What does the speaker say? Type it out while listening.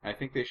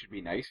think they should be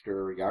nice to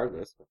her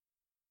regardless.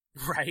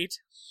 Right?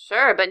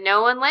 Sure, but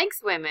no one likes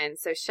women,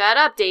 so shut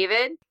up,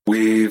 David.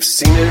 We've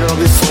seen it all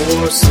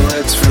before, so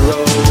let's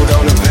reload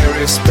on a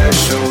very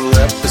special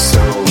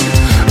episode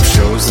of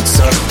shows that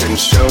sucked and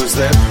shows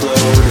that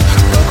blowed.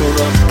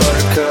 Buckle up,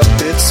 buttercup,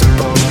 it's a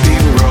bumpy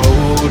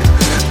road,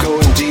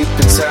 going deep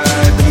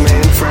inside the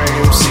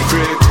mainframe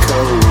secret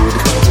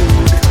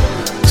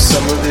code.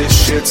 Some of this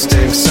shit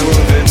stinks, some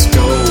of it's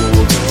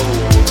gold.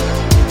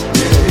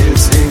 Yeah,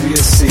 it's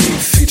AVSE,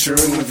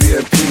 featuring the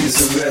VIPs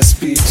of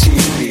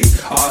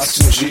SBTV,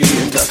 Austin G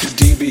and Dr.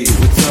 DB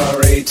with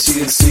our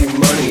AT&C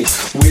money.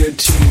 Weird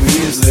TV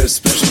is their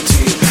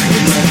specialty.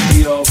 It might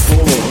be all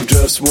four, or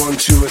just 1,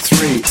 2, or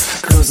 3,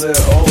 cause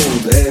they're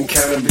old and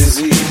kinda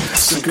busy.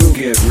 So go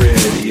get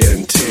ready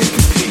and take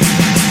a peek.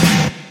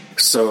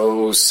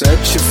 So set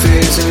your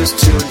phases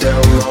to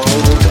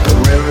download a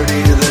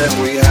rarity that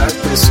we have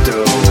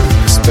bestowed.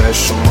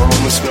 Special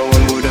moments no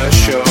one would have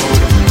showed.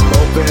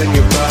 Open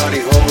your body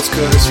holes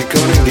cause you're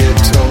gonna get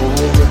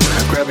told.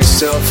 Grab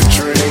yourself a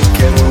drink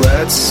and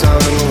let's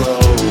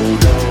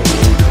unload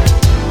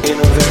in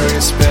a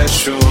very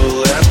special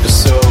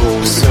episode.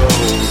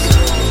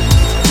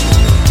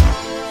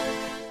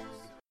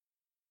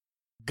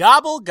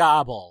 Gobble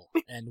gobble,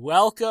 and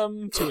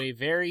welcome to a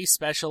very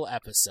special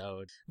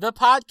episode. The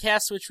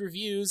podcast which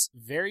reviews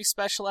very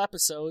special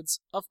episodes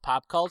of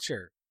pop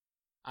culture.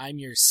 I'm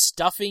your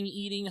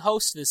stuffing-eating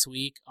host this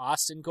week,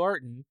 Austin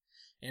Gorton,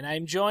 and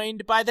I'm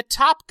joined by the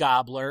top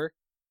gobbler,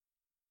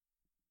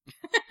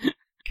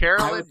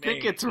 Carolyn. I would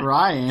think it's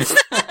Ryan.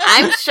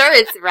 I'm sure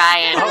it's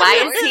Ryan. Oh,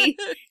 Why really? is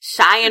he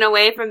shying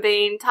away from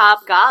being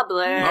top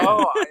gobbler?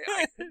 Oh,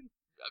 I couldn't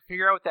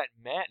figure out what that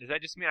meant. Does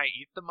that just mean I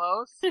eat the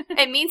most?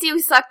 It means you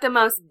suck the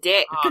most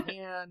dick. Oh,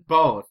 man.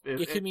 Both.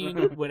 it can mean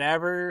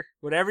whatever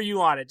you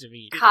want it to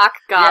be. Cock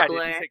Yeah,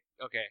 gobbler. did you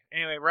say- okay.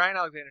 Anyway, Ryan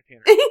Alexander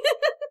Tanner.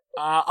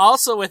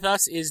 Also with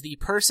us is the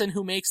person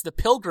who makes the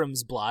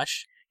pilgrims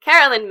blush,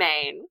 Carolyn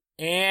Maine.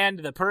 and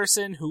the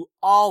person who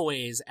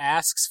always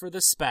asks for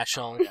the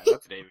special. Yeah,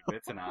 that's David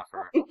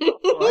Bitzenoffer.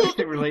 Well,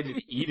 anything related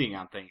to eating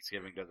on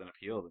Thanksgiving doesn't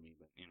appeal to me,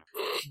 but, you know.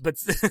 But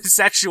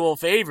sexual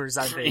favors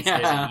on Thanksgiving.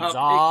 Yeah, He's big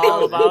all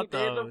those. about He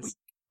did them. those.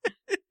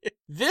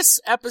 This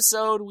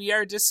episode, we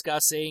are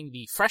discussing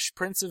The Fresh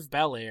Prince of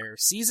Bel-Air,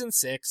 Season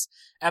 6,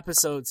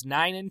 Episodes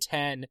 9 and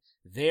 10,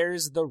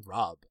 There's the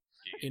Rub,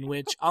 in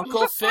which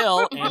Uncle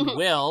Phil and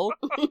Will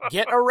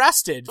get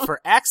arrested for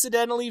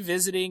accidentally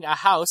visiting a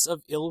house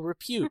of ill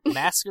repute,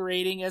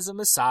 masquerading as a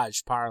massage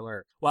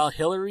parlor, while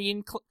Hillary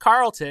and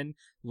Carlton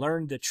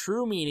learn the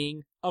true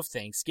meaning of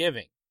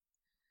Thanksgiving.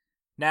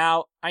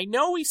 Now, I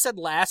know we said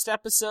last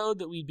episode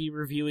that we'd be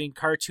reviewing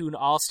Cartoon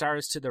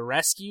All-Stars to the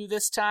Rescue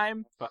this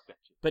time, Fuck that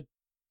shit.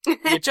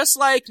 yeah, just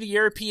like the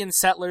European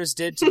settlers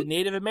did to the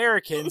Native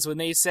Americans when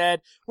they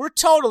said, "We're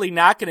totally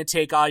not going to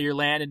take all your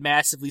land and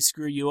massively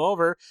screw you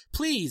over.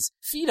 Please,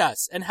 feed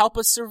us and help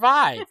us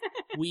survive."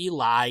 We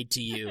lied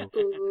to you.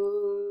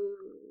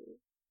 Ooh.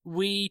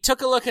 We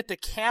took a look at the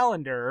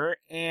calendar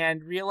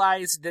and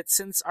realized that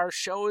since our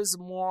show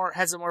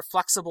has a more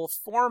flexible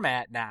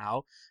format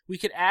now, we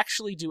could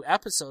actually do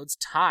episodes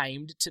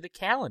timed to the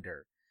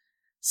calendar.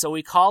 So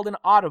we called an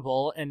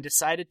audible and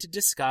decided to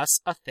discuss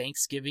a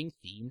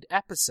Thanksgiving-themed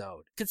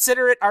episode.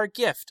 Consider it our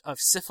gift of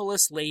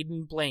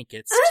syphilis-laden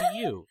blankets to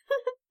you.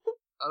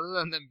 Other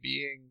than them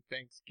being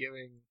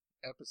Thanksgiving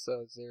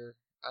episodes,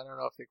 I don't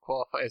know if they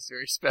qualify as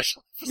very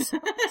special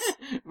episodes.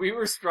 We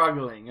were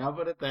struggling. I'll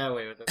put it that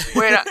way. With the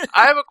Wait,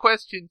 I have a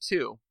question,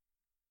 too.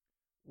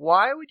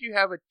 Why would you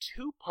have a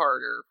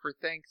two-parter for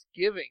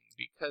Thanksgiving?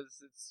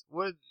 Because it's...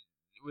 would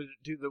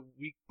do the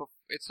week before.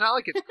 It's not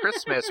like it's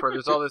Christmas where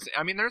there's all this.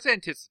 I mean, there's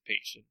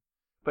anticipation,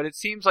 but it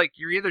seems like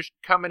you're either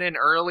coming in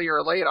early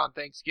or late on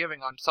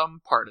Thanksgiving on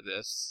some part of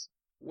this.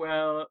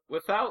 Well,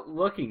 without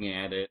looking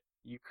at it,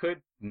 you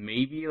could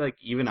maybe, like,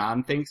 even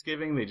on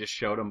Thanksgiving, they just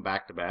showed them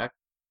back to back.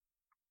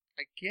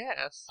 I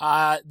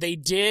guess. They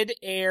did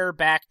air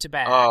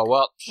back-to-back. Oh,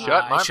 well,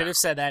 shut my I should mouth. have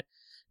said that.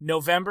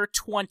 November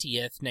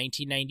 20th,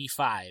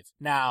 1995.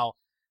 Now,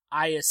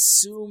 I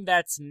assume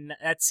that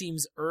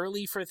seems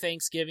early for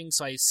Thanksgiving,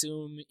 so I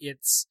assume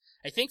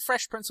I think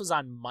Fresh Prince was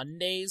on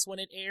Mondays when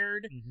it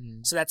aired,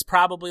 Mm-hmm. so that's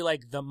probably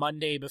like the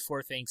Monday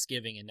before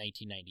Thanksgiving in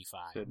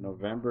 1995. So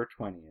November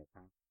 20th,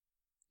 huh?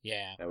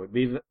 Yeah. That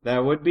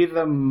would be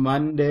the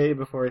Monday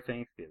before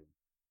Thanksgiving.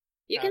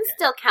 You can Okay.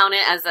 still count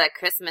it as a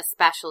Christmas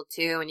special,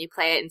 too, when you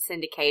play it in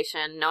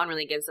syndication. No one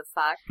really gives a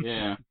fuck.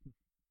 Yeah.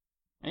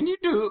 And you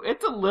do.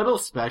 It's a little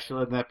special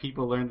in that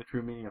people learn the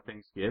true meaning of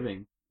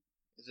Thanksgiving.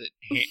 Is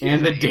it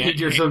And the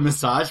dangers of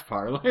massage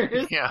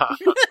parlors. Yeah.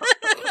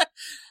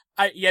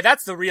 Yeah,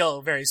 that's the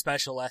real very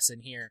special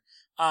lesson here.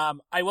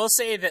 I will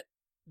say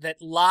that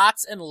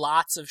lots and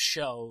lots of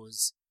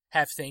shows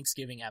have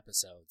Thanksgiving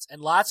episodes,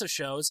 and lots of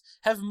shows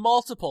have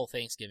multiple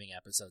Thanksgiving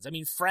episodes. I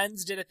mean,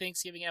 Friends did a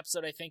Thanksgiving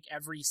episode, I think,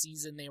 every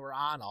season they were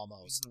on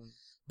almost. Mhm.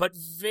 But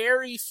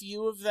very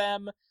few of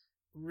them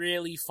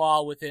really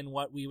fall within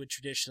what we would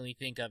traditionally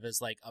think of as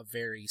like a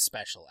very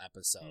special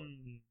episode.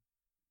 Mm.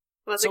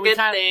 Well, it's So a we good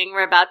kinda- thing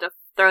we're about to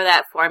throw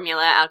that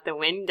formula out the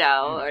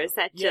window, or is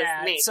that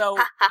just me? So,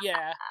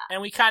 yeah,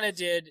 and we kind of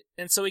did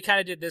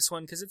this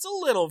one because it's a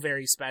little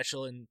very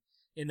special in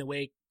the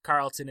way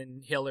Carlton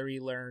and Hillary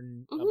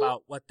learn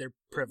about what their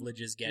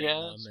privilege is getting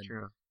them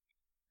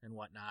and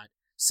whatnot.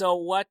 So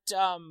what's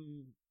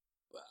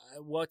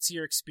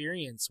your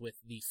experience with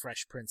the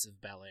Fresh Prince of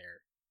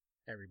Bel-Air,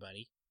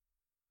 everybody?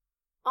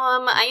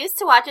 I used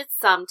to watch it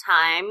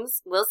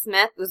sometimes. Will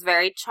Smith was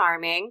very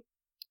charming.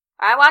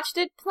 I watched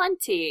it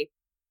plenty.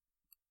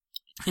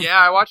 Yeah,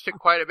 I watched it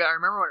quite a bit. I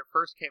remember when it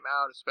first came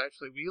out,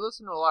 especially. We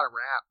listened to a lot of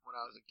rap when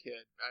I was a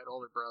kid. I had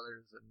older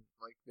brothers, and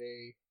like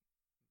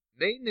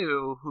they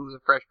knew who the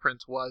Fresh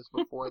Prince was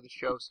before the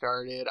show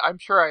started. I'm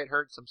sure I had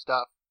heard some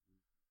stuff,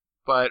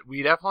 but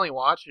we definitely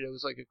watched it. It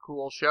was like a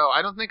cool show.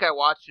 I don't think I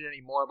watched it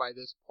anymore by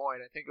this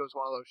point. I think it was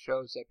one of those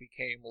shows that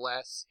became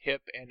less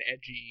hip and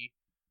edgy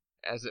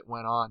as it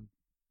went on.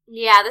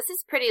 Yeah, this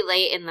is pretty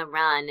late in the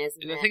run,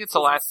 isn't it? I think it's the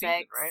last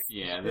season, right?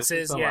 Yeah, this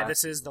is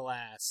the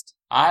last.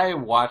 I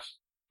watched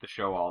the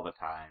show all the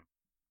time.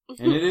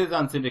 And it is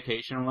on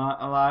syndication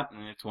a lot,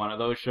 and it's one of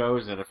those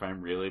shows that if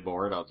I'm really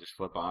bored, I'll just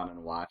flip on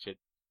and watch it.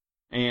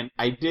 And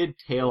I did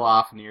tail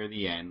off near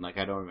the end, like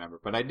I don't remember,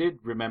 but I did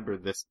remember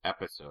this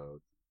episode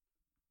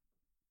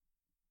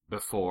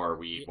before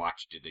we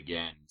watched it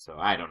again. So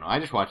I don't know. I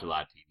just watch a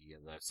lot of TV,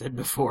 as I've said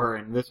before,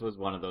 and this was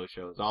one of those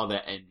shows. All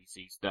that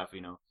NBC stuff,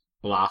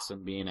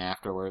 Blossom being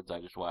afterwards,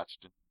 I just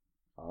watched it.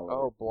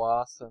 Oh,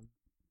 Blossom.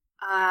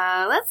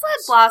 Let's let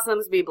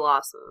blossoms be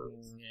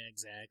blossoms. Yeah,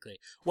 exactly.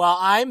 Well,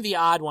 I'm the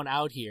odd one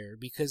out here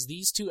because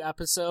these two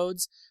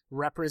episodes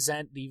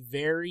represent the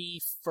very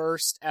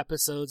first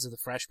episodes of The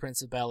Fresh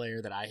Prince of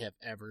Bel-Air that I have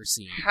ever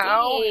seen.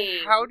 How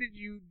did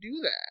you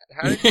do that?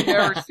 How did you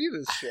ever see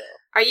this show?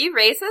 Are you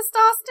racist,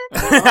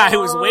 Austin? I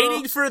was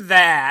waiting for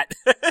that.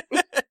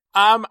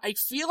 I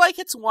feel like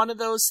it's one of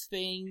those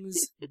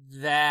things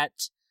that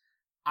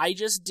I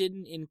just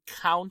didn't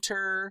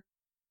encounter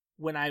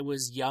when I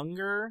was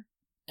younger.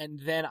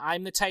 And then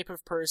I'm the type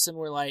of person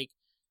where, like,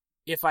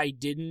 if I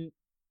didn't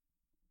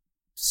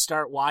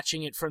start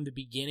watching it from the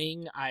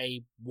beginning, I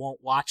won't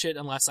watch it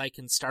unless I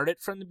can start it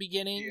from the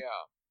beginning. Yeah.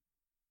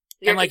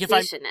 You're and, like, a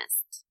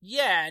completionist.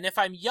 And if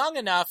I'm young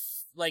enough,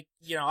 like,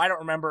 I don't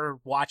remember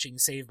watching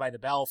Saved by the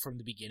Bell from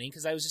the beginning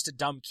because I was just a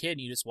dumb kid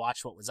and you just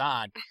watched what was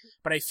on.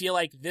 But I feel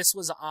like this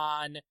was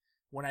on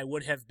when I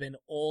would have been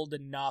old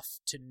enough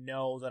to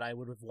know that I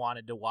would have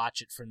wanted to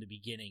watch it from the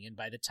beginning. And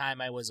by the time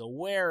I was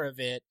aware of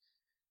it,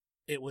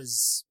 it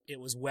was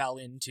well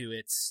into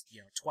its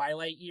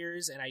twilight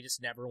years, and I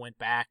just never went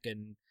back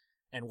and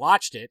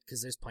watched it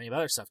because there's plenty of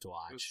other stuff to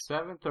watch. It was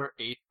 7th or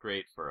 8th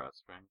grade for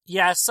us, right?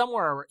 Yeah,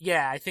 somewhere.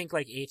 Yeah, I think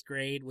like 8th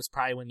grade was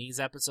probably when these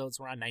episodes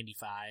were on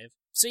 95.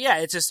 So yeah,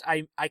 it's just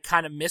I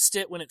kind of missed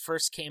it when it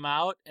first came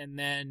out, and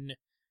then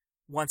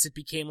once it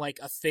became like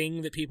a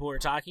thing that people were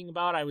talking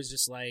about, I was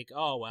just like,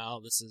 oh well,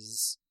 this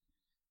is.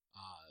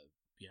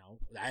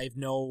 I have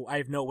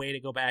no way to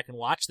go back and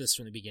watch this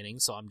from the beginning,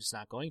 so I'm just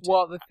not going to.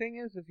 Well, the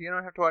thing is, if you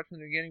don't have to watch from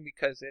the beginning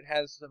because it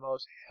has the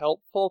most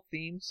helpful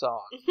theme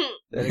song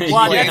that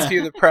explains to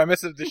you the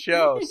premise of the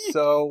show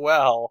so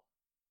well.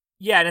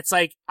 Yeah, and it's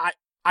like,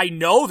 I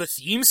know the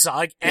theme song.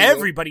 Like,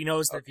 everybody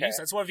knows the theme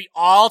song. It's one of the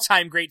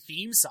all-time great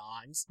theme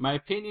songs. My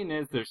opinion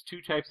is there's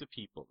two types of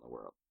people in the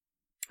world.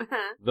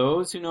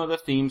 Those who know the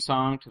theme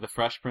song to The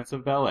Fresh Prince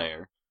of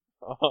Bel-Air,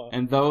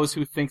 and those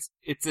who think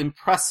it's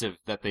impressive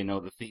that they know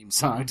the theme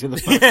song to the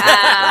Fresh Prince of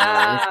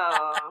Bel-Air.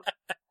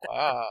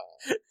 Wow.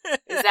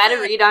 Is that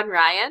a read on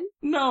Ryan?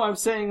 No, I'm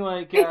saying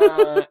like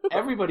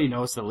everybody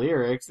knows the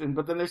lyrics,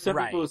 but then there's some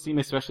people who seem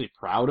especially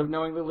proud of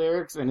knowing the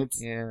lyrics, and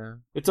it's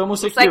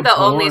almost it's like like you're the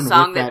born only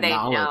song with that they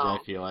knowledge. know. I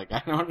feel like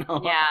I don't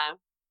know.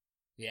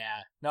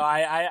 Yeah. No,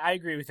 I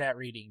agree with that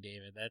reading,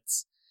 David.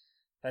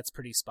 That's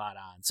pretty spot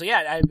on. So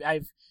yeah,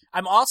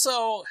 I'm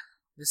also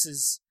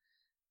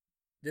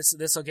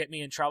this will get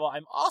me in trouble.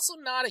 I'm also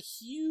not a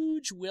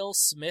huge Will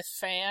Smith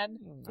fan.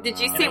 Did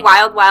you see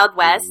Wild Wild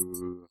West?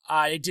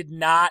 I did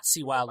not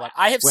see Wild Wild.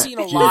 I have seen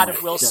a lot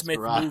of Will Smith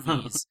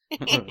movies,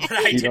 but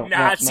I did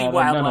not see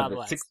Wild Wild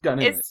West.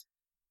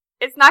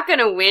 It's not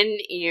gonna win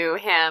you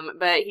him,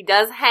 but he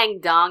does hang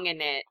dong in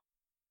it.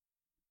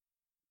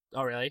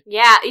 Oh, really?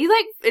 Yeah,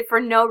 for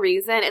no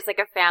reason. It's like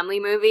a family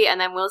movie, and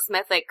then Will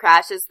Smith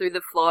crashes through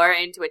the floor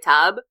into a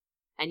tub.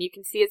 And you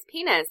can see his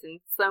penis in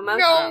slow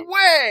motion. No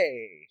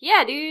way!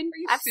 Yeah, dude.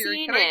 I've serious?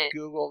 seen Can it. I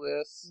Google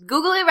this?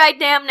 Google it right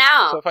damn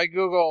now. So if I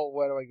Google,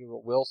 what do I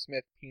Google? Will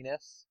Smith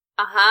penis?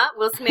 Uh-huh.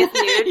 Will Smith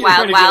nude,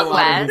 Wild Wild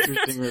West.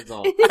 Interesting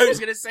results. I was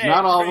gonna say.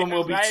 Not all of them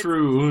will be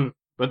true,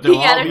 but they'll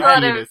all be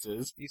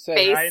penises. You said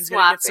face Ryan's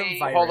gonna get some swapping.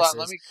 viruses. Hold on,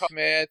 let me call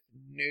Smith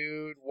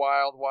nude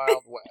Wild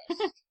Wild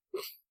West.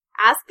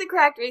 Ask the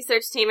correct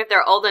research team if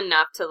they're old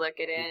enough to look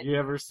at it. Did you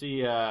ever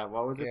see, what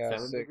was it, Yeah,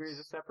 7 6. degrees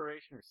of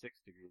separation or 6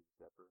 degrees of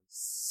separation?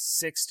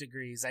 6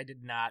 degrees. I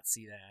did not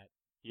see that.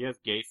 He has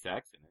gay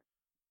sex in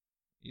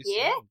it.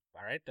 Yeah?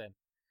 All right, then.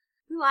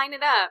 Line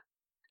it up.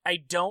 I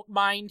don't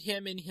mind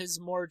him in his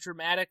more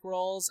dramatic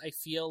roles. I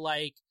feel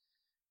like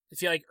I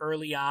feel like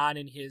early on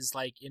in his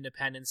like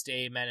Independence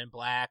Day, Men in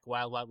Black,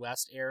 Wild Wild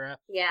West era,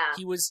 Yeah.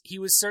 he was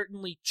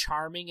certainly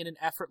charming in an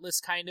effortless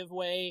kind of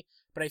way,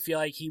 but I feel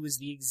like he was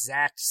the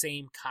exact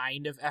same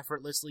kind of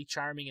effortlessly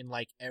charming in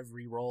like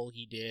every role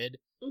he did.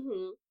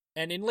 Mm-hmm.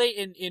 And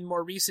in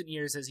more recent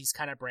years, as he's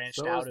kind of branched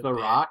So out is a The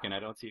bit, Rock, and I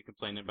don't see you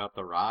complaining about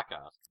The Rock.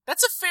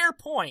 that's a fair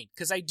point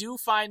because I do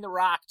find The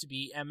Rock to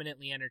be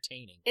eminently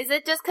entertaining. Is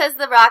it just because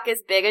The Rock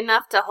is big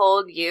enough to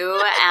hold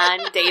you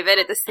and David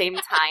at the same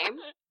time?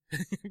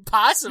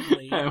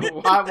 Possibly.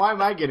 Why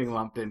am I getting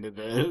lumped into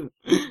this?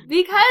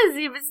 Because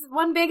it was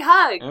one big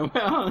hug.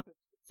 Well,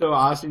 so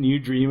Austin, you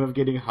dream of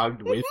getting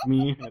hugged with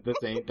me at the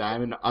same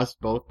time, and us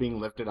both being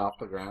lifted off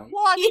the ground.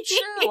 Well, I mean,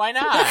 sure, why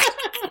not?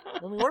 I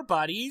mean, we're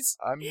buddies.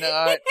 I'm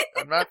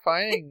not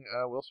finding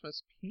Will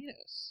Smith's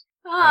penis.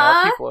 And I'll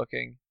Aw. keep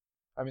looking.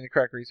 I mean, the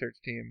crack research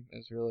team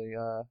is really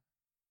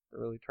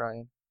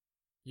trying.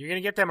 You're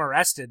gonna get them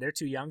arrested. They're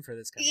too young for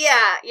this kind of Yeah,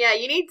 stuff. yeah,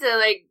 you need to,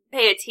 like,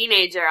 pay a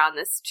teenager on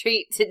the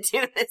street to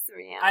do this,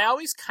 man. I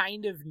always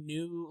kind of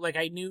knew, like,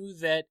 I knew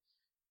that,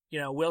 you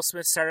know, Will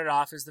Smith started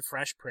off as the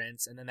Fresh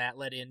Prince, and then that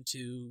led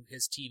into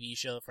his TV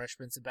show, The Fresh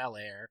Prince of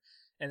Bel-Air,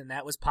 and then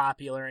that was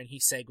popular, and he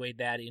segued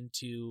that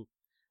into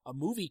a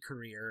movie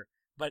career.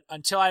 But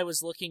until I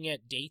was looking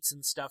at dates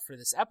and stuff for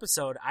this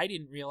episode, I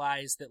didn't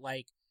realize that,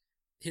 like,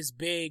 his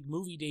big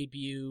movie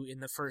debut in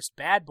the first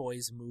Bad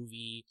Boys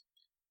movie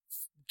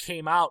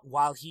came out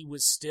while he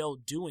was still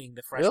doing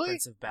The Fresh Really?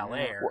 Prince of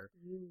Bel-Air.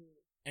 Mm.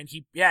 And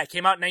it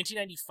came out in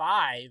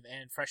 1995,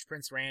 and Fresh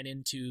Prince ran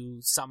into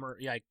summer,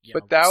 like,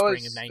 But that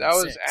spring was of 96.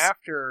 that was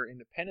after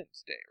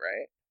Independence Day,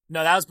 right?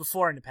 No, that was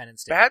before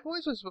Independence Day. Bad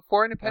Boys was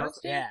before Independence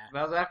Day. Yeah.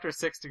 That was after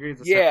 6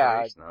 Degrees of Yeah.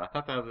 Separation, though. I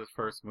thought that was his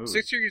first movie.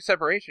 6 Degrees of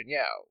Separation,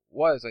 yeah,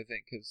 was I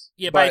think because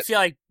Yeah, but I feel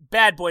like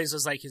Bad Boys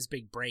was like his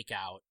big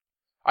breakout.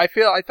 I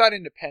thought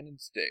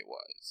Independence Day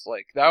was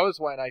like that was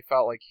when I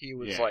felt like he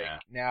was like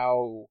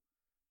now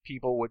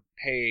people would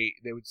they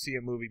would see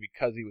a movie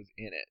because he was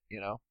in it,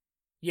 you know.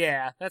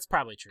 Yeah, that's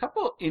probably true. A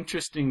couple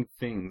interesting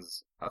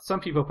things. Some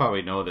people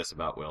probably know this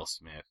about Will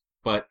Smith,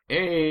 but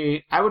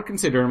I would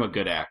consider him a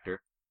good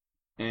actor.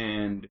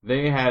 And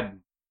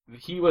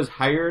he was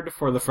hired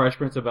for The Fresh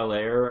Prince of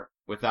Bel-Air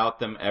without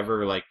them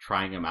ever, like,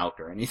 trying him out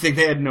or anything.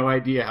 They had no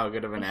idea how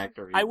good of an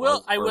actor he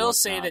was. I or will was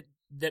say not.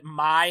 that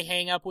my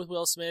hang up with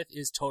Will Smith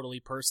is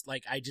totally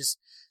like,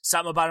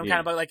 something about him kind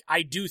of, but like,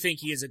 I do think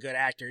he is a good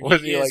actor.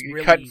 Was he is like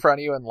really... cut in front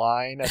of you in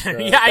line? At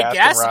the yeah, I Baskin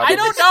guess. I Robbins?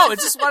 don't know.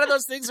 It's just one of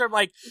those things where I'm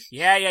like,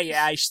 yeah,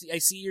 I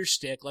see your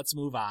shtick. Let's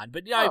move on.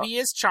 But you know, he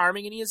is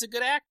charming and he is a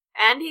good actor.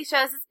 And he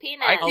shows his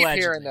penis. I keep Allegedly.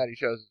 hearing that he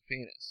shows his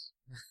penis.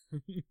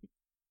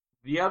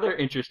 The other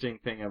interesting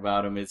thing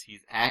about him is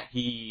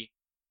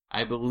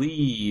I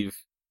believe,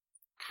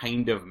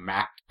 kind of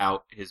mapped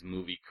out his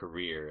movie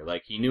career.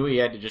 Like, he knew he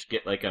had to just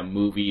get, like, a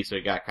movie, so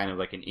he got kind of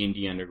like an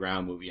indie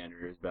underground movie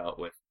under his belt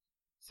with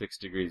 6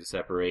 Degrees of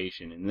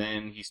Separation. And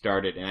then he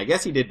started, and I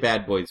guess he did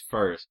Bad Boys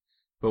first,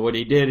 but what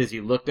he did is he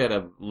looked at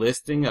a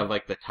listing of,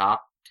 like, the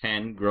top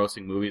 10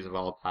 grossing movies of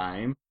all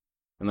time,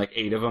 and, like,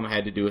 8 of them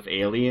had to do with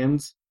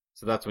aliens.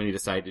 So that's when he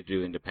decided to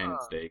do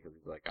Independence Day, because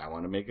he's like, I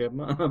want to make a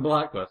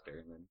blockbuster.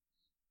 And then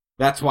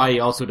that's why he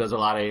also does a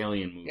lot of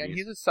alien movies. Yeah,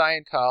 he's a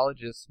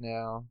Scientologist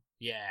now.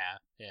 Yeah.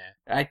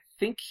 I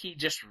think he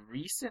just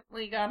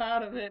recently got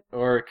out of it,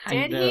 or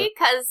kind Did of. he?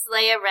 Because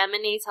Leia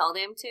Remini told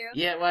him to?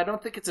 Yeah, well, I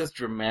don't think it's as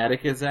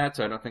dramatic as that,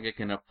 so I don't think I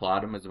can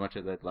applaud him as much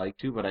as I'd like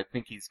to, but I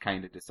think he's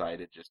kind of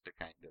decided just to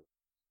kind of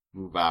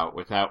move out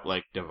without,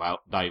 like,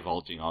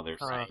 divulging all their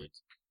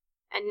secrets.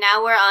 And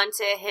now we're on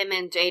to him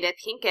and Jada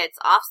Pinkett's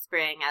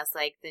offspring as,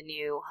 like, the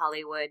new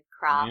Hollywood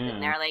crop, Yeah.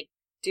 and they're, like,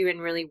 doing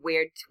really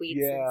weird tweets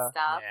Yeah. and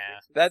stuff. Yeah.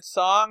 That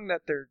song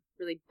that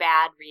Really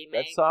bad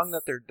remakes.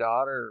 their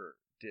daughter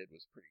did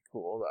was pretty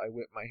cool. I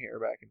whipped my hair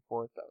back and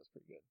forth. That was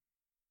pretty good.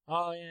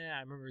 Oh yeah,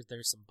 I remember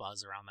there's some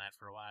buzz around that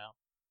for a while.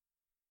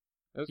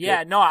 It was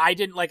Yeah, good. no, I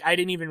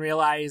didn't even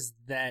realize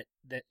that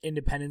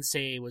Independence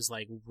Day was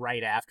like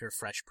right after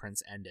Fresh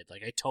Prince ended.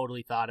 Like, I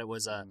totally thought it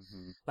was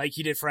like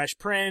he did Fresh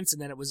Prince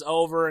and then it was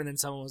over and then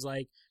someone was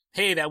like,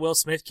 hey, that Will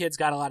Smith kid's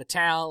got a lot of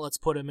talent, let's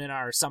put him in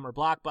our summer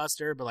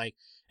blockbuster. But like,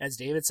 as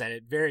David said,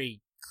 it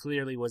very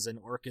clearly was an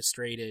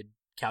orchestrated,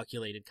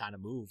 calculated kind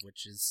of move,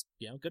 which is,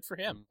 you know, good for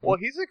him. Well,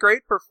 he's a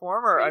great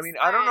performer. I He's mean,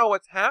 I don't fine. know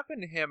what's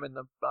happened to him in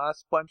the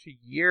last bunch of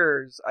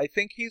years. I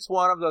think he's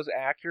one of those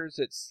actors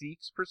that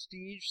seeks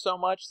prestige so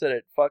much that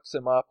it fucks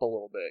him up a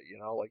little bit, you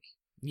know? Like,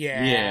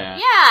 Yeah.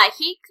 Yeah,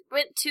 he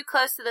went too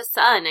close to the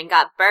sun and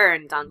got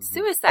burned on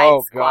Suicide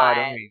oh Squad. god,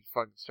 I don't even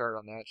fucking start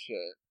on that shit.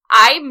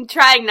 I'm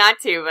trying not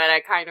to, but I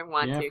kind of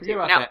want Yeah, to. forget too.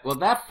 about No, that. Well,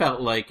 that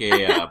felt like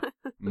a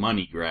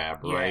money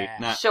grab, right? Yeah.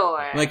 Not,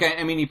 sure. like,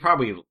 I mean, he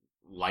probably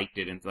liked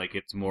it, and like,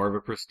 it's more of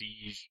a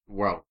prestige,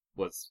 well,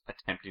 was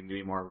attempting to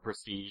be more of a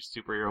prestige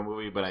superhero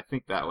movie, but I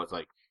think that was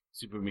like,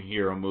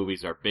 superhero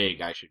movies are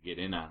big, I should get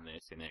in on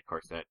this, and of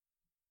course that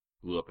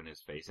blew up in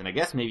his face. And I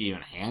guess maybe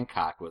even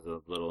Hancock was a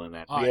little in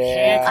that. Oh,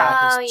 Yeah. Hancock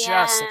Oh, was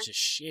yeah. just such a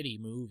shitty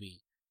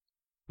movie.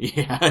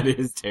 Yeah, it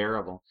is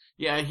terrible.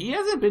 Yeah, he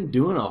hasn't been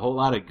doing a whole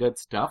lot of good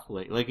stuff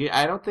lately. Like,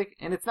 I don't think,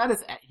 and it's not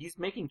his, he's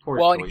making poor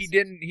Well, choices.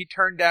 and he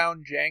turned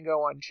down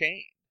Django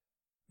Unchained.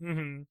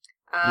 Mm-hmm.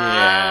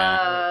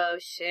 Oh,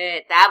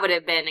 shit. That would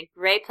have been a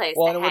great place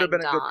Well, to and it would have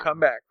been a hang good Dong.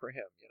 comeback for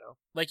him, you know?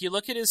 Like, you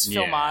look at his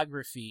Yeah.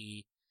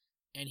 filmography,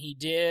 and he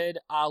did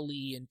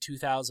Ali in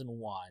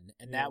 2001,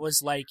 and that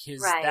was like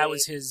that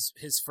was his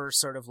first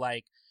sort of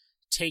like,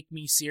 take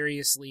me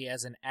seriously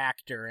as an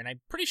actor, and I'm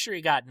pretty sure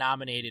he got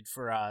nominated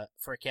for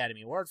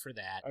Academy Award for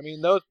that. I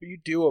mean, you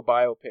do a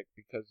biopic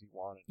because you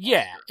want it.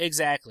 Yeah,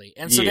 exactly.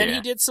 And so then Yeah.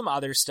 he did some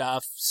other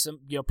stuff, some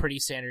pretty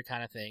standard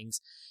kind of things.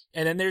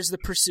 And then there's The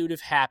Pursuit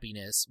of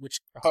Happiness, which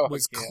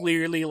was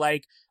clearly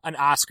like an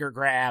Oscar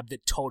grab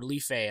that totally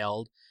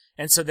failed.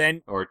 And so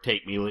then Or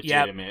Take Me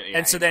Legitimate.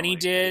 and so then he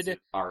did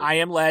I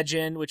Am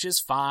Legend, which is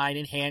fine,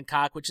 and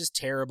Hancock, which is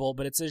terrible,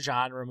 but it's a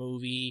genre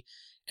movie.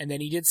 And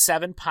then he did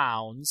 7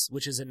 Pounds,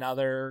 which is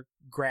another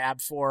grab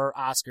for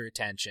Oscar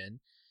attention.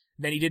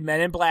 Then he did Men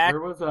in Black.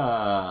 There was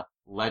a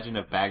Legend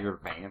of Bagger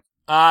Vance.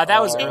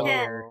 That was Oh.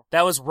 earlier.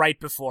 That was right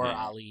before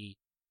Yeah. Ali.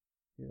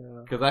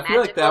 Yeah. Because I feel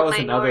like that Magical was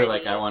another, Minority.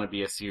 like, I want to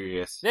be a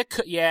serious. That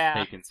could, yeah.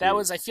 Taken That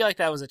was. serious. I feel like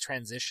that was a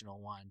transitional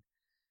one.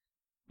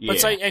 Yeah. But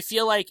so I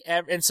feel like,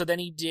 and so then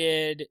he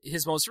did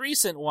his most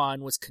recent one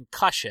was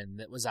Concussion,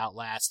 that was out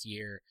last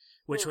year,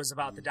 which was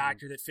about the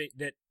doctor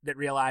that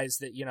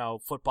realized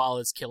that football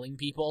is killing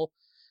people.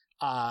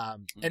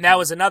 And that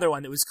was another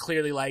one that was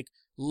clearly like,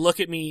 look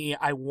at me,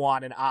 I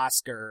want an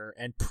Oscar,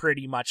 and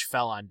pretty much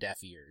fell on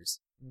deaf ears.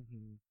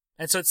 Mm-hmm.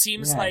 And so it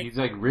seems Yeah, like he's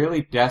like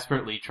really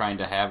desperately trying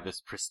to have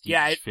this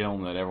prestige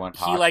film that everyone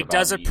talks about. he like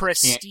does a and he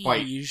can't quite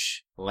prestige,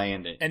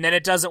 land it. and then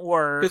it doesn't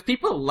work. Because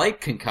people like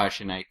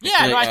Concussion, I think.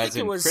 Yeah, no, I as think it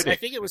in was. I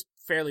critics. think it was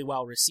fairly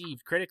well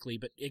received critically,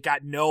 but it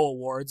got no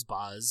awards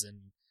buzz.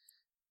 And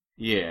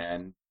Yeah,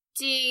 and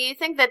Do you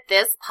think that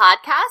this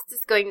podcast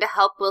is going to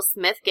help Will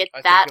Smith get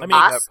I that think he'll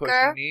need that push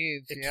Oscar? he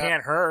needs. it Yeah.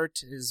 can't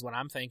hurt, is what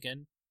I'm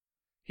thinking.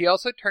 He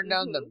also turned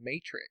down The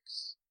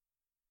Matrix.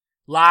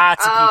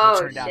 Lots of people Oh,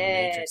 turned down the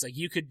shit. Matrix. Like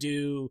we could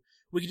do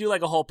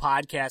like a whole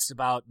podcast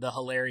about the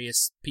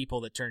hilarious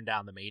people that turned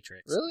down the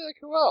Matrix. Really? Like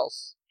who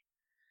else?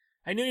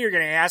 I knew you were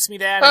going to ask me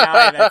that, and now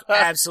I have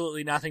like,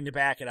 absolutely nothing to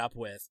back it up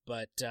with.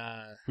 But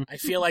I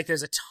feel like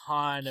there's a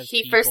ton of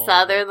Kiefer people.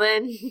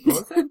 Sutherland. what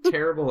was that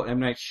terrible M.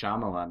 Night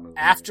Shyamalan movie?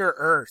 After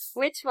Earth,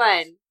 Which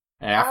one?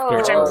 After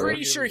which I'm Oh,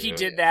 pretty sure he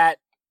did that.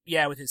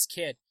 Yeah, with his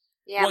kid.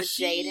 Yeah, with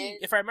Jaden.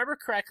 If I remember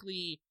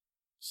correctly,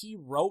 he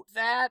wrote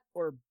that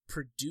or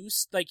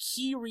produced. Like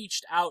he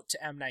reached out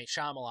to M. Night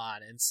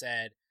Shyamalan and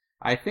said,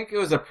 I think it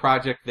was a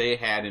project they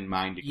had in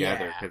mind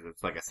together Yeah. because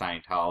it's like a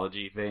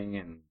Scientology thing,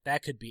 and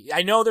that could be.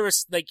 I know there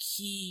was like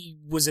he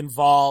was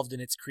involved in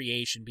its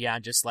creation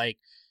beyond just like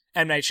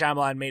M. Night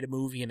Shyamalan made a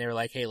movie and they were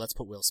like, hey, let's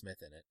put Will Smith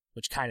in it,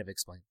 which kind of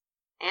explains.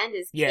 And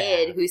his Yeah.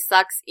 kid, who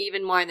sucks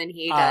even more than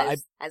he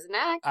does as an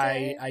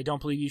actor. I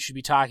don't believe you should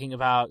be talking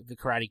about the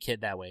Karate Kid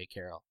that way,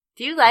 Carol.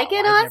 Do you like No,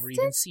 it, I've Austin? never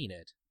even seen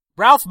it.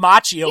 Ralph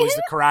Macchio is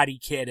the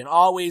Karate Kid and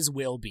always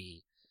will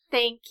be.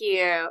 Thank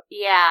you.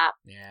 Yeah,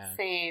 Yeah.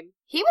 same.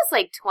 He was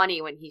like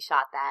 20 when he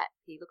shot that.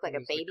 He looked like He a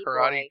was baby the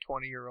karate boy.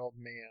 20-year-old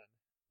man.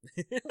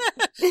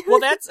 Well,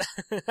 that's.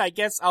 I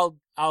guess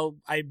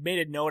I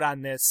made a note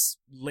on this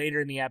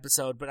later in the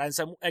episode, but as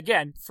I'm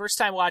again first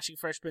time watching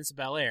Fresh Prince of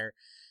Bel-Air,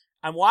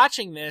 I'm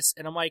watching this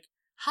and I'm like,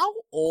 how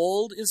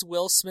old is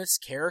Will Smith's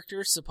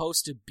character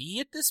supposed to be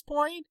at this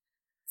point?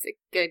 It's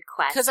a good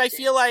question. Because I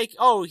feel like,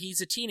 oh,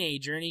 he's a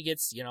teenager and he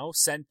gets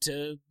sent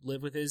to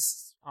live with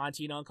his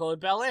auntie and uncle in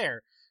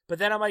Bel-Air, but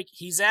then I'm like,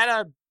 he's at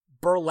a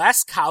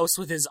burlesque house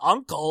with his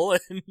uncle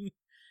and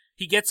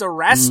he gets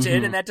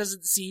arrested, Mhm. and that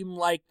doesn't seem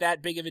like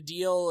that big of a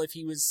deal if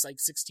he was like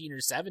 16 or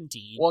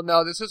 17. Well,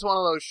 no, this is one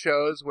of those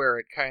shows where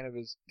it kind of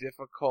is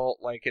difficult.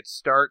 Like, it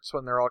starts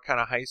when they're all kind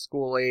of high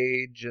school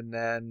age, and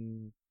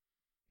then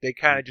they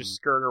kind of just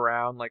skirt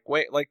around. Like,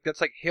 wait, like,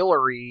 that's like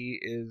Hillary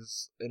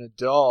is an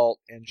adult,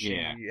 and she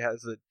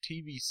has a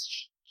TV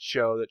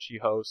show that she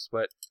hosts,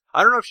 but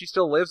I don't know if she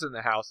still lives in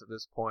the house at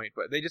this point,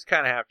 but they just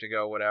kind of have to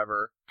go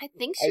whatever. I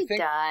think she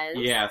does.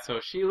 Yeah, so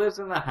she lives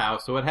in the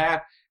house. So what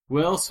happened?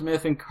 Will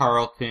Smith and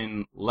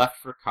Carlton left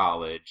for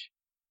college,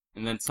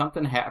 and then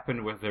something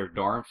happened with their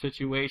dorm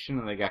situation,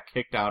 and they got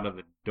kicked out of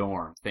the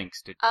dorm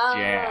thanks to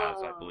Jazz,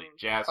 I believe.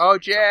 Jazz. Oh,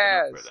 did something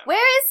up Jazz. for them.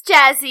 Where is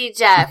Jazzy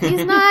Jeff?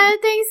 He's not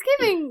at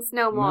Thanksgivings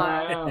no more.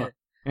 No.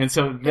 And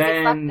so Is it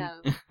then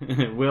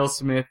fucked Will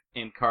Smith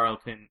and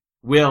Carlton,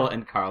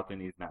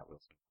 he's not Will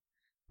Smith.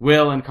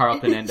 Will and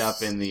Carlton end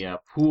up in the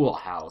pool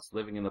house,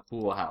 living in the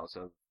pool house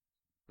of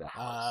the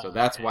house. So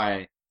that's okay.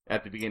 why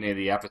at the beginning of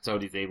the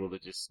episode he's able to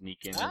just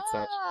sneak in and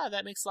such.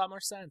 That makes a lot more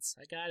sense.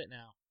 I got it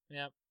now.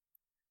 Yep.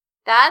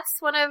 That's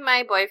one of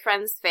my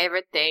boyfriend's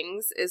favorite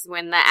things, is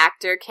when the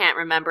actor can't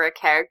remember a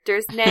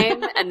character's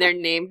name and they're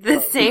named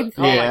the same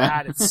Oh thing. my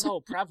god, it's so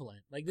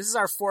prevalent. Like, this is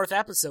our 4th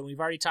episode. We've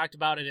already talked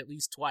about it at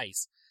least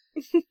twice.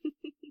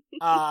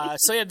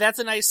 So yeah, that's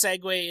a nice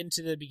segue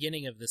into the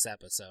beginning of this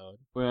episode.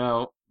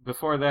 Well,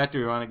 before that, do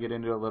we want to get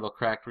into a little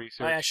cracked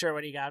research? Oh yeah, sure.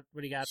 What do you got?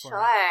 What do you got for me?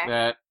 Sure.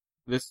 That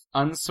this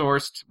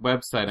unsourced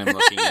website I'm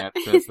looking at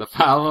says the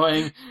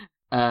following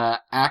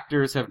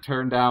actors have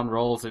turned down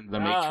roles in The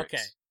Matrix,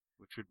 okay.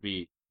 which would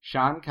be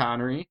Sean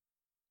Connery,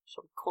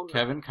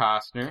 Kevin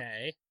Costner,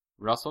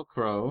 Russell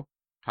Crowe,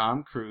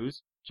 Tom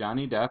Cruise,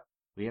 Johnny Depp,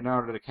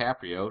 Leonardo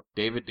DiCaprio,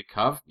 David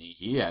Duchovny,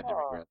 he had to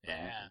regret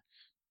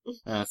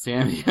that.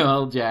 Samuel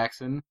L.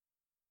 Jackson,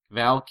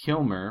 Val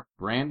Kilmer,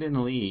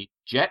 Brandon Lee,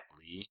 Jet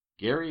Li,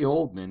 Gary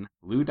Oldman,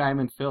 Lou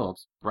Diamond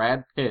Phillips,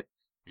 Brad Pitt,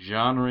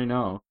 Jean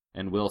Reno,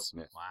 and Will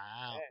Smith.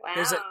 Wow.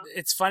 Wow.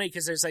 It's funny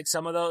because there's like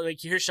some of those,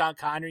 like you hear Sean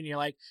Connery and you're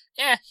like,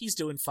 he's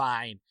doing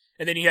fine.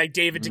 And then you hear like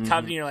David Duchovny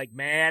and you're like,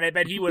 man, I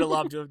bet he would have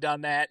loved to have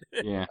done that.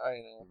 Yeah. I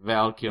know.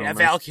 Val Kilmer. Yeah,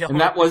 Val Kilmer.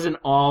 And that wasn't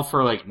all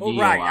for like Neo,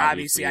 right,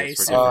 obviously. I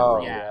It's for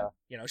assume. different Yeah. roles.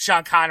 You know,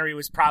 Sean Connery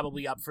was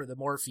probably up for the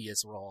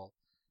Morpheus role.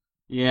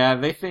 Yeah,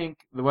 they think,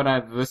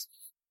 this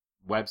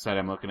website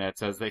I'm looking at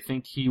says they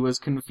think he was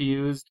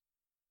confused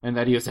and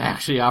that he was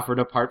actually offered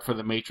a part for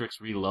The Matrix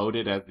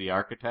Reloaded as the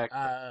architect.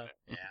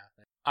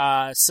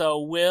 So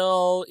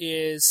Will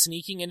is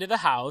sneaking into the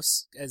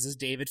house, as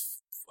David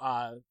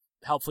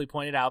helpfully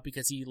pointed out,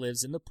 because he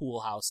lives in the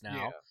pool house now.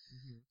 Yeah.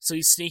 Mm-hmm. So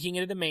he's sneaking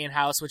into the main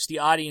house, which the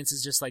audience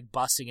is just like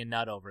busting a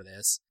nut over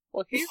this.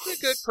 Well, he's a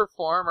good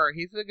performer.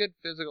 He's a good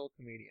physical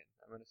comedian,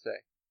 I'm going to say.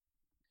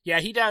 Yeah,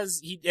 he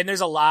does. And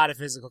there's a lot of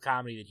physical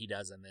comedy that he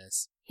does in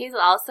this. He's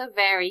also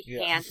very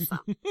handsome.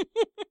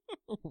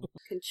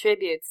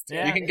 Contributes to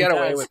Yeah, you can he get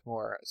away does. with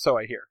more, so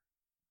I hear.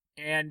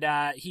 And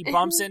he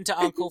bumps into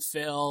Uncle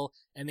Phil,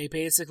 and they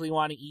basically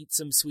want to eat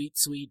some sweet,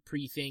 sweet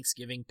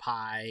pre-Thanksgiving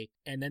pie,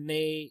 and then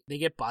they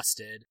get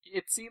busted.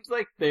 It seems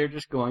like they're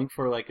just going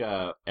for like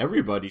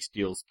everybody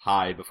steals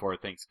pie before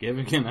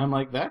Thanksgiving, and I'm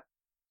like that.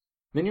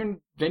 Then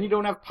you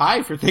don't have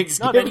pie for No,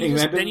 Thanksgiving.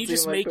 then you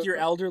just make your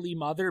elderly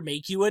mother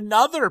make you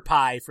another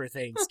pie for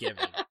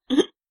Thanksgiving.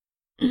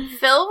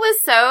 Phil was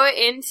so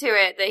into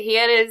it that he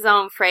had his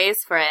own phrase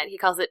for it. He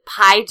calls it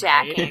pie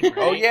jacking. Right?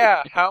 Oh,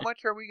 yeah. How much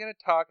are we going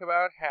to talk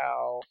about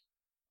how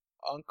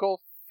Uncle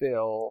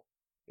Phil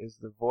is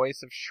the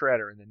voice of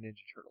Shredder in the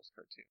Ninja Turtles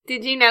cartoon?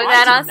 Did you know I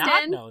that, did Austin?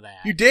 not know that.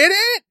 You did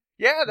it?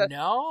 Yeah,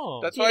 No.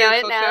 that's You why know I was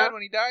it so now? sad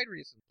when he died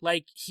recently.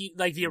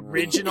 Like the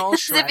original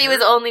As if he was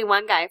Shredder? only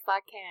one guy.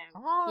 Fuck him.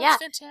 Oh, Yeah.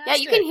 that's fantastic. Yeah,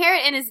 you can hear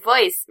it in his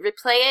voice.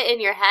 Replay it in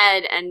your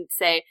head and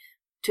say,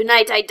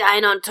 "Tonight I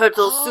dine on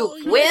turtle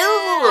soup." Will.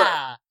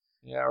 Yeah.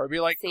 Yeah, or be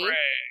like, See? Greg,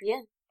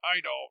 Yeah. I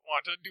don't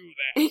want to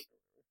do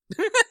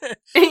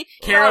that.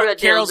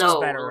 Carol's was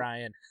Dildo. better,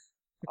 Ryan.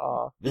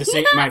 This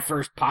ain't my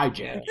first pie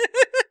jack.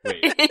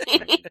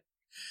 Wait,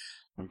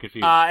 I'm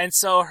confused. And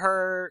so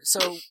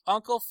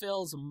Uncle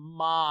Phil's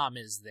mom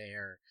is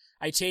there.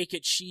 I take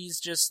it she's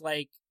just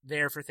like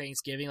there for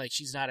Thanksgiving, like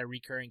she's not a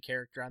recurring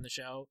character on the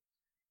show.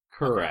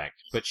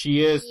 Correct, but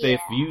she is. Yeah.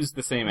 They've used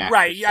the same actress.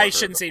 Right, for I her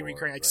shouldn't say before,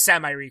 recurring, like but-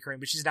 semi-recurring,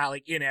 but she's not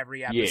like in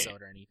every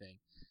episode or anything.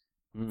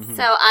 Mhm.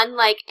 So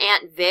unlike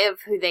Aunt Viv,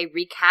 who they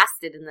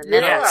recasted in the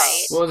middle, Yes.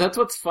 right? Well, that's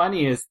what's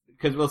funny is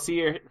because we'll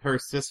see her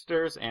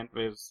sisters, Aunt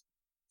Viv's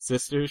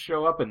sisters,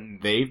 show up, and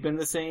they've been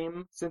the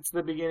same since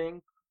the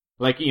beginning.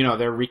 Like,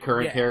 they're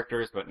recurrent Yeah.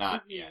 characters, but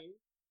not Mhm. yet.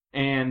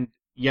 And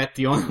yet,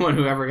 the only one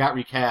who ever got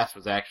recast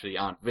was actually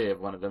Aunt Viv,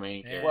 one of the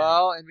main Yeah. characters.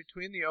 Well, in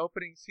between the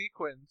opening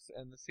sequence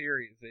and the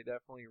series, they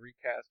definitely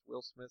recast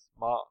Will Smith's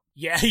mom.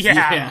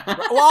 Yeah.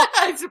 Well,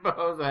 I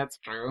suppose that's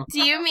true.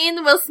 Do you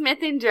mean Will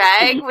Smith in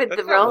drag with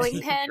That's the not rolling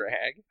Will Smith pin?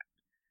 Drag.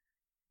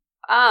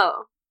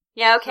 Oh.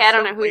 Yeah, okay, I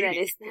don't know Some who that lady.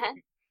 is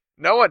then.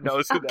 No one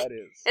knows who that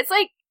is. It's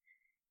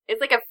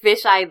like a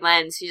fisheye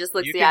lens. She just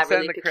looks, You can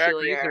really send the crack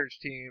peculiar. research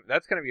team.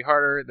 That's going to be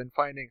harder than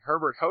finding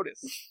Herbert Hodis.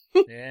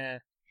 Yeah.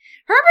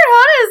 Herbert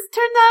Hodis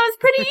turned out it was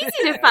pretty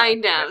easy to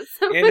find him.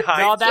 In No,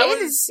 hindsight, that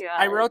Jesus was,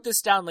 God. I wrote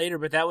this down later,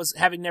 but that was,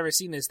 having never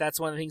seen this, that's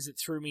one of the things that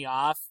threw me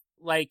off.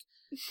 Like,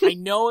 I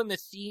know in the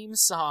theme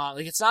song,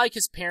 like, it's not like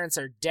his parents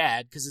are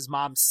dead, because his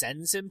mom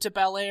sends him to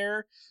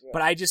Bel-Air,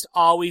 but I just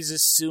always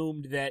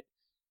assumed that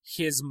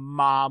his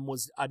mom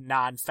was a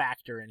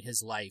non-factor in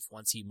his life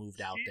once he moved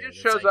out he there.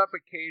 just That's shows like- up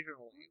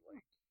occasionally.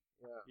 Like,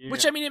 yeah.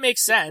 Which, I mean, it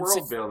makes sense.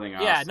 World building.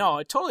 Yeah, no,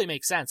 it totally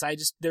makes sense.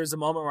 There's a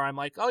moment where I'm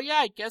like, oh yeah,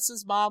 I guess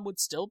his mom would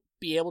still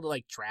be able to,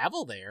 like,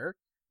 travel there.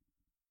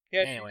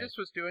 Yeah, Anyway. she just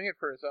was doing it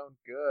for his own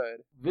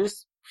good.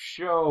 This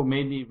show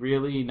made me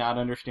really not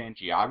understand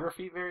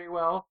geography very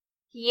well.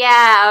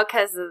 Yeah,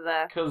 because of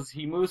the... Because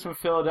he moves from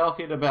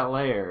Philadelphia to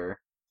Bel-Air,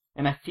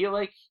 and I feel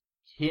like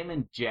him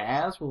and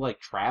Jazz will, like,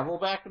 travel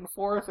back and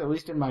forth, at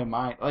least in my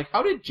mind. Like,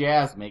 how did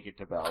Jazz make it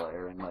to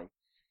Bel-Air? And, like,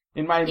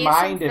 in my He's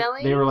mind, from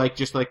Philly? they were, like,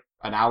 just, like,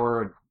 an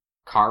hour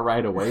car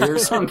ride away or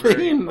something,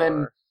 Very and then...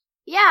 far.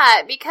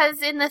 Yeah,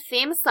 because in the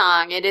theme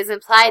song, it is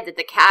implied that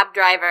the cab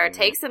driver Mhm.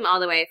 takes him all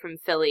the way from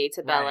Philly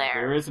to Bel There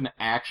Air. is an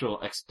actual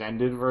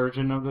extended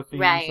version of the theme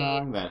Right.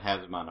 song that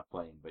has him on a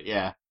plane, but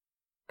yeah.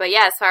 But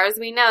yeah, as far as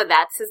we know,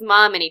 that's his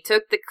mom, and he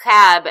took the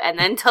cab and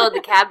then told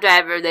the cab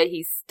driver that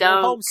he's Go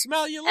home, stoned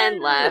smell you later.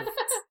 and left.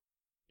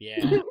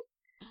 Yeah.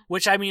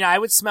 Which, I mean, I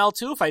would smell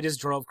too if I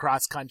just drove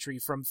cross country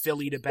from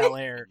Philly to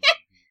Bel-Air.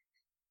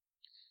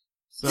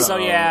 So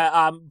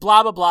yeah,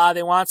 blah blah blah.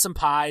 They want some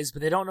pies,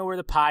 but they don't know where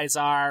the pies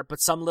are.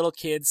 But some little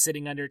kid's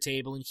sitting under a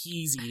table and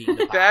he's eating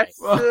the pie.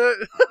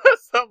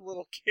 That's some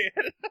little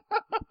kid.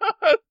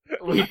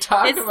 We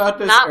talked It's about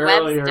this not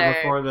earlier Webster.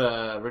 before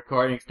the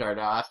recording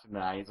started, Austin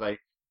and I. He's like,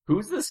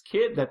 who's this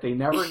kid that they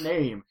never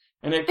name?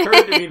 And it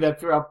occurred to me that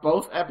throughout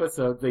both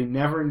episodes, they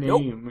never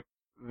name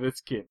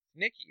this kid.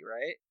 Nicky,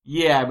 right?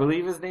 Yeah, I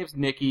believe his name's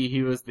Nicky.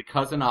 He was the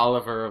cousin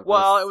Oliver of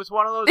Well, this. it was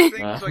one of those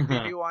things like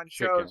they do on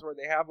shows Chicken. where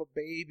they have a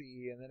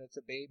baby, and then it's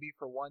a baby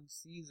for one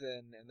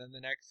season, and then the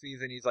next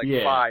season he's like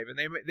Yeah. 5. And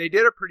they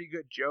did a pretty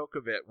good joke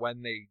of it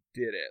when they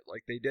did it.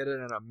 Like, they did it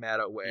in a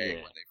meta way Yeah.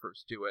 when they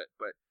first do it.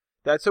 But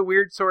that's a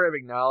weird sort of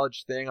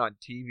acknowledged thing on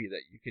TV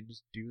that you can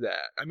just do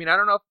that. I mean, I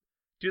don't know if...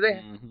 Do they...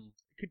 Mhm.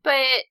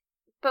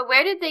 But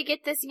where did they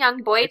get this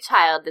young boy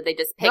child? Did they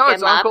just pick No, him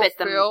it's up Uncle at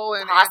the Phil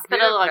and Aunt hospital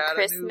Viv on had a new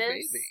Christmas?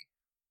 baby.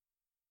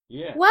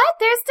 Yeah. What?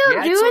 They're still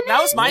Yeah, doing that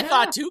it? was my Yeah.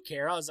 thought too,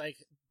 Carol. I was like,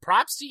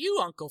 props to you,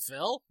 Uncle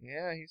Phil.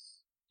 Yeah,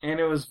 he's... And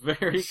it was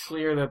very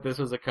clear that this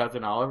was a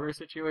cousin Oliver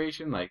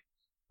situation. Like,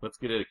 let's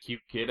get a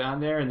cute kid on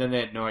there, and then they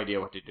had no idea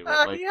what to do with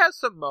it. Like, he has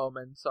some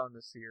moments on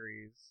the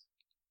series.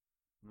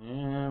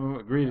 yeah,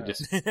 agree to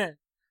disagree.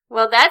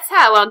 Well, that's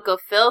how Uncle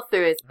Phil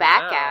threw his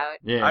back Yeah. out.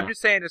 Yeah. I'm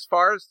just saying, as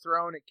far as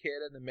throwing a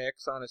kid in the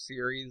mix on a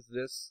series,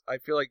 I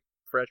feel like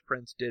Fresh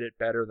Prince did it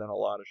better than a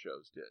lot of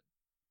shows did.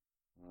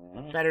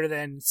 Alright. Better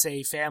than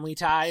say Family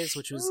Ties,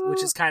 which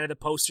is kind of the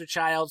poster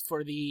child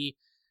for the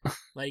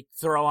like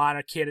throw on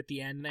a kid at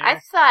the end there. I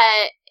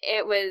thought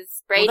it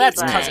was Brady well,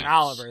 that's Bunch. Cousin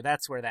Oliver.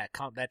 That's where that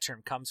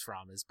term comes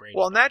from. Is Brady?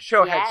 Well, and that Bunch.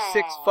 show had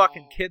 6 Yeah.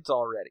 fucking kids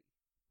already.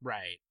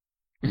 right?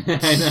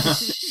 I know.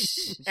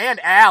 And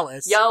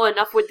Alice. Yo,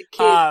 enough with the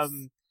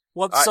kids.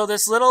 Well, so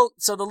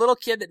the little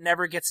kid that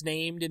never gets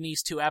named in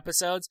these 2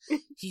 episodes,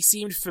 he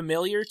seemed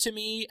familiar to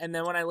me, and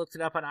then when I looked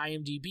it up on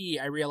IMDb,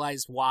 I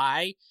realized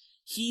why.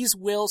 He's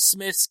Will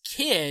Smith's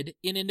kid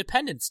in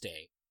Independence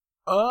Day.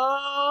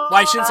 Oh! Well,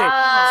 I shouldn't say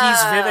Oh.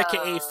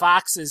 he's Vivica A.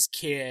 Fox's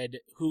kid,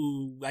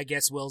 who I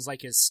guess Will's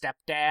like his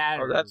stepdad.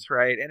 Oh, that's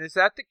right. And is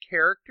that the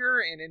character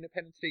in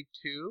Independence Day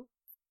 2?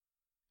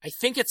 I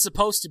think it's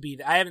supposed to be.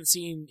 I haven't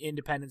seen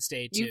Independence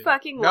Day 2. You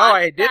fucking No, watched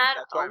I didn't. that?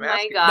 That's why Oh I'm my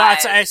asking. god.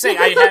 No, I say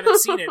I haven't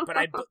seen it,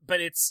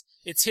 but it's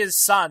his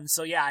son.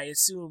 So yeah, I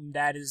assume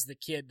that is the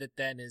kid that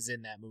then is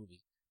in that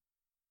movie.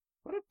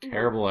 What a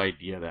terrible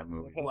idea that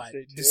movie. Independence What?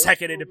 Day The 2?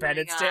 second Oh my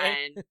Independence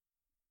Day? God.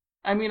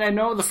 I mean, I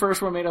know the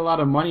first one made a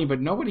lot of money,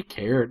 but nobody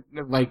cared.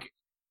 Like,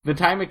 the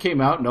time it came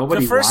out,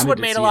 nobody The first wanted one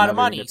to made see a lot of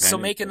another money, so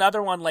Independence make Day.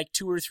 another one like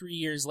 2 or 3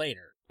 years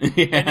later. Yeah.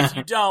 And if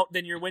you don't,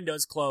 then your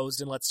window's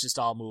closed and let's just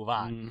all move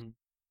on. Mhm.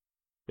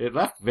 It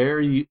left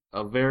very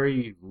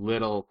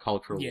little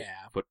cultural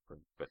Yeah.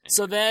 footprint. But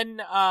So then,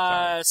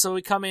 Sorry. so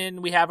we come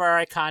in, we have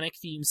our iconic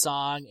theme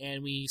song,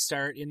 and we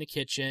start in the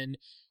kitchen,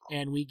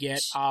 and we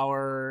get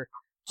our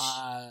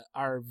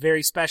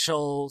very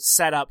special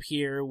setup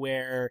here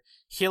where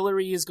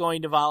Hillary is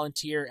going to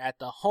volunteer at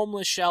the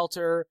homeless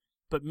shelter,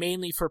 but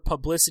mainly for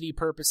publicity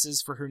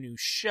purposes for her new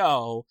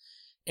show.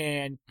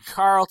 And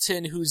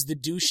Carlton, who's the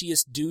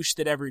douchiest douche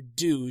that ever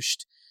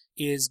douched,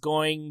 is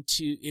going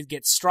to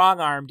get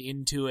strong-armed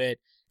into it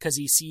because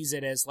he sees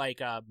it as like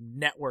a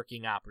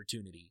networking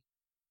opportunity.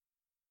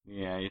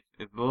 Yeah,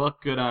 it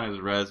looked good on his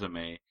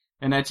resume.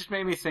 And that just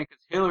made me think,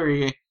 'cause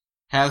Hillary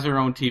has her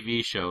own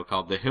TV show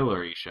called The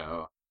Hillary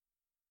Show.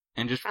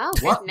 And just Oh,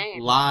 what good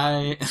name.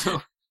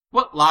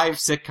 what live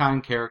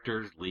sitcom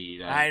characters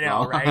lead? I know,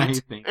 all right? I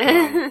think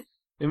of.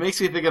 It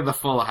makes me think of the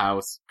Full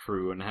House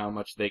crew and how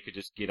much they could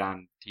just get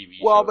on TV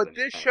Well, shows. but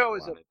this anytime show they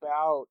is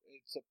wanted.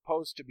 it's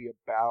supposed to be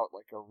about,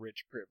 like, a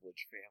rich,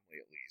 privileged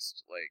family, at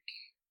least. Like,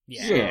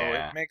 Yeah. so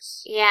Yeah. it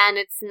makes... Yeah, and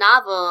it's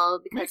novel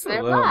because Makes a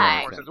they're little more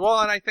black. sense. more sense. Well,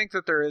 and I think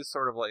that there is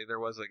sort of, like, there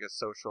was, like, a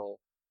social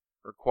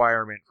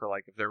requirement for,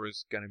 like, if there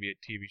was going to be a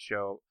TV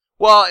show.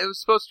 Well, it was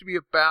supposed to be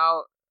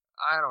about,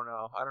 I don't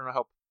know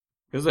how...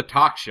 It was a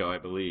talk show, I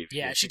believe.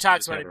 Yeah, she just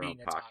talks had about it her being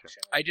own a talk show.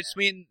 I just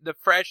mean the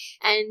Fresh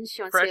And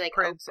she wants to be like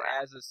Prince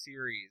Oprah. as a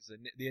series,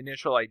 and the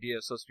initial idea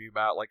is supposed to be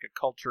about like a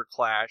culture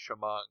clash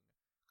among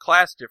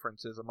class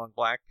differences among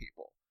black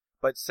people.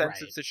 But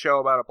since Right. it's a show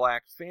about a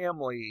black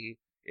family,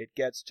 it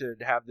gets to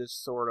have this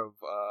sort of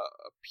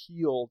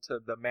appeal to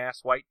the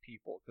mass white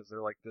people because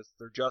they're like this,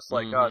 they're just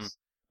like Mhm. us.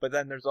 But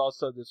then there's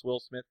also this Will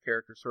Smith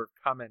character sort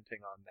of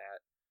commenting on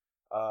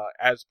that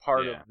as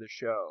part Yeah. of the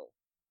show.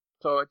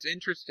 So it's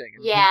interesting.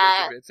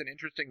 Yeah. It's an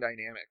interesting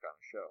dynamic on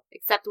the show.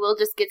 Except Will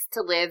just gets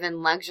to live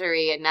in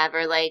luxury and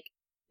never, like,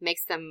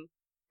 makes them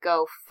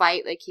go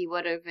fight like he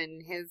would have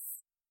in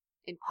his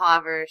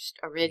impoverished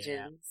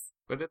origins.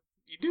 But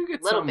you do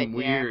get Little some bit, yeah.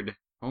 weird,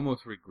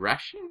 almost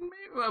regression,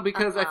 maybe? Well,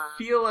 because I Uh-huh.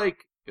 feel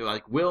like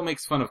Will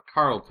makes fun of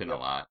Carlton a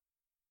lot.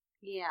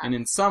 Yeah. And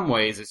in some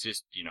ways, it's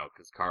just,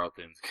 because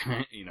Carlton's,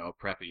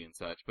 preppy and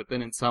such. But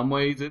then in some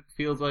ways, it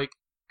feels like,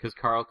 because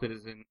Carlton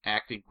isn't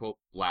acting, quote,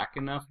 black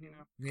enough,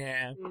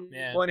 Yeah, Mm.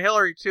 yeah. Well, and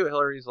Hillary too.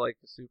 Hillary's like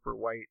the super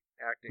white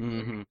acting.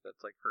 Mhm.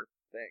 That's like her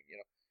thing.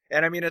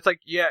 And I mean, it's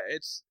like, yeah,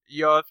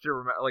 you have to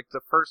remember, like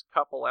the first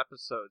couple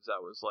episodes,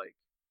 that was like,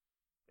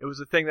 It was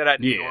a thing that I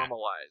had to Yeah.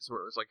 normalize, where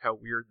it was like how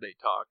weird they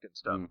talked and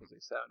stuff, because they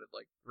sounded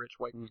like rich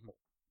white people.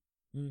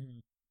 Mm-hmm.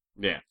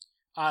 Yeah.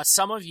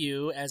 Some of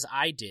you, as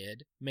I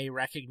did, may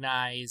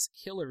recognize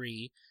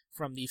Hillary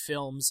from the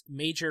films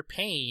Major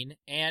Payne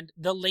and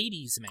The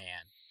Ladies'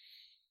 Man.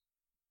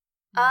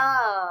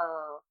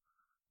 Oh.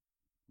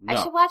 No.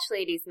 I should watch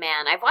Ladies'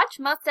 Man. I've watched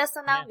most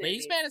SNL Yeah, movies.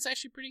 Ladies' Man is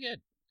actually pretty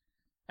good.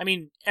 I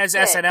mean, as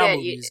Good, SNL good.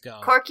 movies go.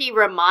 Corky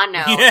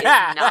Romano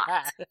Yeah. is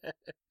not.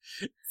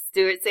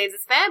 Stuart Saves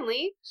His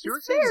Family. Stuart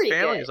is Saves His very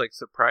Family good. is like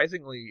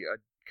surprisingly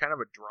kind of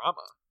a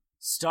drama.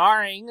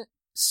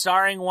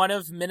 Starring one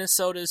of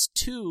Minnesota's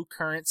 2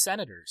 current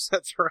senators.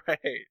 That's right.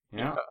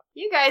 Yeah.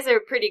 You guys are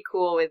pretty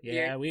cool with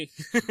Yeah, your... we.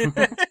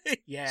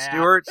 Yeah.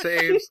 Stuart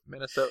saves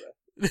Minnesota.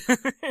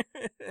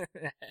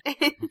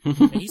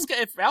 He's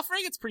got. Ralph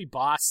Reagan's pretty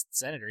boss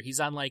senator. He's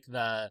on like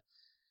the.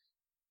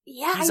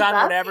 Yeah, He's I on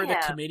love whatever the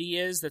him. committee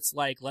is. That's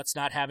like, let's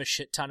not have a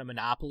shit ton of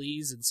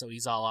monopolies, and so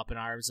he's all up in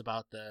arms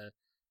about the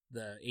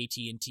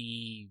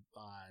AT&T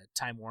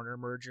Time Warner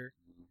merger.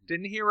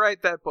 Didn't he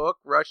write that book,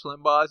 Rush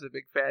Limbaugh's a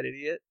Big Fat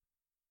Idiot?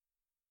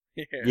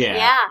 Yeah.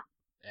 Yeah.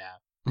 Yeah.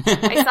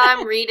 I saw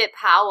him read at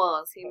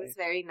Powell's. He was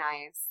very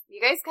nice.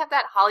 You guys have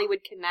that Hollywood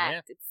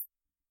Connect. It's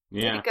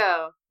way Yeah. to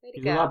go. Way to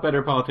He's go. a lot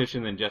better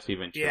politician than Jesse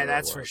Ventura. Yeah,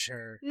 that's was. for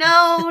sure.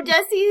 No,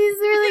 Jesse's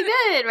really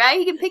good, right?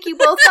 He can pick you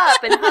both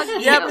up and hug you.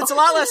 Yeah, but it's a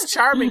lot less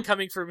charming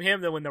coming from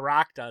him than when The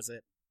Rock does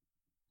it.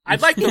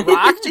 I'd like The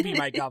Rock to be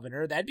my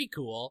governor. That'd be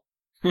cool.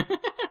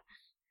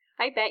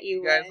 I bet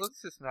you Guys, would. let's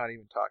just not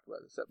even talk about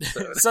this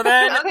episode. So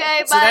then,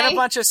 Okay, so then bye. a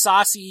bunch of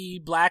saucy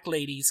black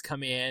ladies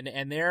come in,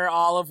 and they're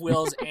all of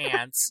Will's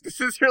aunts. This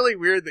is really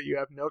weird that you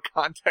have no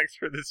context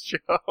for this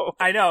show.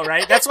 I know,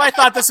 right? That's why I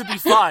thought this would be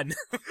fun.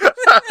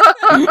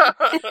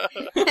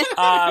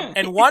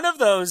 And one of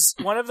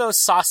those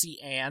saucy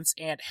aunts,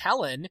 Aunt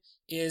Helen,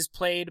 is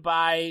played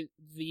by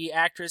the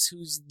actress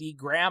who's the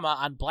grandma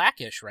on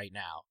Blackish right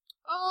now.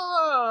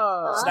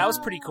 Oh. So that was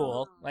pretty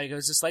cool. Like, it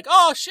was just like,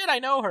 oh shit, I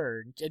know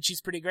her. And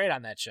she's pretty great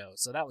on that show.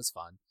 So that was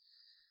fun.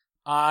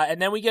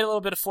 And then we get a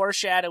little bit of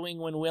foreshadowing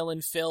when Will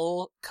and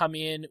Phil come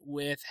in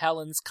with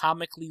Helen's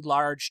comically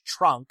large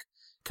trunk,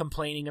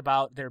 complaining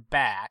about their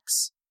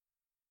backs.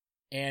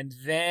 And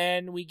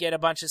then we get a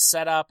bunch of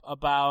setup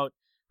about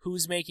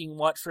who's making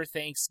what for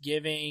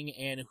Thanksgiving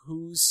and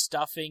whose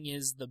stuffing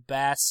is the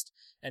best.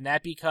 And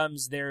that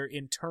becomes their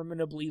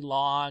interminably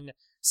long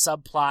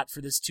subplot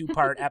for this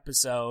 2-part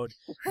episode,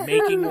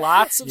 making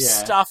lots of Yeah.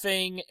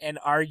 stuffing and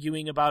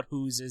arguing about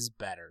whose is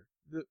better.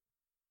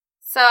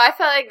 So I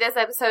felt like this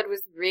episode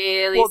was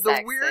really Well, sexist.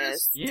 the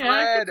weirdest Yeah,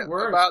 thread it's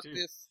worse, about too.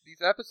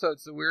 these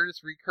episodes, the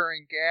weirdest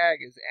recurring gag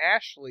is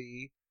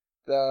Ashley,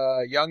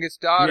 the youngest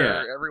daughter.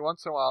 Yeah. Every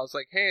once in a while, it's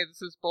like, "Hey,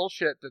 this is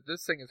bullshit that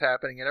this thing is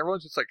happening," and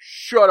everyone's just like,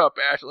 "Shut up,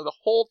 Ashley!" the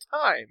whole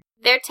time.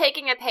 They're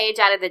taking a page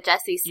out of the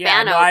Jesse Spano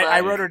Yeah, no, book. I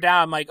wrote her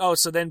down. I'm like, oh,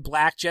 so then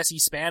Black Jesse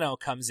Spano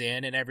comes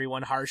in and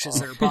everyone harshes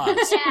their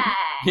butts. Yeah.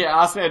 Yeah, I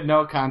also had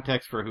no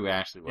context for who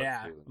Ashley was.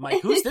 Yeah. Too. I'm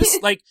like, who's this?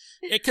 Like,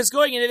 because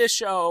going into this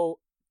show,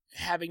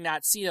 having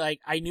not seen it, like,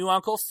 I knew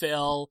Uncle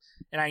Phil,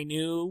 and I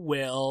knew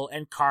Will,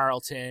 and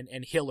Carlton,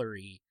 and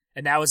Hillary,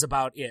 and that was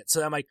about it.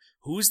 So I'm like,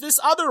 who's this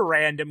other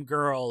random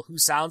girl who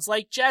sounds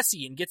like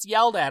Jessie and gets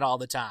yelled at all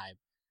the time?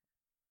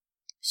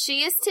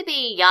 She used to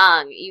be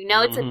young. You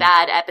know it's a Mhm.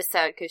 bad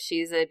episode because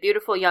she's a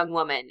beautiful young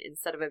woman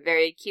instead of a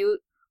very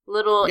cute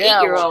little Yeah,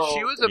 8-year-old. well,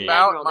 she was Yeah.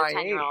 about 9-year-old or my age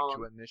 10-year-old.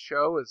 when the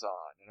show was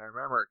on, and I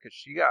remember because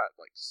she got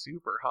like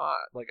super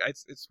hot. Like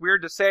it's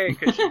weird to say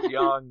because she's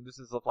young. This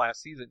is the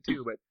last season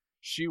too, but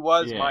she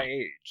was Yeah. my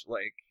age.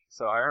 Like,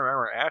 so I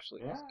remember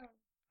Ashley. Yeah.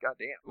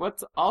 Goddamn.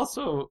 What's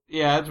also,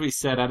 yeah, as we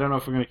said, I don't know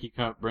if we're going to keep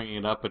bringing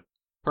it up, but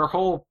her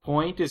whole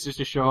point is just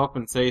to show up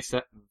and say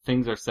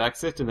things are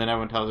sexist, and then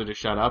everyone tells her to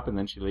shut up, and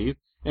then she leaves.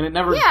 And it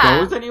never Yeah.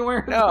 goes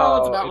anywhere. No, though.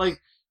 It's not it's-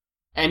 like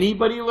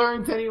anybody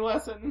learns any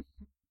lesson.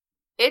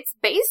 It's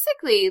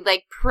basically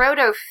like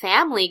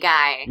proto-Family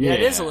Guy, Yeah,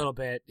 it is a little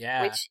bit,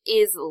 yeah. which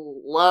is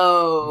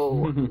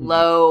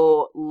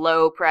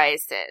low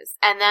prices.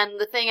 And then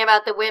the thing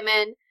about the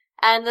women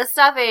and the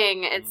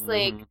stuffing, it's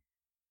like, Mhm.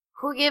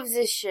 who gives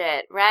a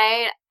shit,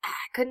 right?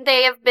 Couldn't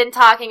they have been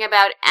talking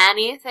about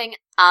anything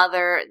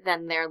other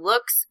than their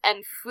looks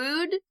and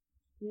food?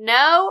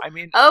 No? I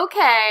mean,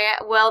 Okay,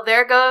 well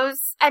there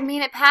goes, I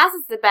mean it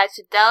passes the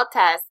Bechdel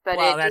test, but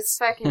Well, it just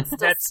fucking still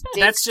that's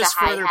stinks just to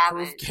high further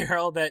heaven. proof,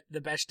 Carol, that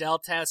the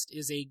Bechdel test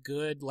is a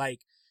good, like,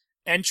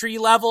 entry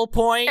level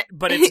point,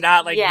 but it's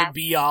not like Yes. the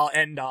be all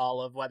end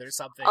all of whether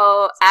something.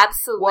 Oh, works.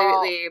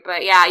 absolutely.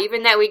 But yeah,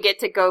 even that we get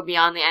to go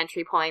beyond the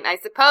entry point. I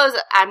suppose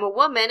I'm a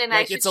woman and I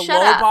Like, should it's a shut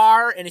low up.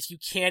 bar, and if you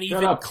can't Shut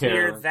even up,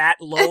 clear Karen.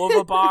 that low of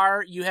a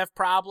bar, you have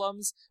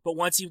problems. But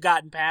once you've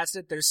gotten past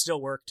it, there's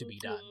still work to be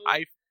done.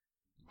 I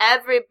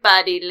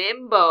everybody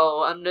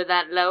limbo under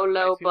that low I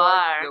feel bar.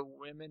 like the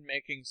women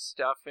making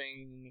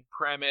stuffing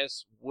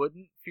premise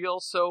wouldn't feel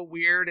so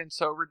weird and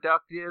so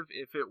reductive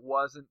if it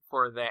wasn't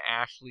for the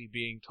Ashley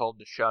being told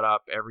to shut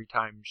up every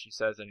time she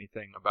says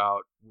anything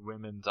about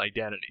women's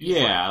identities.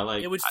 Yeah,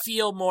 like It would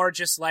feel more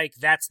just like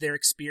that's their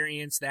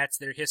experience, that's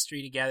their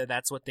history together,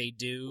 that's what they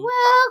do.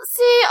 Well,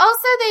 see,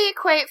 also they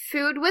equate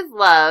food with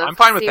love. I'm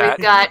fine with See, that.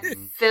 We've got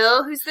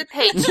Phil, who's the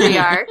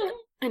patriarch,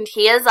 and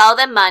he has all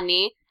the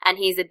money, and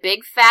he's a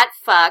big fat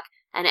fuck,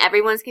 and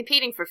everyone's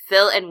competing for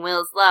Phil and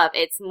Will's love.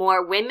 It's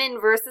more women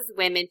versus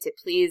women to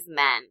please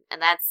men,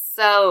 and that's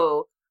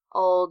so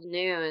old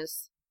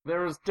news.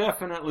 there was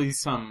definitely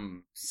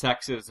some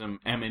sexism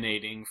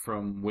emanating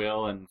from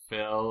Will and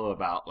Phil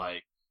about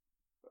like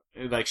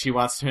she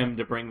wants him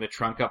to bring the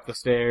trunk up the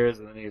stairs,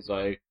 and then he's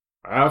like,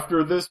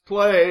 after this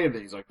play, and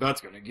he's like,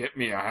 that's gonna get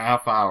me a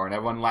half hour, and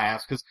everyone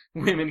laughs because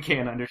women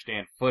can't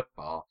understand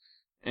football.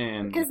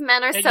 And Because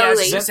men are And so yeah, I was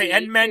lazy. gonna say,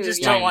 and men too,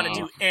 just yeah. don't want to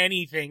do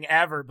anything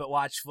ever but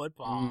watch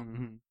football.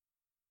 Mhm.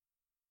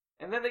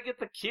 And then they get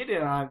the kid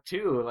in on it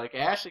too. Like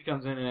Ashley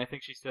comes in and I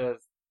think she says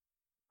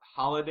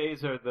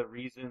holidays are the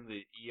reason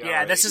the ERA.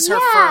 Yeah, this is her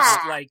Yeah.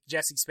 first, like,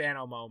 Jesse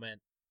Spano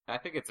moment. I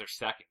think it's her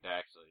second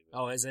actually.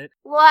 Oh, is it?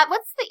 What?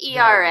 What's the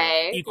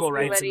ERA? Equal Does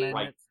Rights anybody-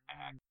 Amendment. Rights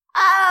Act.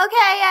 Oh,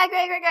 okay, yeah,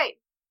 great.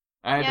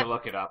 I had Yep. to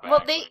look it up Well,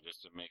 actually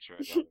just to make sure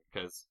I got it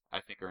because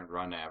I think earned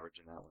run average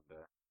in that one.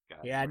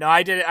 Got Yeah, it. no,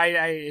 I did it.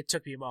 It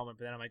took me a moment,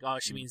 but then I'm like, oh,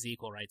 she means the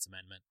Equal Rights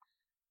Amendment.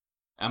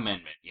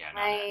 Amendment. Yeah,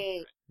 not Right.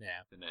 act,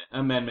 Yeah. An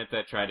amendment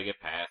that tried to get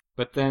passed.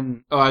 But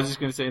then, I was just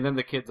gonna say, and then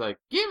the kid's like,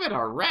 give it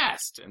a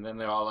rest, and then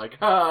they're all like,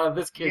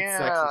 this kid's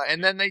Yeah, sexist.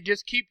 and then they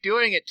just keep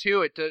doing it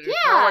too. There's no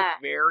Yeah.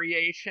 like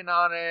variation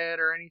on it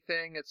or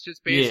anything. It's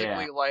just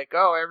basically like,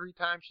 oh, every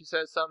time she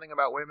says something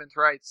about women's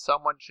rights,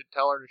 someone should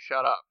tell her to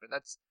shut up, and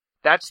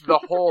that's the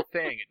whole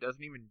thing. It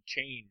doesn't even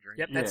change or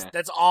Yep, anything.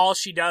 that's all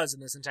she does in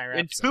this entire In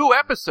episode. 2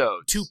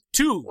 episodes.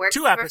 Two Works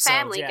two for episodes.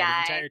 Family yeah,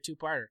 Guy. the entire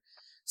two-parter.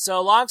 So,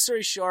 long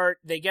story short,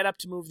 they get up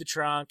to move the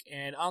trunk,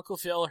 and Uncle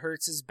Phil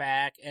hurts his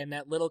back, and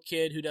that little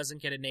kid who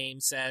doesn't get a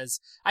name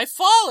says, "I've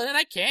fallen and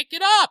I can't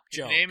get up." His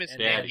Joke. name is and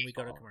Daddy then we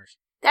go to Fall. commercial.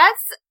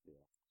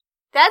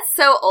 That's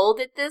so old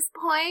at this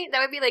point. That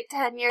would be like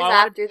 10 years Oh,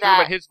 after Sure,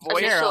 that. but his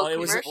voice, Carol, initial it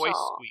was- his voice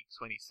commercial.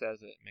 squeaks when he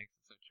says it. It makes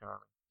it so charming.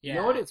 Yeah. You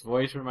know what his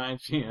voice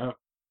reminds me of?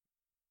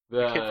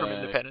 The kid from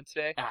Independence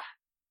Day.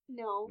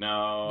 No.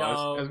 No,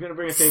 No. I was gonna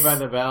bring a Saved by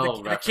the Bell.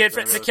 The reference kid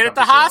where the there's kid at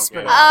the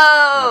something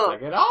hospital.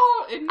 going on.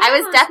 Oh! And it's like, it I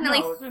was never definitely-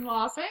 snows in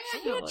Los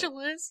Angeles.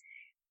 Angeles.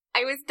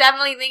 I was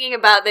definitely thinking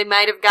about they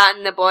might have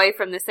gotten the boy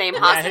from the same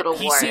hospital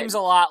he ward. seems a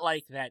lot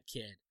like that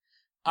kid.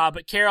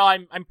 But Carol,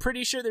 I'm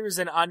pretty sure there was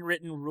an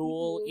unwritten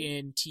rule Mhm.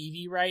 in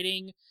TV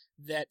writing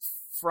that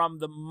from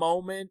the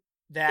moment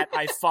that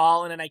I've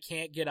fallen and I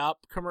can't get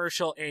up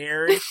commercial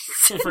aired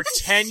for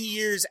 10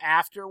 years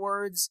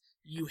afterwards,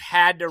 you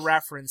had to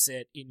reference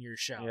it in your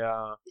show.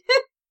 Yeah.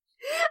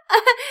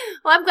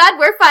 Well, I'm glad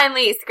we're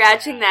finally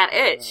scratching Yeah. that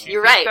itch. Do you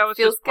You're think right. that was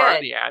Feels just part of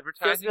good. the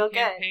advertising real good.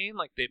 campaign?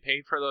 Like they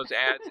paid for those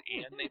ads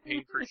and they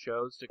paid for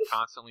shows to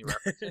constantly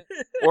reference it?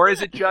 Or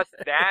is it just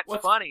that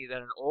What's- funny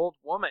that an old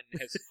woman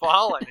has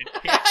fallen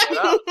and can't get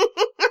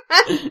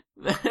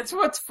up? That's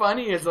what's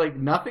funny is like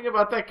nothing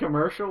about that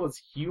commercial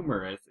was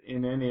humorous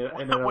in any. In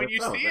and of When you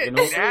itself. see Like, it an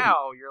old lady.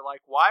 now, you're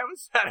like, why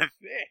was that a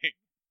thing?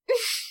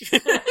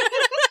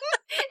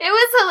 It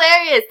was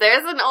hilarious.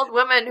 There's an old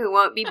woman who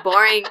won't be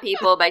boring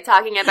people by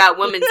talking about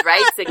women's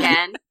rights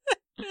again.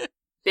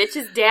 Bitch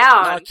is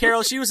down.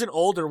 Carol, she was an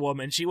older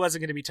woman. She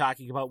wasn't going to be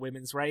talking about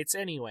women's rights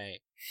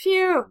anyway.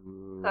 Phew.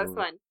 Ooh. That was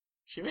fun.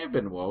 She may have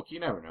been woke. You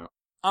never know.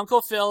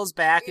 Uncle Phil's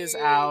back is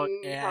out,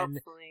 Mm, and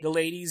hopefully. the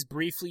ladies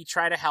briefly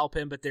try to help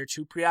him, but they're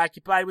too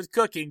preoccupied with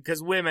cooking,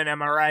 because women,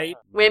 am I right?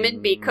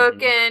 Women be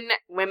cooking,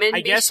 women I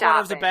be guess shopping. one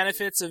of the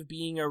benefits of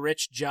being a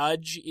rich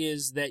judge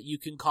is that you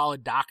can call a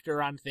doctor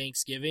on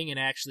Thanksgiving and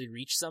actually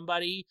reach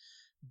somebody,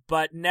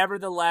 but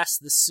nevertheless,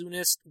 the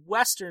soonest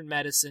Western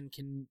medicine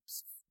can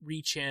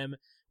reach him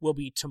will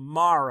be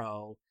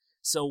tomorrow.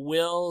 So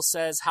Will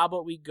says, how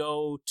about we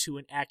go to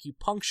an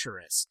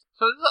acupuncturist?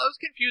 So I was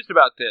confused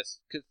about this,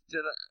 because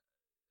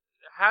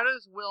how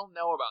does Will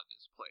know about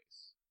this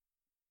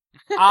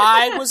place?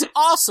 I was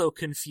also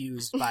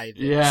confused by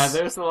this. Yeah,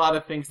 there's a lot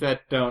of things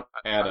that don't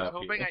add I was up.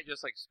 hoping here. I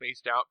just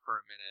spaced out for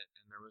a minute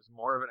and there was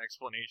more of an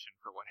explanation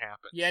for what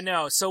happened. Yeah,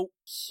 no, so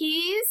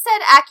He said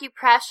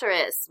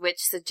acupressurist, which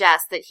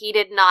suggests that he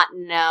did not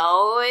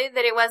know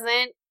that it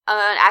wasn't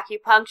an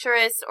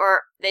acupuncturist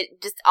or that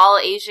just all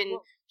Asian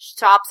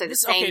shops are the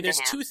same to there's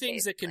him, two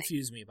things that basically.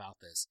 confuse me about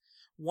this.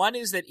 One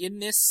is that in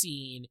this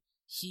scene,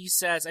 he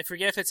says, I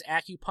forget if it's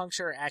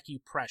acupuncture or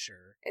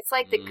acupressure. It's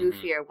like the Mhm.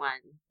 goofier one.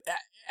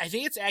 I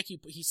think it's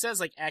he says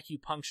like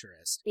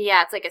acupuncturist.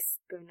 Yeah, it's like a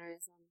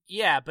spoonerism.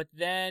 Yeah, but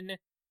then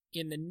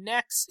in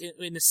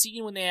the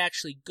scene when they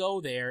actually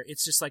go there,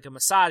 it's just like a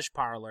massage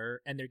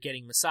parlor and they're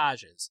getting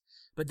massages.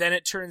 But then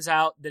it turns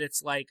out that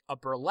it's like a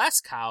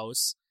burlesque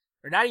house,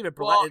 or not even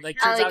burlesque, Well, it like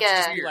here's turns out to what's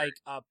just be weird like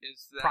a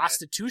is that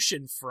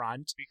prostitution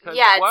front. because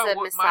Yeah, it's what a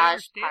my massage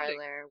understanding-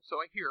 parlor. So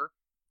I hear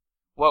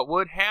what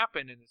would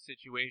happen in the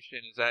situation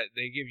is that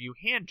they give you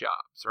hand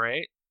jobs,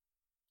 right?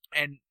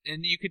 And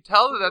you could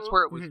tell that that's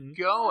where it was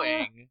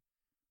going,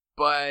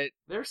 but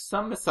There's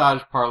some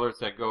massage parlors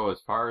that go as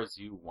far as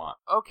you want.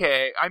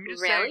 okay, I'm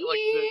just saying, like,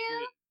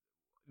 Really?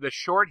 the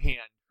shorthand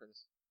for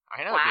this.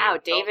 I know, Wow,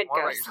 David, David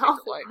tell us more goes about your all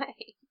secret the life.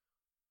 way.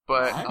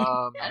 But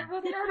I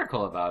read an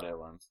article about it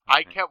once.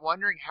 I kept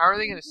wondering, how are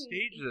they going to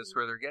stage this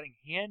where they're getting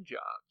hand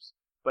jobs?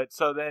 But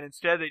so then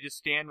instead they just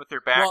stand with their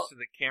backs to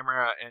the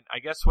camera, and I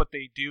guess what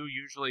they do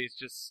usually is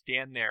just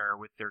stand there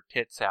with their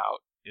tits out,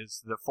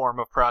 is the form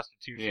of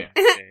prostitution.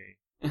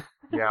 Yeah.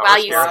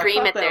 While you Well, scream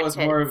I thought at their that was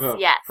tits. more of a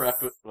Yes.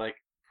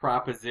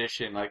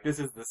 proposition. Like, this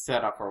is the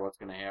setup for what's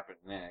going to happen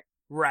next.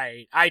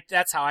 Right.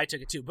 That's how I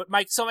took it too. But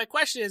my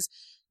question is,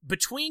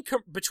 between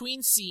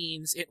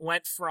scenes, it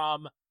went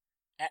from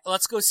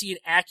let's go see an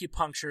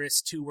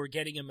acupuncturist to we're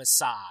getting a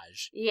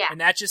massage. Yeah. And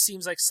that just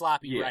seems like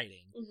sloppy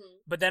writing. Mm-hmm.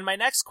 But then my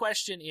next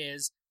question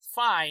is,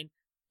 fine,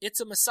 it's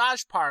a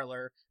massage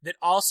parlor that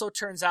also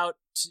turns out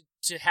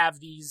to have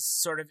these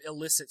sort of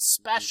illicit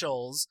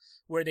specials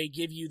where they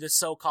give you the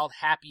so-called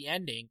happy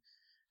ending.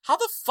 How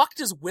the fuck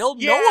does Will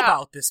know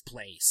about this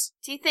place?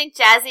 Do you think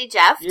Jazzy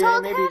Jeff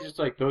told maybe him? just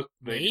like those.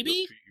 Maybe?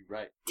 Treat you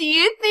right. Do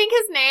you think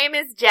his name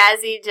is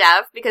Jazzy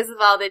Jeff because of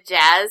all the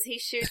jazz he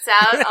shoots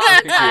out all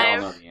I the think we all time?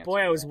 know the answer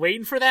Boy, I to was that.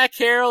 waiting for that,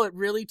 Carol. It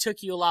really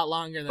took you a lot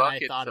longer than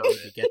Bucket I thought it soda.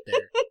 would to get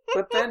there.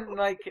 But then,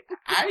 like,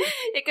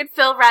 It could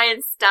fill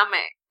Ryan's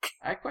stomach.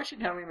 I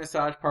question how many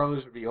massage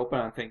parlors would be open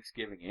on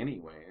Thanksgiving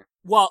anyway.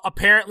 Well,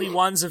 apparently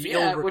ones of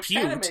ill which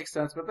kind of repute. makes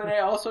sense. But then I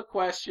also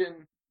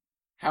question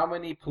how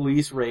many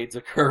police raids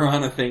occur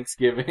on a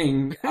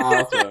Thanksgiving.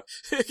 Also,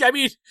 I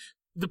mean,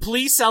 the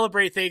police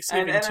celebrate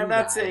Thanksgiving and too, I'm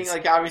not guys. saying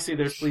like obviously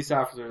there's police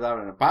officers out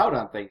and about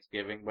on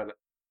Thanksgiving, but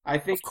I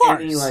think Of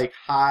course. any like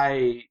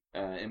high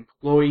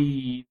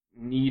employee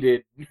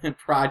needed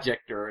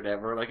project or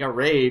whatever, like a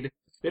raid,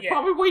 they'd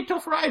probably wait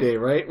till Friday,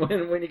 right?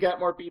 When you got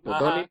more people,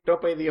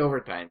 don't pay the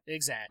overtime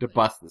Exactly. to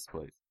bust this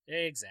place.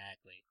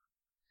 Exactly.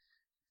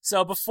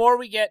 So before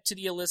we get to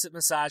the illicit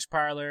massage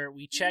parlor,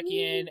 we check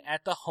in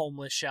at the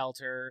homeless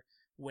shelter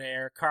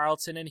where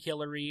Carlton and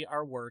Hillary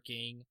are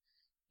working,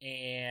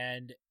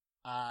 and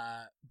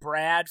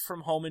Brad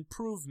from Home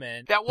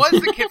Improvement. That was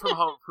the kid from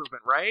Home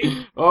Improvement, right?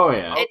 Oh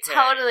yeah. It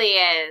totally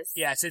is.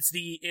 Yes, it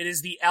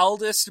is the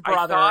eldest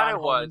brother I thought on it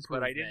Home was,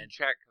 Improvement. but I didn't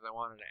check because I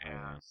wanted to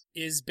ask.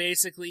 Is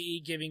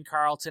basically giving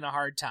Carlton a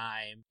hard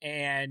time,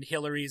 and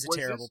Hillary's a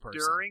terrible Was person.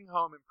 this during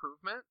Home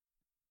Improvement?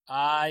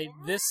 He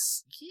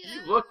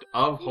looked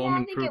of Home I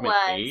think it Improvement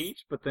was.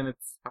 age, but then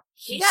it's.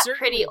 He got certainly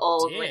pretty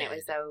old when did. it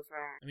was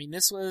over. I mean,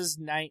 this was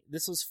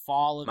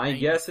fall of My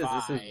guess is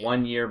this 95. is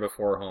 1 year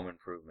before Home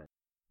Improvement.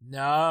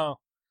 No.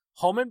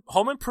 Home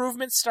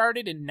Improvement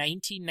started in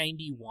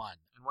 1991.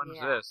 And when was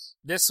Yeah. this?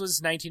 This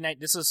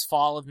was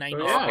fall of So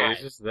 95. yeah, he's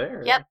just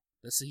there. Yep.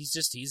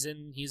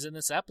 He's in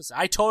this episode.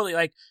 I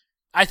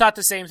thought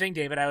the same thing,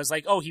 David. I was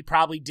like, oh, he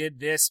probably did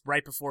this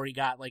right before he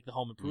got like the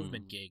Home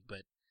Improvement gig,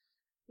 but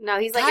No,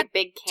 he's like God a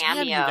big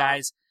cameo. damn you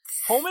guys.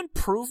 Home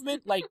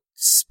Improvement like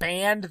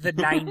spanned the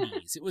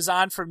 90s. It was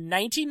on from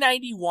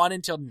 1991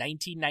 until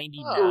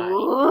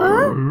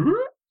 1999.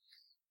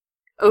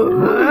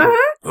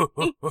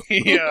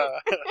 Yeah.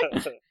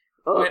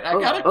 Wait, I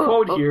got a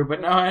quote here,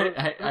 but now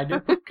I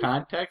did put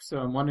context, so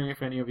I'm wondering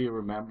if any of you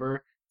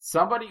remember.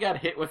 Somebody got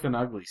hit with an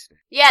ugly stick.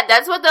 Yeah,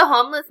 that's what the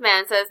homeless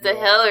man says to Yeah.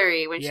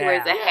 Hillary when she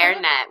wears a Yeah.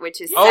 hairnet, which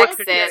is Because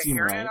he had sexist. a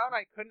hairnet Right. on?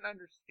 I couldn't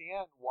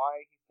understand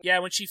why. Yeah,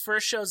 when she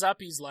first shows up,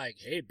 he's like,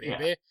 hey,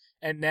 baby. Yeah.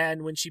 And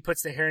then when she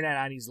puts the hairnet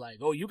on, he's like,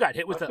 oh, you got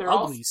hit with But an they're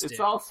ugly stick. It's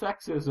all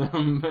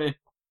sexism. But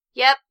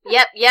Yep.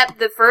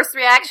 The first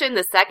reaction,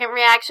 the second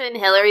reaction,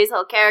 Hillary's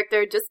whole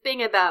character just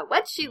being about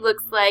what she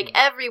looks like.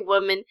 Every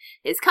woman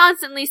is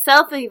constantly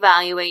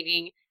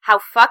self-evaluating how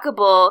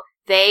fuckable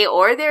they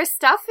or their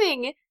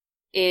stuffing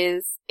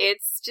is.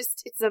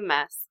 It's a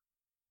mess.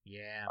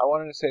 Yeah. I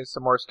wanted to say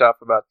some more stuff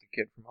about the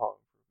kid from Home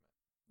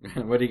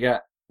Improvement. what do you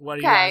got? What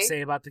do you want Okay. to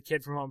say about the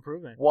kid from Home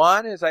Improvement?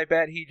 One is I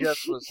bet he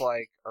just was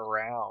like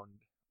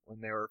around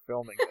when they were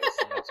filming this,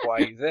 and that's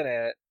why he's in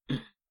it.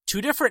 Two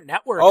different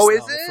networks, Oh,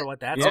 is though, it? for what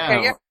that's Yeah. about.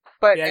 Okay, yeah,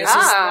 but Yeah, and this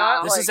it's is-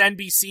 not This like is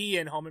NBC,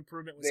 and Home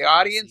Improvement was the NBC.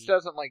 audience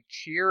doesn't like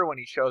cheer when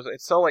he shows up.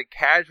 It's so like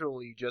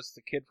casually just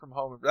the kid from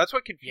Home Improvement. That's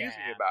what confuses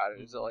me Yeah. about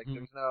it. Is that like Mhm.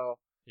 there's no,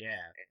 Yeah.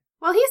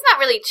 Well, he's not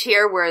really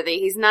cheer-worthy.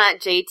 He's not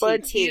JTT.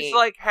 but he's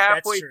like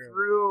halfway true.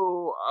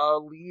 through a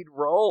lead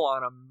role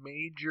on a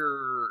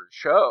major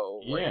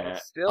show. Like, Yeah,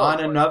 it's still on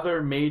like,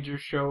 another major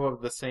show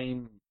of the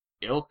same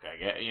ilk, I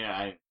guess. Yeah,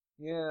 I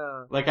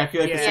Yeah. feel like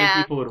the Yeah.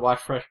 same people who would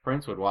watch Fresh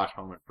Prince would watch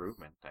Home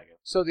Improvement, I guess.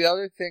 So the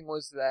other thing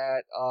was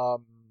that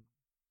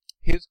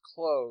his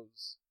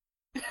clothes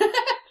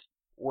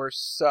were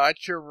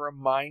such a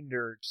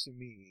reminder to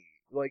me.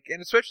 Like,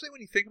 and especially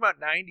when you think about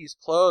 90s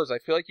clothes, I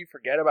feel like you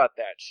forget about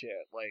that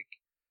shit. Like,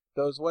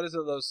 those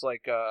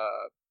like,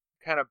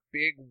 kind of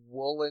big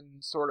woolen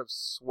sort of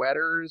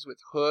sweaters with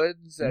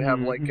hoods that have,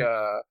 like,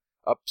 a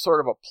sort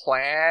of a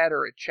plaid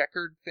or a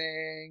checkered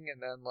thing,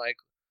 and then, like,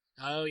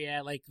 Oh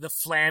yeah, like the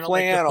flannel,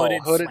 Flannel,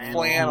 like the hooded flannel,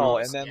 flannel,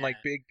 and then yeah. like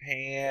big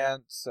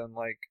pants and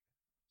like.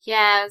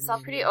 Yeah, it's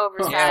all pretty What's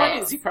funny is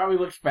oversized. he probably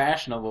looks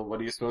fashionable,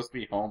 but he's supposed to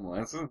be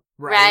homeless.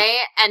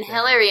 Right? And Yeah.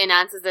 Hillary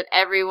announces that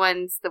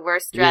everyone's the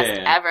worst dressed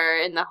Yeah. ever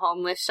in the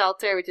homeless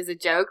shelter, which is a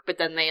joke, but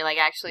then they, like,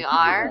 actually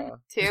are,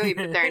 too,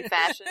 even if they're in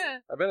fashion.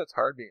 I bet it's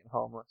hard being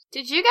homeless.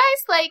 Did you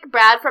guys like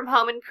Brad from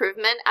Home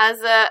Improvement as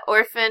a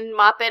orphan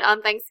Muppet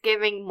on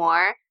Thanksgiving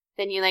more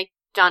than you like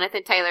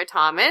Jonathan Taylor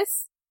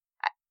Thomas?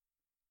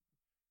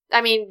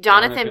 I mean,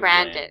 Jonathan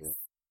Brandis.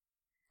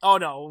 Oh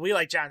no, we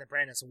like Jonathan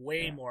Brandis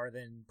way more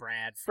than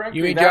Brad. Frankly,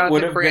 You mean that Jonathan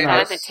would have been our,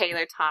 Jonathan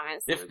Taylor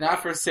Thomas. if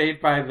not for Saved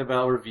by the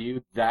Bell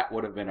review, that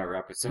would have been our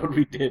episode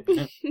we did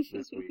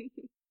this week.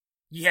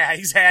 Yeah,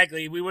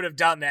 exactly. We would have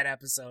done that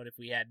episode if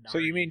we hadn't. So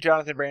you already. mean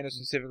Jonathan Brandis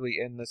specifically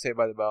in the Saved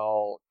by the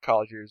Bell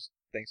college years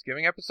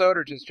Thanksgiving episode,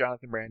 or just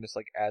Jonathan Brandis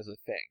like as a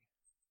thing?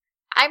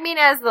 I mean,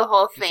 as the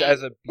whole thing. Just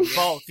as a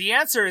both? The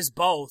answer is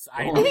both.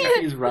 Only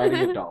if he's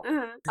riding a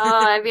dolphin.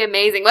 Oh, that'd be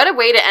amazing. What a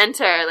way to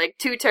enter. Like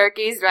 2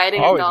 turkeys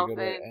riding a always a dolphin.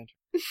 good way to enter.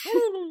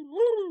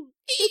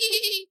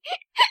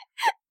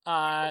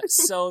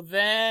 So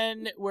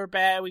then we're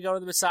back. We go to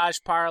the massage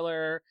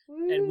parlor,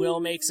 and Will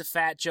makes a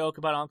fat joke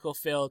about Uncle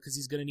Phil because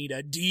he's gonna need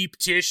a deep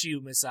tissue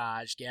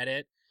massage. Get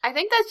it? I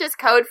think that's just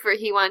code for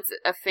he wants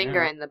a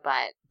finger in the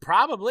butt.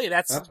 Probably.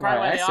 That's why probably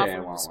why I they say offer I him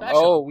a want one. special.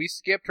 Oh, we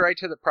skipped right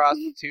to the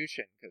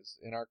prostitution because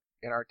in our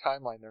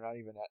timeline they're not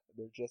even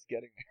they're just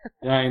getting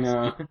Yeah, I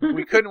know. there.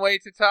 We couldn't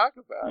wait to talk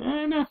about it.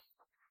 I know.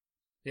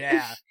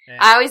 Yeah.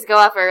 I always go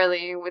off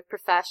early with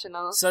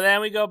professionals. So then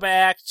we go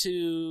back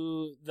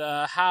to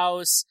the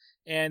house,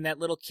 and that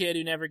little kid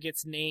who never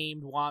gets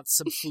named wants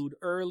some food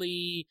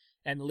early,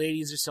 and the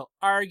ladies are still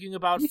arguing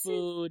about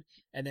food,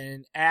 and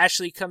then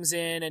Ashley comes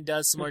in and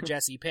does some more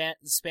Jesse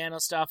Spano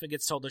stuff and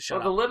gets told to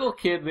shut Well, the up. little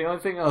kid, the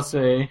only thing I'll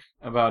say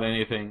about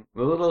anything,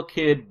 the little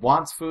kid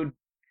wants food,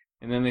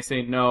 and then they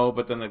say no,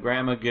 but then the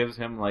grandma gives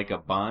him like a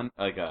bun,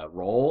 like a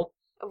roll.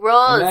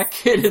 Rolls. And that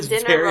kid is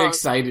Dinner very rolls.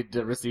 excited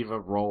to receive a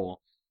roll.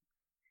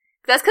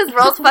 That's because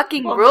rolls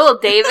fucking Well, rule, In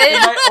David.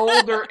 my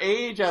older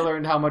age, I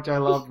learned how much I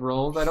loved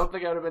rolls. I don't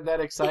think I would have been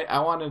that excited. I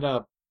wanted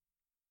a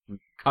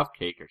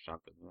cupcake or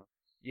something.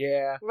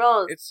 Yeah.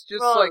 Rolls. It's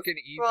just rolls, like an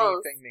easy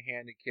rolls. thing to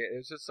hand a kid. It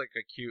was just like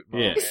a cute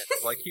Yeah. moment.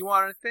 Like he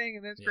wanted a thing,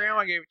 and then his Yeah.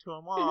 grandma gave it to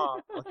him. Aw.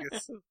 Like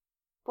it's,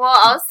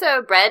 Well,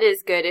 also, bread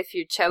is good if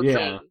you're choking.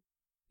 Yeah.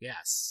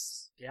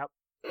 Yes. Yep.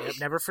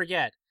 Never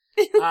forget.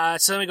 So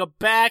then we go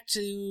back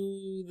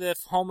to the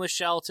homeless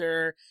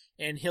shelter,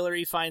 and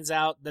Hillary finds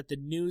out that the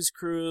news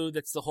crew,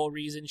 that's the whole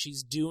reason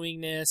she's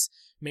doing this,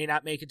 may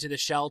not make it to the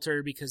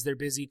shelter because they're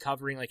busy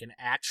covering like an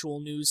actual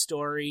news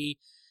story.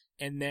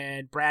 And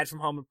then Brad from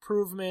Home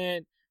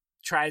Improvement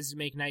tries to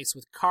make nice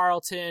with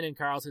Carlton, and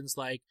Carlton's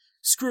like,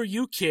 screw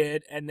you,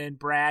 kid. And then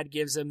Brad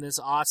gives him this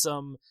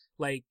awesome,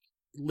 like,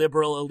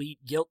 liberal elite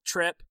guilt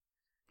trip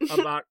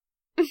about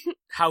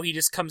how he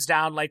just comes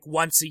down like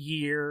once a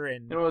year.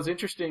 And And it was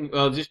interesting,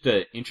 well, just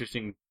an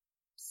interesting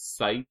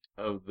sight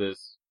of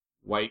this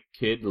white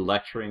kid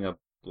lecturing a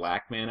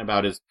black man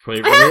about his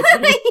privilege.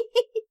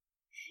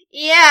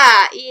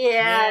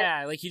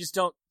 yeah. like you just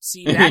don't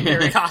see that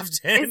very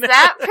often. Is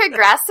that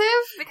progressive?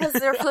 Because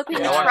they're flipping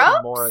yeah, the I want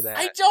tropes? more of that.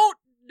 I don't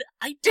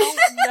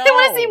know. I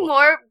want to see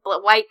more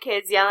white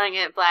kids yelling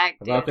at black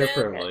dudes. About their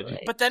privilege.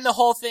 But then the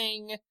whole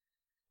thing,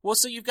 well,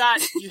 so you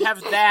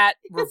have that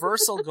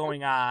reversal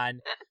going on,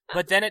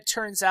 but then it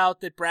turns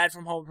out that Brad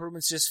from Home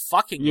Improvement's just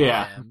fucking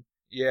Yeah. with him.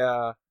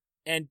 Yeah.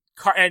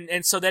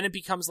 And so then it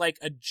becomes like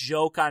a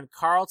joke on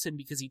Carlton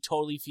because he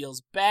totally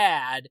feels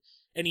bad,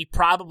 and he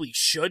probably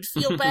should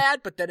feel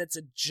bad, but then it's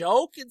a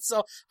joke, and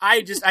so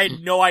I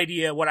had no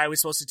idea what I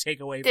was supposed to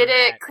take away from Did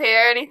it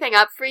clear anything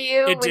up for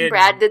you It when didn't.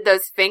 Brad did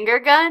those finger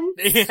guns?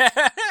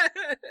 that.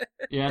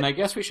 Yeah, and I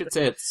guess we should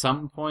say at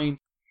some point,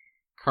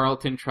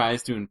 Carlton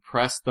tries to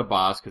impress the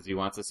boss because he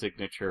wants a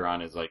signature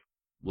on his like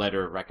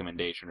letter of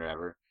recommendation or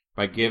whatever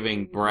by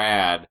giving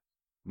Brad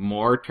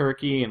more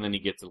turkey, and then he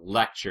gets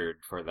lectured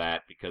for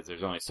that because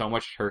there's only so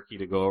much turkey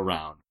to go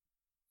around.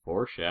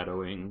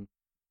 Foreshadowing.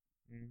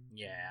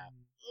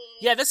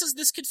 Yeah,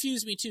 this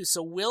confused me too.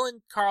 So Will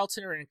and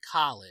Carlton are in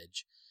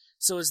college.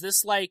 So is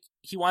this like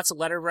he wants a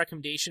letter of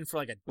recommendation for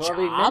like a Well, job?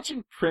 they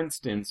mentioned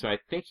Princeton, so I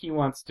think he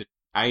wants to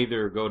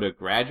either go to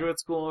graduate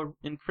school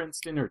in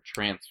Princeton or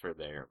transfer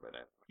there, but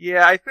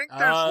Yeah, I think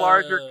there's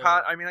larger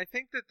Oh. I mean, I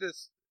think that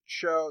this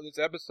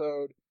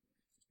episode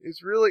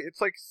is really,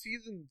 it's like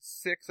season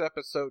 6,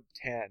 episode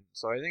 10.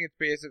 So I think it's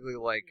basically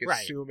like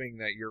Right. assuming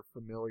that you're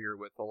familiar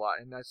with a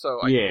lot. And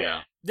so,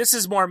 yeah. This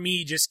is more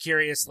me just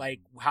curious like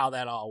how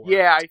that all works.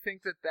 Yeah, I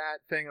think that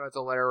thing as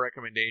a letter of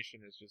recommendation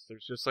is just,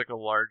 there's just like a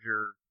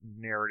larger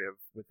narrative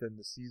within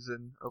the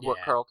season of what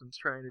Yeah. Carlton's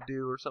trying to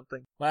do or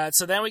something. Well,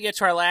 so then we get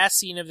to our last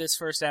scene of this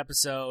first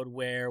episode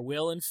where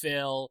Will and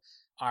Phil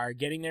are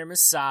getting their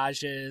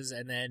massages,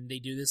 and then they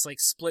do this like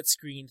split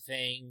screen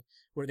thing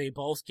where they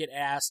both get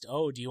asked,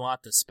 "Oh, do you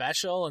want the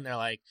special?" And they're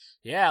like,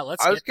 "Yeah,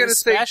 let's I was get the gonna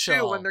say special."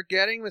 too, when they're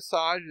getting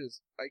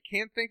massages, I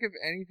can't think of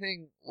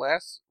anything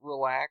less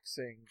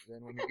relaxing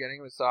than when you're getting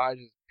a massage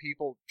is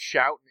people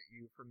shouting at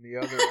you from the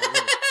other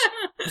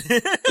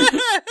room.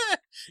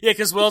 Yeah,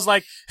 because Will's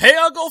like, "Hey,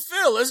 Uncle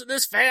Phil, isn't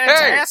this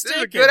fantastic?" Hey, this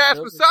is a good-ass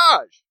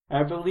massage.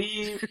 I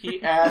believe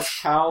he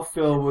asked how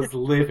Phil was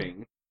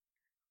living,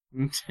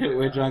 to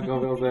which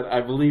Uncle Phil said,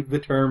 I believe the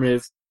term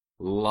is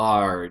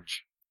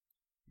large.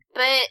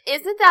 But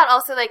isn't that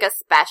also like a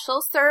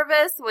special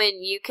service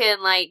when you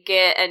can like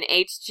get an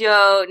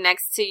H2O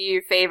next to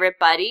your favorite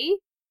buddy?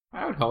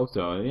 I would hope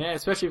so. Yeah,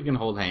 especially if you can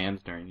hold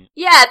hands during it.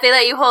 Yeah, if they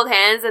let you hold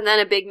hands and then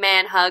a big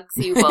man hugs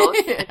you both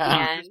at the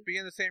Yeah. end. Just be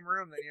in the same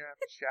room, then you don't have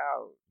to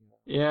shout.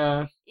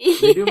 Yeah.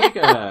 They do make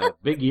a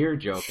big ear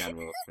joke on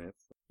Will Smith.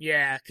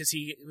 Yeah, because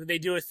they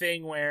do a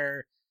thing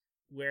where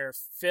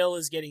Phil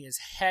is getting his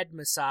head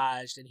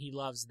massaged and he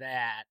loves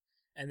that,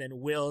 and then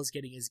Will is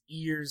getting his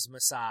ears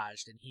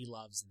massaged and he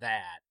loves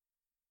that.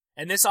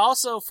 And this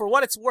also, for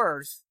what it's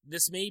worth,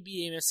 this may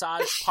be a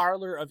massage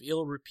parlor of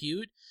ill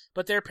repute,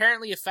 but they're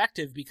apparently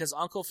effective because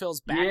Uncle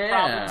Phil's back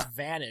problems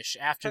vanish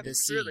after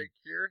this sure scene. they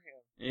cure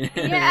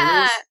him.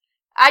 Yeah.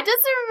 I just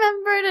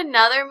remembered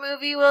another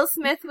movie Will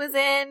Smith was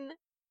in.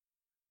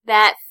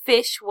 That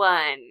fish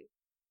one.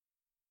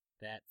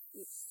 That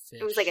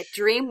fish. It was like a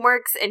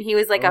DreamWorks and he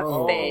was like a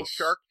fish.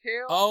 Shark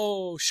Tale?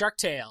 Oh, Shark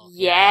Tale.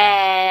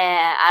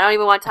 Yeah. I don't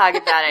even want to talk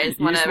about it. I just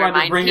You want just to wanted to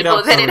remind bring it people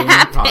up that so it we can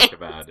happened. talk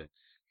about it.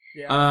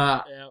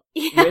 Yeah.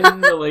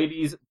 When the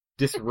ladies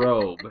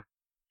disrobe,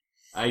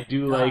 I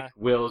do like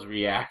Will's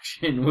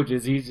reaction, which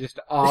is he's just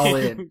all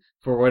in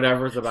for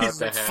whatever's about He's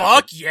to like, happen.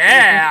 fuck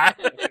yeah!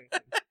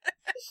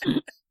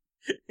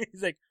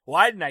 He's like,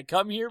 why didn't I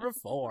come here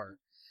before?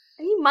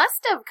 He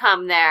must have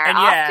come there And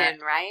often,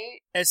 right?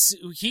 As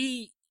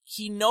he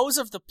knows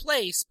of the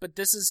place, but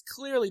this is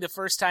clearly the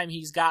first time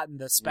he's gotten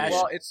the special.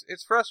 Well,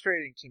 it's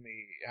frustrating to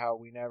me how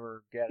we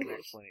never get an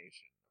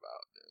explanation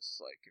about this.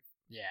 Like,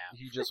 yeah.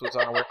 he just was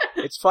unaware.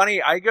 It's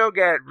funny, I go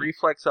get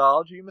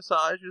reflexology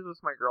massages with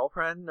my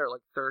girlfriend. They're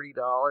like $30.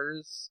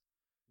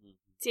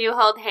 Do you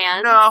hold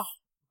hands? No,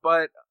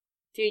 but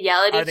Do you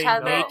yell at Are each they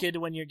other? naked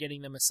when you're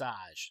getting the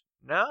massage?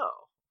 no.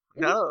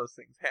 None of those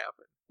things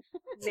happen.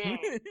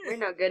 Man, we're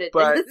no good at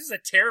But- this. This is a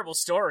terrible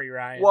story,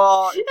 Ryan.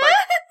 Well, if I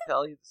can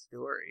tell you the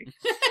story.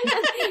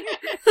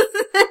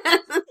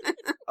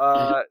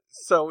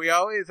 So we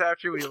always,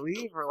 after we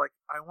leave, we're like,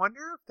 I wonder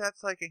if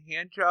that's like a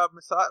hand job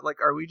massage.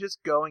 Like, are we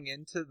just going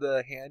into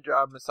the hand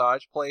job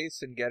massage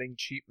place and getting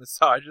cheap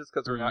massages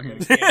because we're not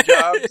getting hand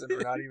jobs and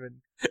we're not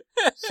even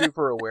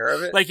super aware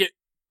of it? Like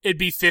it'd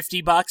be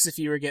 $50 if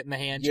you were getting the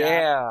hand job.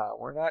 Yeah,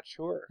 we're not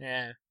sure.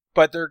 Yeah.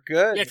 But they're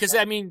good. Yeah, because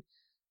I mean,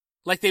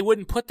 like they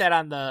wouldn't put that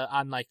on the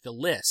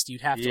list.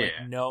 You'd have to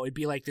Yeah. know. It'd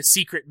be like the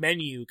secret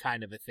menu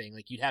kind of a thing.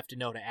 Like you'd have to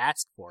know to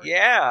ask for it.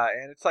 Yeah,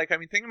 and it's like, I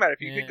mean, think about it.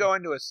 If you Yeah. could go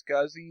into a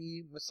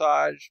scuzzy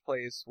massage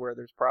place where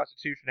there's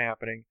prostitution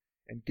happening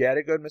and get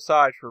a good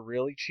massage for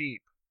really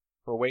cheap,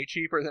 for way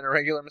cheaper than a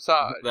regular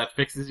massage. That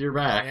fixes your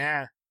back.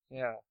 Yeah.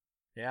 Yeah.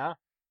 Yeah.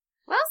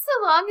 Well,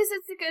 so long as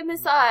it's a good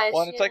massage.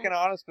 Well, and it's like an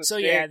honest mistake. So,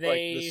 yeah, like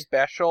the they-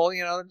 special,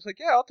 you know, they're just like,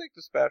 yeah, I'll take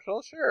the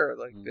special, sure.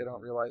 Like, they don't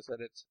realize that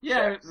it's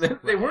Yeah, sex.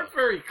 they weren't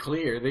very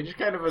clear. They just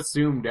kind of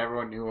assumed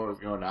everyone knew what was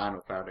going on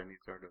without any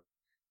sort of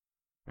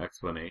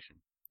explanation.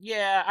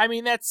 Yeah. I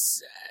mean,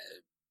 that's.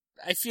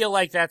 I feel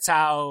like that's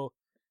how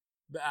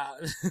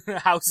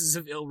houses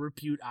of ill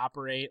repute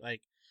operate.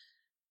 Like,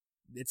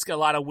 it's got a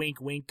lot of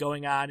wink, wink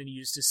going on, and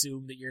you just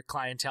assume that your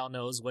clientele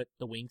knows what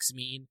the winks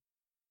mean.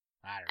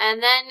 I don't know.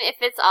 And then if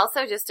it's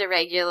also just a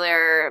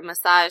regular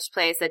massage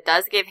place that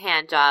does give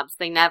hand jobs,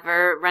 they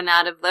never run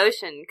out of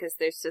lotion because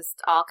there's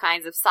just all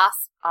kinds of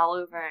sauce all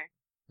over.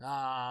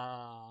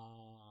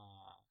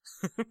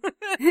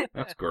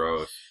 That's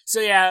gross. So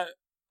yeah,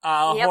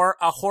 Yep.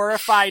 a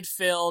horrified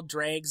Phil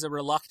drags a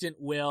reluctant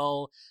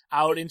Will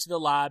out into the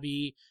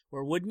lobby,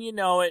 where wouldn't you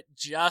know it,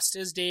 just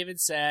as David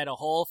said, a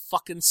whole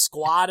fucking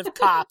squad of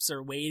cops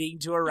are waiting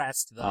to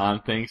arrest them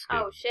On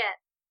Thanksgiving. Oh, shit.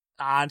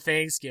 on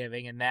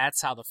Thanksgiving, and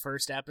that's how the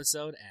first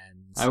episode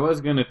ends. I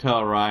was gonna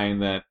tell Ryan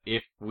that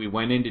if we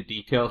went into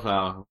details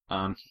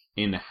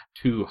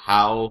into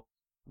how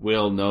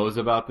Will knows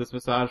about this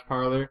massage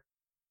parlor,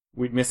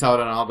 we'd miss out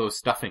on all those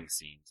stuffing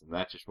scenes, and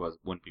that just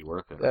wouldn't be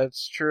worth it.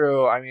 That's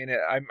true. I mean,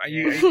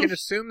 you can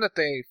assume that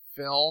they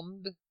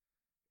filmed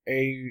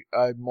a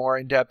more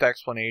in-depth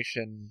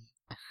explanation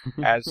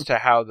as to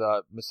how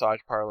the massage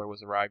parlor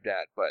was arrived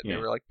at, but they Yeah.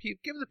 were like, give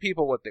the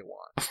people what they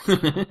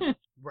want.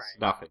 Right.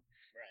 Stuffing.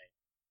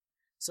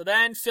 So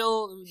then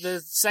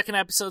the second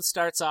episode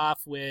starts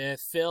off with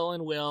Phil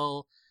and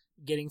Will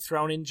getting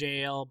thrown in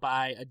jail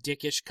by a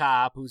dickish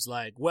cop who's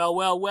like,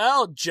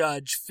 well,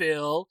 Judge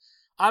Phil,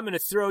 I'm gonna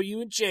throw you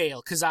in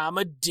jail 'cause I'm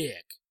a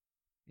dick.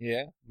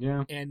 Yeah.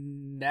 Yeah.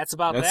 And that's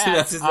about That's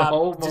that. his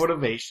whole just-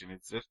 motivation.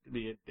 It's just to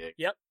be a dick.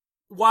 Yep.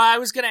 Well, I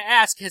was gonna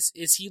ask, is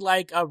he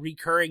like a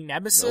recurring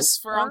nemesis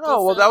for I Uncle don't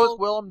know. Well, Phil? that was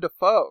Willem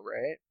Dafoe,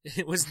 right?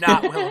 It was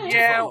not Willem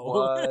Yeah, it Dafoe.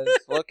 was.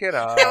 Look it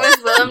up. It was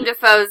Willem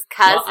Dafoe's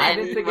cousin. Well, I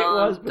didn't think it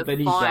was, but then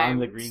he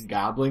donned the Green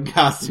Goblin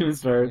costume and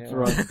started Yeah.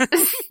 throwing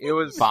It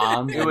was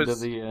bombs It into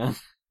was- the...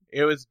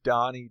 It was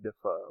Donnie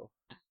Defoe.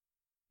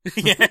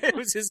 Yeah, it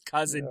was his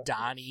cousin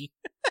Donnie.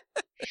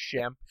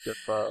 Shemp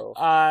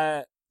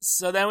Defoe.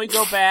 So then we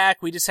go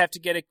back. We just have to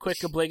get a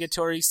quick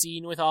obligatory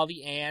scene with all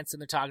the ants,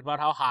 and they're talking about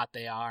how hot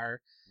they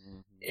are.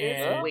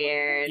 It's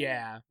weird.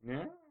 Yeah.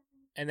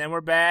 And then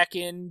we're back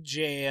in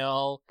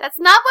jail. That's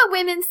not what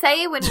women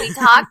say when we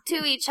talk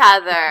to each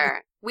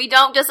other. We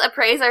don't just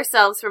appraise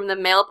ourselves from the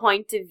male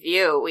point of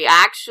view. We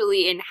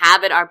actually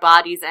inhabit our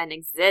bodies and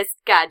exist.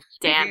 God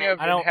damn Speaking it. of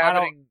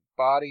inhabiting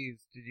bodies,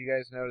 did you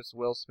guys notice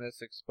Will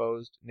Smith's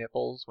exposed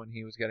nipples when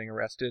he was getting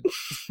arrested?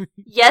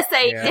 Yes,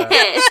 I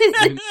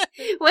did.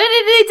 What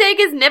did he take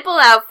his nipple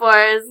out for?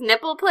 Is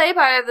nipple play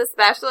part of the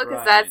special?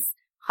 Because that's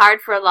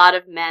hard for a lot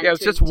of men. Yeah, it was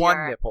just endure.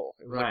 one nipple.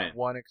 It was like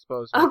one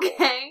exposed nipple.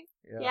 Okay.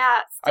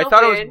 Yeah. I still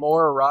thought weird. it was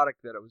more erotic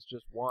that it was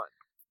just one.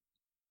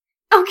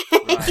 Okay.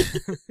 Right.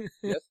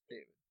 Yes,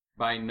 David.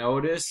 By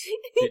notice,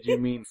 did you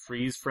mean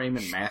freeze frame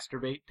and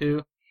masturbate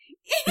too?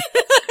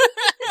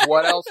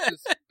 What else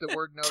does the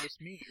word notice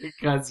mean?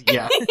 Because,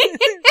 yeah.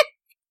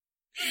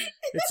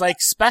 It's like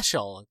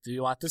special. Do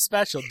you want the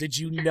special? Did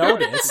you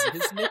notice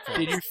his nipples?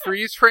 Did you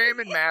freeze frame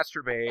and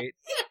masturbate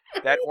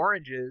that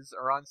oranges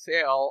are on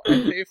sale at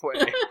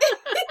Safeway?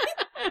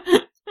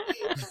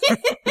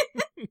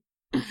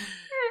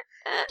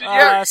 Did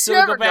you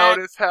ever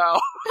notice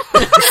how...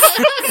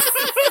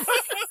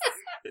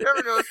 You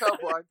ever notice how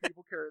blind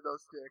people carry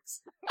those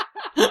sticks?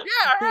 Yeah,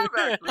 I have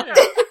actually.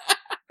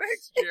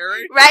 Thanks,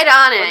 Jerry. Right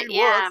on it,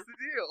 yeah. What's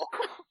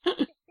the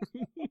deal?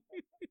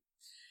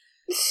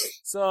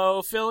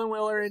 So Phil and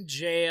Will are in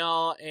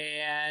jail,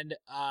 and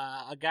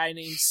a guy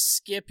named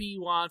Skippy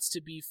wants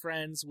to be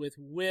friends with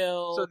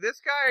Will. So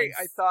this guy,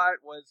 I thought,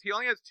 he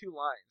only has 2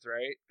 lines,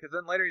 right? Because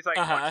then later he's like,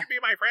 won't you be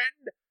my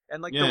friend?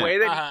 And like the way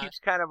that he keeps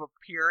kind of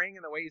appearing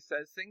and the way he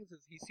says things,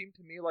 he seemed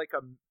to me like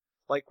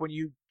when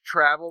you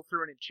travel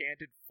through an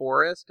enchanted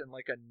forest and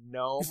like a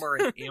gnome or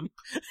an imp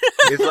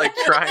is like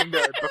trying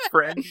to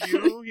befriend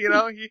you, you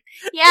know?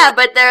 Yeah,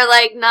 but they're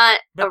like not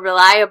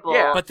reliable.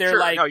 Yeah, but they're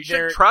like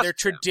they're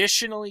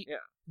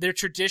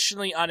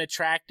traditionally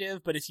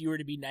unattractive, but if you were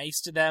to be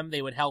nice to them,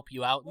 they would help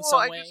you out in some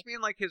way. Well, I just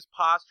mean like his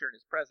posture and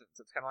his presence.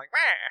 It's kind of like,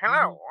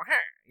 hello,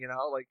 you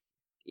know, like.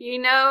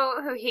 You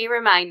know who he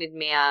reminded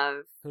me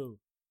of? Who?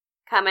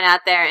 Coming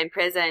out there in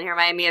prison, he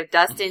reminded me of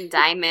Dustin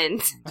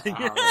Diamond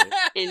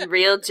in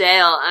real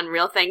jail on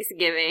real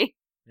Thanksgiving.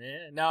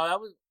 Yeah, no,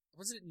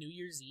 was it New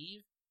Year's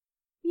Eve?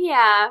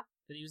 Yeah.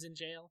 That he was in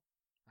jail?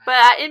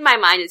 But in my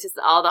mind, it's just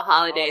all the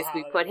holidays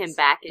we put him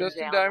back in jail.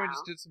 Dustin Diamond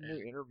just did some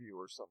new interview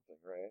or something,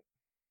 right?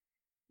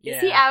 Yeah.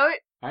 Is he out?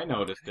 I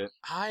noticed it.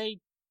 I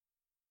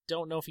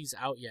don't know if he's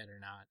out yet or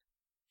not.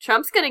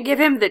 Trump's gonna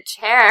give him the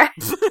chair.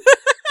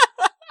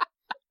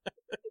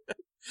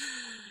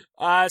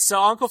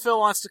 So Uncle Phil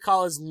wants to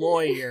call his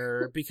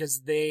lawyer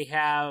because they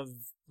have,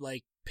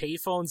 like,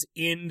 payphones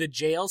in the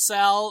jail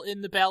cell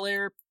in the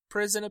Bel-Air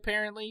prison,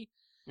 apparently.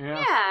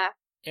 Yeah.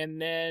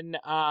 And then,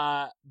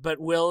 but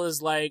Will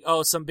is like,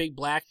 oh, some big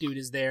black dude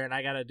is there, and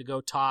I gotta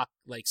go talk,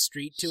 like,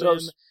 street to him,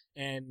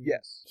 and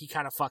he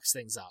kind of fucks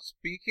things up.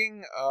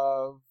 Speaking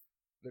of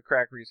the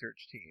crack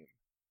research team,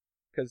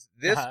 because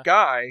this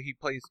guy, he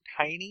plays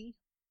Tiny.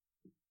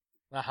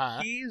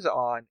 He's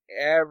on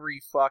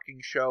every fucking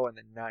show in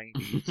the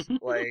 90s.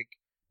 Like,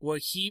 well,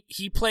 he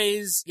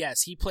plays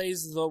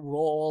the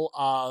role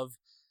of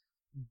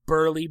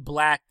burly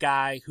black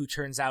guy who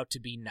turns out to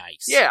be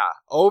nice. Yeah,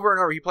 over and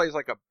over. He plays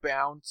like a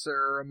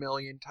bouncer 1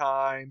 million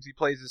times. He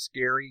plays a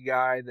scary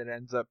guy that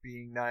ends up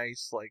being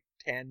nice like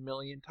 10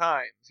 million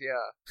times.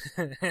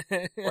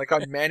 Yeah. Like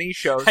on many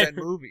shows and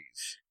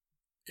movies.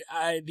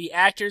 The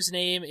actor's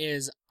name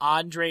is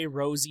Andre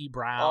Rosie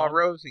Brown. Oh,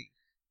 Rosie.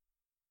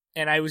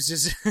 And I was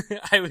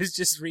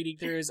just reading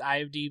through his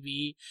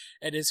IMDb,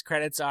 and his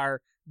credits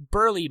are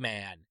burly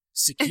man,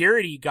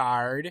 security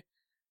guard,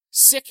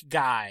 sick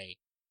guy,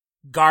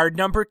 guard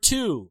number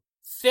 2,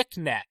 thick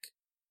neck,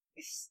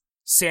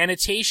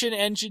 sanitation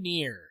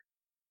engineer,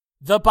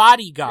 the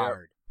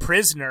bodyguard,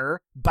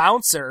 prisoner,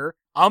 bouncer,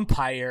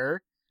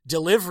 umpire,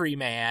 delivery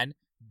man,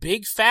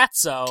 big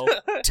fatso,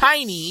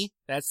 tiny,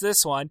 that's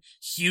this one,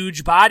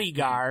 huge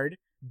bodyguard,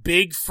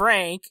 big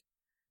Frank,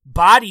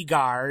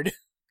 bodyguard,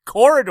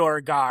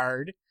 corridor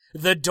guard,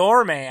 the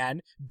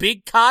doorman,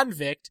 big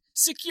convict,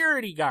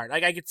 security guard.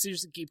 Like, I could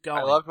seriously keep going.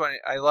 I loved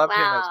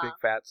him as Big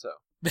Fatso.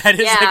 That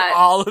is like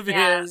all of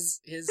his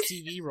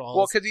TV roles.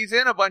 Well, because he's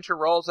in a bunch of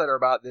roles that are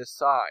about this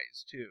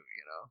size too,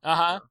 you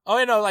know. Oh,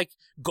 you know, like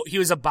he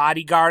was a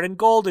bodyguard in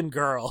Golden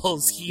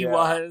Girls. He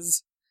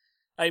was.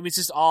 I mean, it's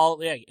just all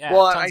Well,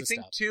 tons I of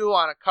think stuff. too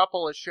on a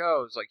couple of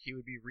shows, like he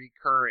would be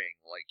recurring.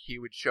 Like he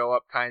would show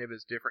up kind of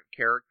as different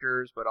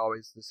characters, but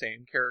always the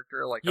same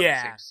character, like on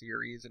the same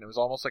series, and it was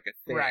almost like a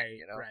thing,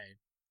 you know. Right.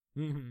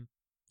 Mm-hmm.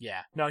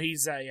 Yeah. No,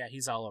 he's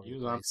all over. He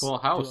was the on place. Full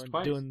House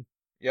twice.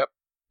 Yep.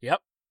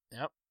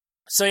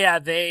 So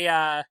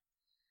yeah,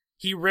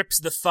 he rips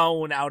the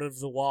phone out of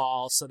the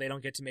wall so they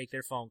don't get to make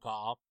their phone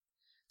call.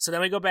 So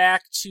then we go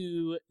back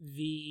to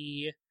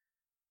the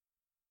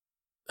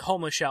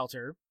homeless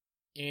shelter,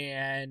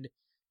 and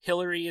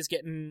Hillary is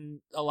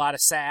getting a lot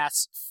of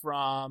sass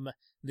from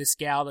this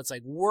gal that's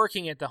like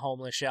working at the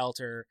homeless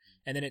shelter,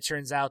 and then it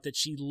turns out that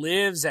she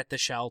lives at the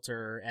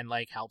shelter and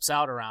like helps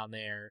out around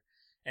there.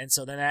 And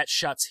so then that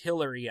shuts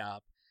Hillary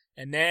up.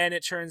 And then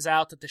it turns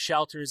out that the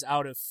shelter is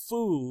out of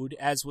food,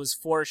 as was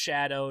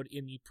foreshadowed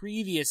in the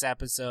previous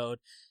episode,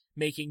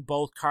 making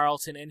both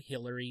Carlton and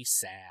Hillary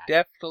sad.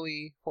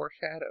 Definitely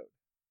foreshadowed.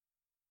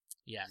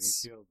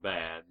 Yes. I feel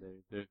bad.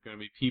 There's going to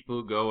be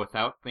people who go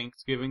without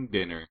Thanksgiving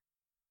dinner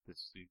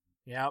this season.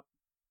 Yep.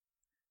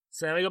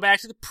 So then we go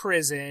back to the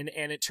prison,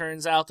 and it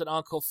turns out that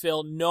Uncle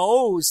Phil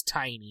knows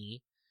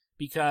Tiny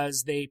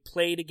because they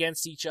played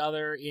against each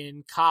other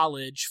in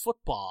college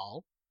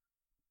football.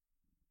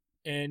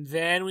 And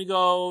then we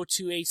go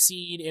to a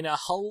scene in a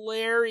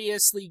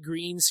hilariously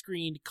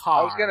green-screened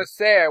car. I was gonna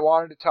say I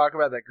wanted to talk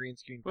about that green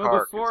screen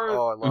car.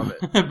 I love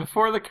it.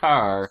 Before the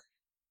car,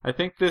 I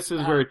think this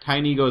is where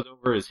Tiny goes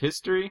over his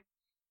history.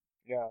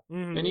 Yeah.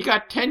 Mm-hmm. And he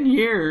got 10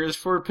 years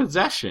for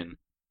possession.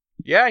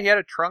 Yeah, he had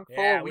a trunk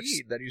full of which-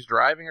 weed that he was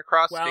driving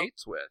across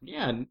states with.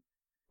 Yeah.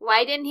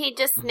 Why didn't he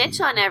just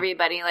snitch on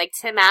everybody like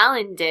Tim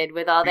Allen did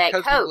with all that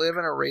Because coke? we live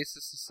in a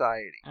racist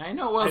society. I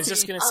know. Well, I was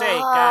just see, going to say,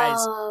 guys,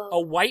 Oh. a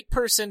white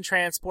person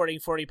transporting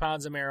 40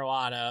 pounds of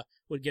marijuana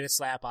would get a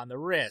slap on the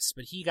wrist,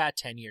 but he got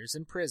 10 years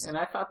in prison. and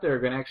I thought they were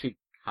going to actually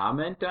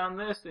comment on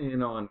this,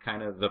 and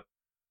kind of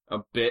a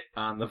bit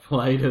on the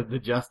plight of the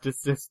justice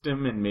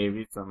system and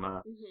maybe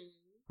some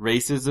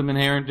racism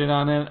inherent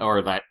on it,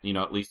 or that,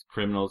 at least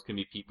criminals can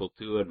be people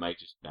too and might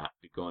just not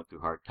be going through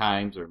hard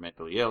times or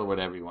mentally ill,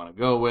 whatever you want to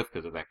go with,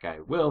 because of that guy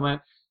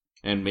Wilmot,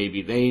 and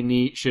maybe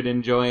they should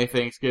enjoy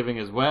Thanksgiving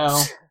as well.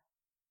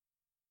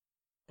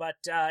 But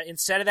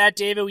instead of that,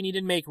 David, we need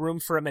to make room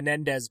for a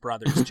Menendez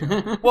brothers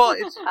joke. Well,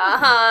 it's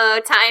Oh,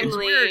 It's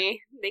timely. weird.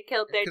 They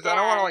killed their dad. because I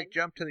don't want to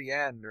jump to the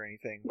end or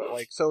anything,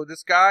 but so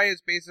this guy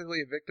is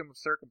basically a victim of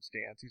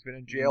circumstance. He's been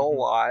in jail a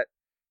lot.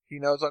 He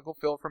knows Uncle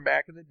Phil from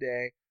back in the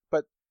day,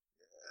 but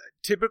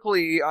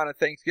typically on a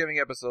Thanksgiving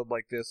episode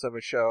like this of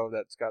a show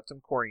that's got some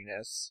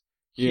corniness,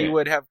 he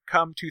would have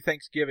come to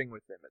Thanksgiving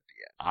with them at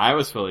the end. I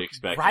was fully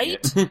expecting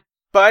Right? it.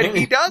 But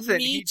he doesn't.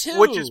 Me too.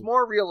 Which is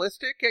more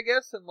realistic, I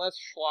guess, and less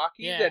schlocky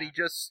Yeah. that he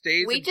just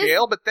stays We in just-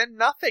 jail, but then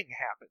nothing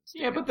happens. to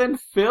Yeah, him. but then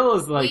Phil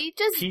is like, We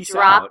just peace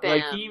drop out.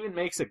 Like, him. he even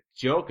makes a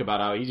joke about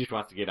how he just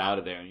wants to get out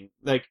of there. And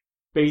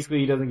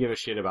basically, he doesn't give a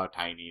shit about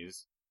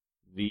Tiny's.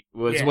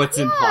 What's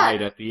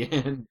implied at the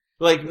end.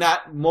 Like,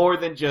 not more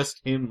than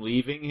just him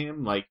leaving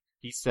him. Like,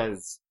 he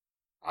says,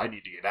 I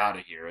need to get out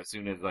of here as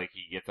soon as,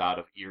 he gets out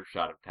of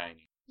earshot of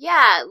Tiny.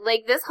 Yeah,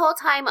 this whole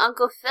time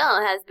Uncle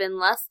Phil has been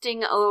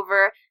lusting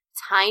over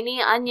tiny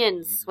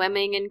onions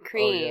swimming in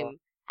cream. Oh,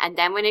 yeah. And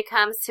then when it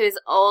comes to his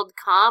old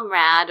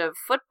comrade of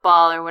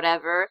football or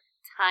whatever,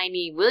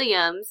 Tiny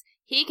Williams,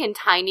 he can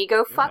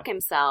go fuck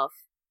himself.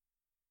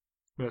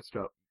 Messed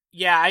up.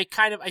 Yeah,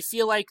 I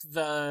feel like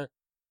the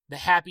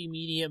happy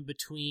medium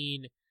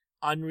between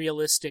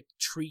unrealistic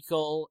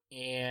treacle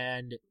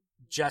and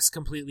just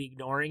completely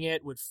ignoring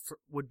it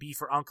would be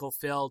for Uncle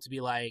Phil to be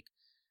like,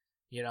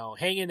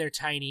 hang in there,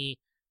 Tiny.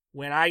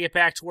 When I get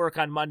back to work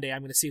on Monday,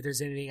 I'm going to see if there's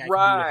anything I can do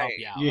to help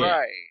you out.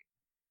 Yeah.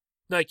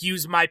 Right.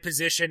 Use my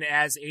position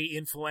as a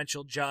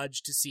influential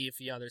judge to see if,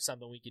 there's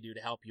something we can do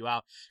to help you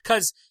out.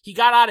 Because he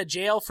got out of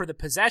jail for the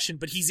possession,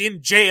 but he's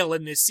in jail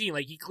in this scene.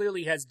 He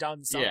clearly has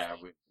done something. Yeah.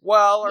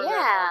 Well, or Yeah.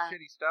 that more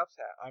shitty stuff's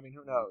happened. I mean,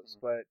 who knows?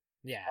 But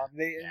Yeah.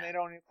 they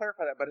don't even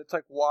clarify that. But it's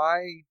like,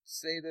 why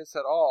say this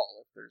at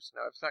all if it's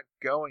not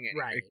going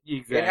anywhere? Right.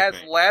 Exactly. It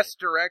has less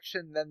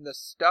direction than the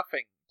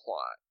stuffing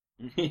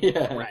plot.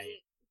 Yeah.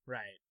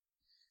 Right.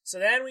 So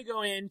then we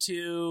go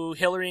into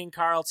Hillary and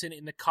Carlton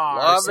in the car,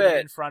 Love sitting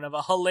it. in front of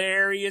a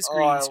hilarious Oh,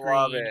 green I screen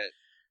love it.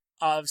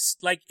 of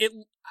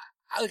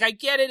I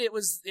get it. It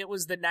was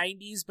the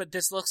 90s, but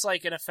this looks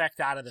like an effect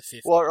out of the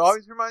 50s. Well, it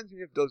always reminds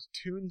me of those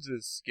Toons'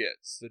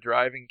 skits, the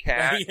driving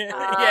cat. Yeah. Oh,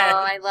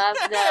 I love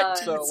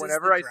those. So This is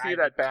whenever the I see driving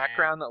that cat.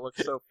 background that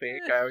looks so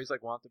fake, I always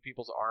want the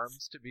people's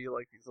arms to be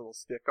like these little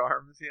stick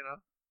arms,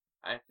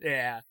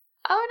 Yeah.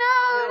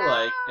 Oh feel no!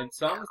 like, and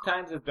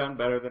sometimes it's done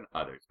better than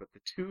others, but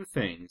the two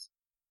things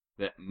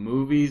that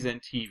movies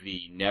and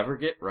TV never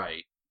get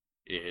right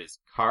is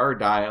car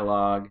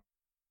dialogue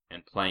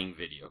and playing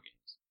video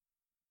games.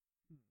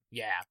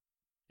 Yeah.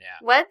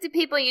 What do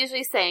people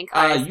usually say in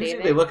cars, Usually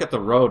David? they look at the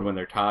road when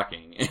they're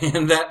talking,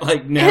 and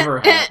that never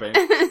happens.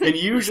 And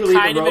usually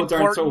kind the of roads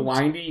aren't so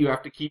important. windy, you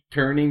have to keep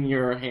turning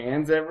your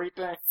hands every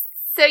time.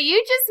 So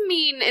you just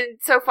mean,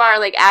 so far,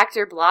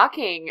 actor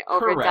blocking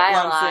over Correct.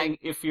 dialogue. Well, I'm saying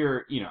if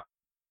you're,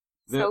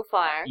 so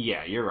far.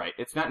 Yeah, you're right.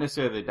 It's not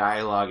necessarily the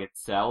dialogue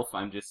itself.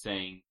 I'm just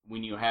saying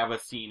when you have a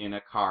scene in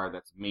a car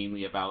that's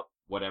mainly about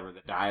whatever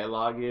the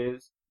dialogue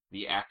is,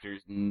 the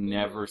actors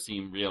never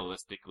seem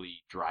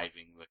realistically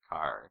driving the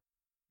car.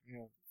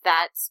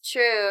 That's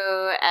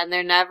true, and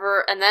they're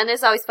never. And then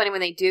it's always funny when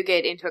they do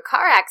get into a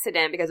car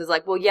accident because it's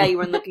like, well, yeah, you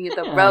weren't looking at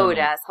the road,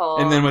 asshole.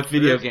 And then with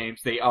video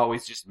games, they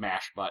always just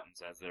mash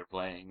buttons as they're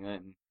playing.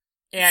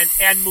 And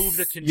move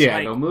the controller. Yeah,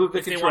 they'll move the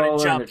if they controller want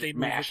to jump, and they they're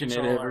move the mashing it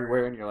controller.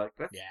 everywhere, and you're like,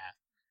 that's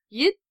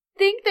Yeah.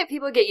 think that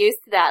people get used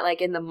to that,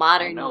 like in the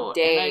modern know,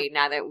 day,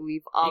 now that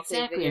we've all played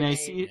exactly, video and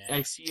games.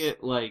 I see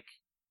it like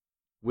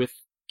with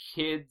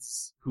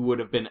kids who would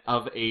have been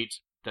of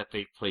age that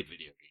they played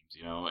video games,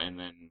 you know, and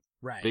then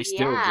Right. they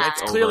still Yeah.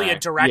 just It's clearly a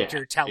overact. director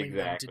Yeah, telling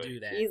exactly. them to do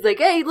that. He's like,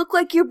 hey, look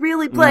like you're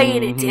really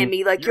playing it, Mhm.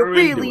 Timmy, like You're you're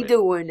into really it.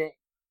 doing it.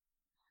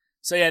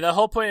 So yeah, the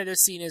whole point of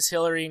this scene is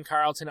Hillary and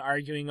Carlton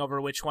arguing over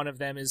which one of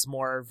them is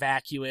more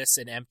vacuous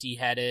and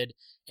empty-headed,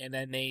 and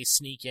then they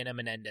sneak in a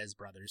Menendez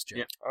brothers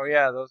joke. Oh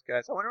yeah, those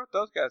guys. I wonder what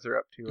those guys are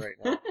up to right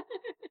now.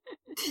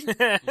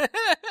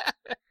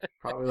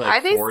 Probably like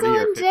Are they 40 still or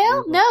in 50 jail? years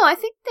old. No, I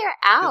think they're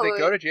out. Did they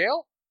go to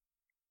jail?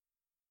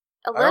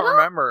 A I little? don't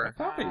remember. I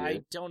thought they I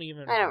did. don't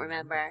even. I don't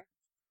remember.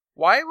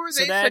 Why were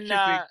So they then, such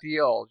a big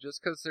deal?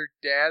 Just because their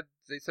dad?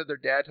 They said their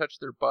dad touched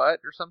their butt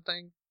or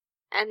something.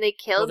 And they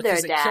killed Well, their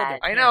because they killed dad.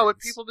 their I know, but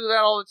parents. people do that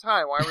all the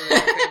time. Why were they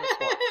the famous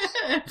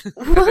ones?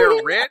 Because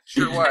they're rich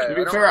or what? To I be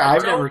don't fair,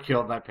 I've know. never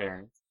killed my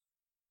parents.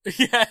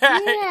 yeah.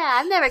 Yeah,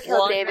 I've never killed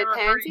Well, I've David's never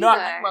parents heard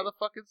either. you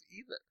motherfuckers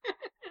either.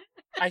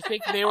 I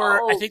think they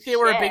were. Oh, I think they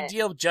were a big shit.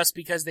 deal just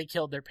because they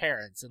killed their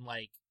parents and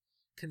like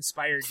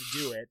conspired to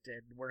do it,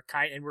 and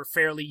were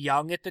fairly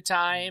young at the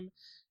time,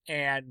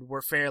 and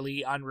were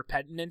fairly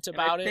unrepentant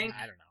about it. think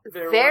I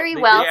don't know. Very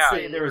they well did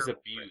say seen. there was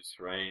abuse,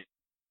 right?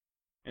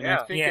 And Yeah.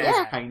 I think Yeah. it was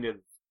Yeah. kind of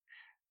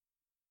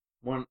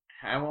one.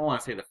 I don't want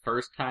to say the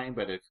first time,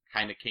 but it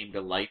kind of came to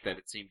light that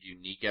it seemed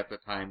unique at the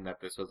time that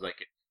this was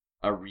like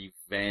a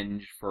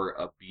revenge for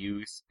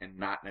abuse, and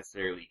not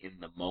necessarily in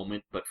the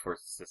moment, but for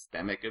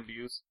systemic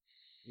abuse.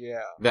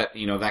 Yeah. That,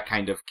 you know, that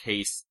kind of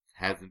case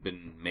hasn't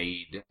been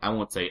made, I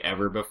won't say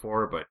ever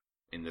before, but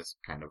in this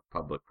kind of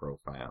public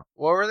profile.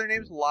 What were their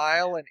names?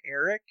 Lyle and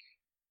Eric?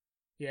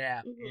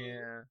 Yeah.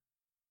 Mhm.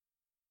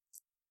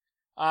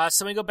 Yeah.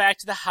 So we go back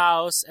to the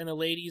house, and the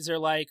ladies are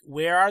like,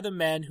 "Where are the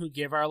men who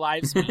give our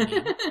lives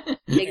meaning?"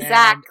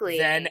 Exactly.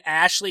 And then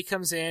Ashley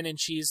comes in, and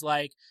she's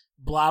like,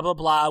 "Blah blah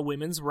blah,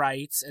 women's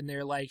rights," and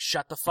they're like,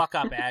 "Shut the fuck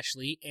up,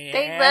 Ashley." And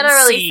They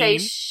literally say,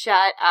 scene.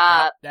 shut Yep,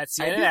 up. that's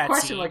the I end do of that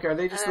question, scene. like, are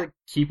they just like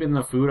keeping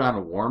the food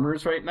on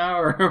warmers right now,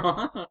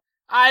 or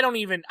I don't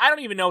even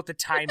know what the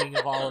timing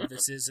of all of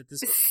this is at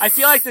this. I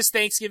feel like this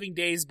Thanksgiving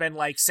Day's been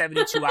like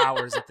 72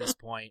 hours at this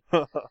point.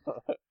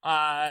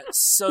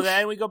 So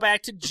then we go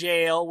back to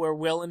jail where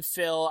Will and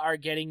Phil are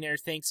getting their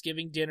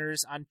Thanksgiving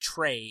dinners on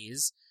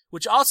trays,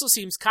 which also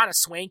seems kind of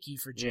swanky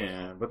for jail.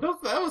 yeah? But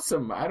that was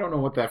some. I don't know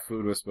what that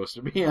food was supposed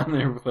to be on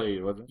their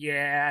plate, was it?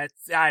 Yeah,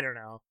 I don't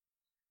know.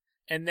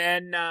 And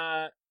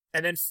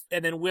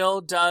then Will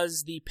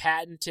does the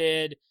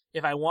patented,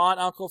 if I want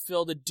Uncle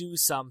Phil to do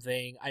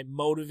something, I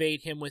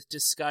motivate him with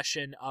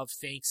discussion of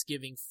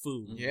Thanksgiving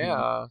food.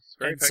 Yeah. It's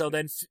very And so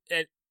then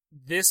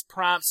this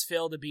prompts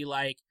Phil to be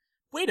like,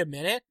 wait a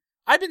minute,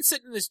 I've been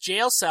sitting in this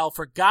jail cell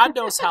for God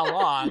knows how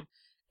long,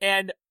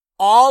 and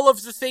all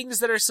of the things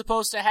that are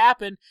supposed to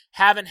happen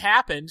haven't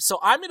happened, so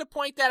I'm going to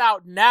point that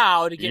out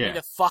now to get me Yeah.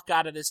 the fuck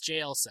out of this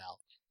jail cell.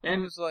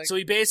 And it was like, So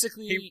he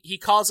basically, he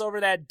calls over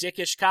that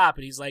dickish cop,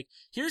 and he's like,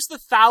 here's the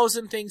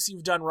 1,000 things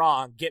you've done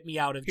wrong, get me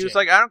out of he jail. was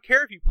like, I don't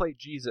care if you play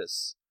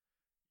Jesus.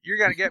 You're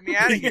gonna get me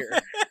out of here.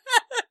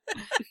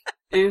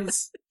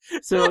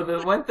 So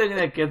the one thing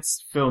that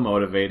gets Phil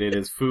motivated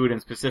is food,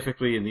 and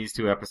specifically in these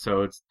two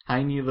episodes,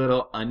 tiny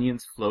little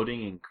onions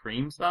floating in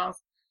cream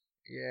sauce.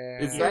 Yeah.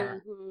 Is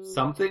that Mhm.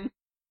 something?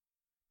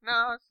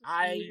 No, it's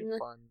I- really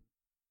fun.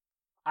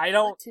 I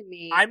don't, To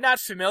me. I'm not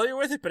familiar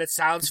with it, but it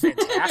sounds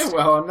fantastic.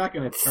 Well, I'm not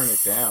going to turn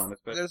it down.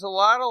 Especially... There's a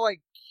lot of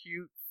like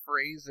cute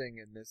phrasing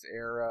in this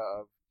era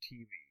of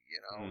TV. You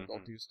know, Mhm.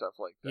 they'll do stuff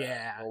like that.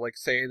 Yeah. They'll like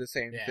say the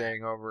same Yeah.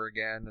 thing over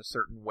again a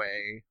certain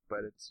way,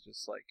 but it's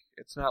just like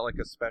it's not like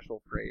a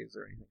special phrase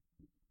or anything.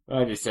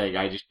 I'm just saying,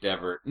 I just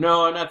never.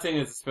 No, I'm not saying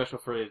it's a special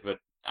phrase, but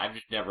I've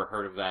just never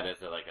heard of that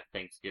as like a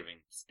Thanksgiving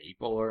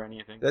staple or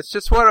anything. That's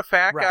just what a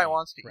fat guy Right,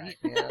 wants to right.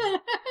 eat,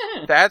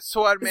 man. That's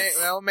what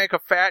that'll make a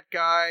fat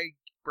guy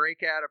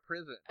break out of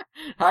prison.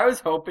 I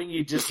was hoping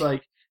you'd just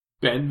like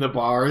bend the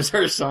bars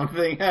or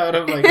something out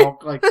of like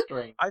Hulk like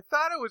strength. I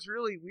thought it was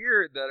really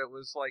weird that it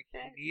was like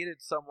he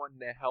needed someone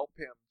to help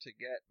him to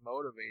get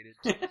motivated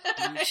to do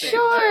things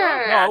Sure.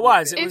 that No, it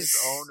was. It within was-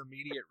 his own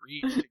immediate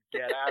reach to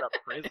get out of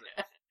prison.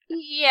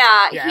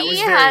 Yeah, Yeah, it was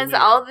he very has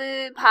weird. all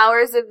the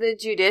powers of the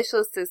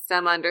judicial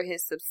system under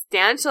his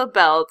substantial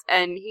belt,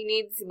 and he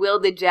needs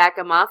Will to jack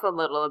him off a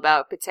little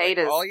about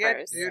potatoes All he had to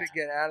first. do to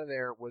get out of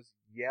there was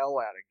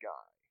yell at a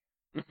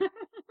guy.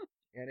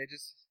 And it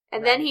just...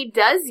 And then he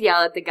does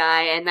yell at the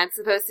guy, and that's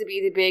supposed to be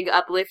the big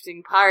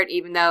uplifting part,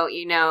 even though,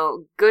 you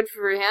know, good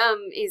for him,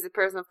 he's a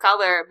person of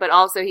color, but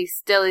also he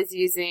still is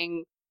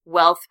using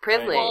wealth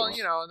privilege. Well,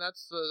 you know, and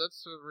that's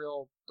the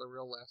real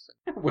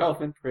lesson.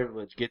 Wealth and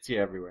privilege gets you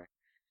everywhere.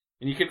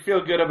 And you can feel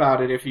good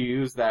about it if you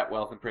use that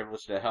wealth and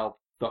privilege to help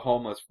the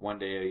homeless one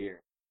day a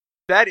year.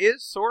 That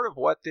is sort of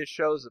what this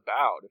show's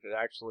about. If it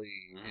actually,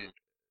 Mhm.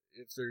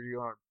 if they're you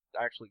want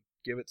to actually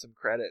give it some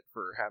credit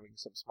for having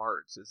some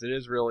smarts, is it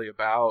is really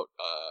about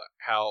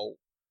how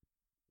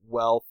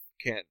wealth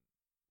can,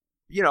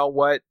 you know,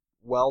 what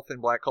wealth in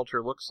black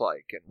culture looks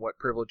like and what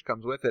privilege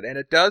comes with it. And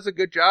it does a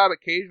good job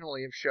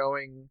occasionally of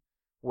showing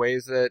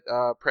ways that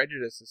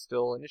prejudice is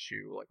still an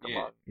issue, like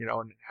among,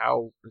 and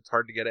how it's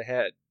hard to get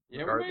ahead,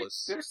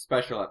 regardless. There's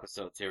special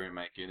episodes here we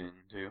might get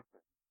into.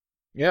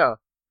 Yeah.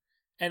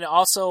 And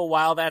also,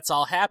 while that's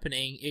all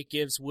happening, it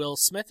gives Will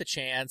Smith a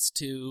chance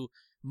to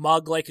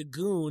mug like a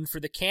goon for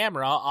the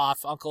camera off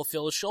Uncle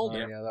Phil's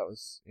shoulder. Yeah, that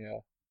was,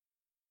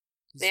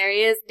 There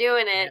he is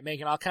doing it.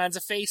 Making all kinds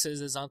of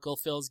faces as Uncle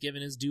Phil's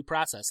giving his due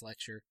process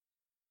lecture.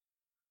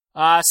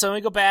 So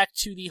we go back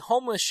to the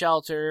homeless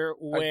shelter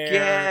where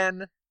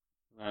Again.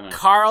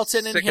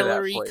 Carlton and Sick of that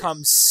Hillary place. come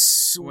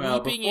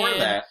sweeping before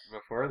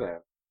in.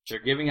 that, they're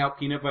giving out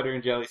peanut butter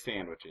and jelly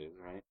sandwiches,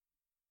 right?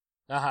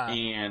 Uh-huh.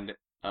 And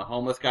a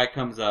homeless guy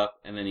comes up,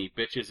 and then he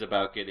bitches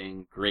about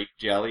getting grape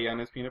jelly on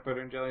his peanut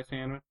butter and jelly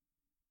sandwich.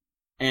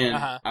 And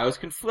I was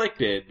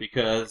conflicted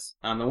because,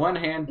 on the one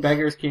hand,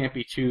 beggars can't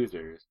be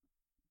choosers.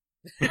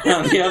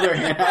 On the other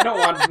hand, I don't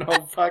want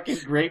no fucking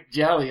grape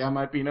jelly on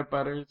my peanut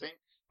butter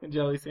and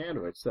jelly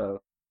sandwich,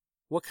 so...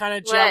 What kind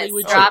of jelly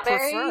would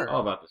strawberry? you prefer?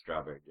 All about the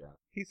strawberry jelly.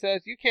 He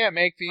says, you can't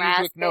make these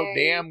with no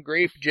Raspberry. damn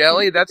grape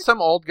jelly. That's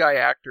some old guy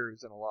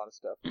actors and a lot of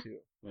stuff, too.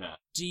 Yeah.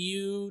 Do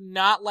you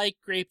not like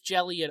grape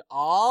jelly at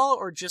all,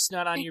 or just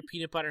not on your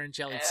peanut butter and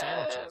jelly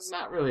sandwiches?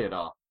 Not really at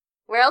all.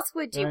 Where else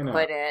would you I know.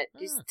 put it?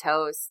 Just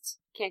toast.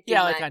 Can't do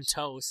Yeah, much. like on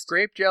toast.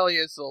 Grape jelly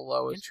is the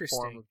lowest Interesting.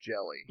 form of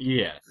jelly.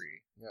 Yes.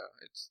 Yeah,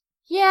 it's...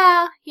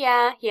 Yeah.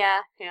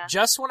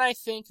 Just when I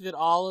think that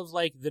all of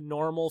like the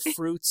normal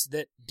fruits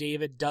that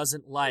David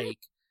doesn't like,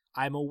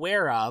 I'm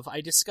aware of,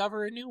 I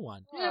discover a new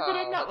one. Yeah, but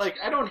I'm not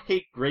I don't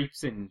hate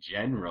grapes in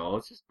general.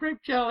 It's just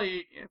grape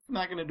jelly, it's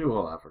not going to do a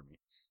whole lot for me.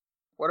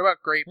 What about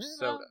grape Yeah.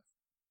 soda?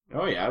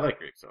 Oh yeah, I like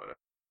grape soda.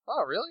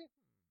 Oh, really?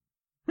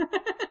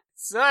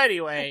 So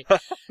anyway,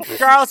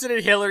 Carlton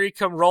and Hillary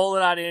come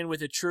rolling on in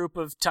with a troop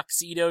of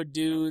tuxedo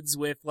dudes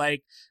with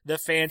like the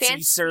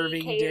fancy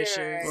serving caterers.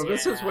 dishes. Well,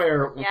 this is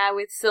where Yeah,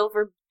 with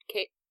silver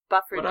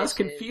buffer what I was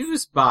dishes.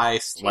 confused by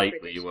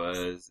slightly dishes.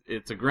 was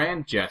it's a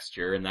grand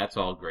gesture and that's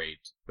all great,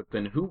 but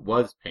then who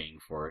was paying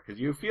for it?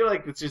 Because you feel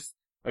like it's just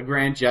a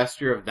grand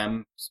gesture of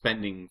them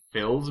spending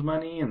Phil's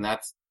money, and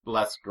that's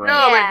less grand.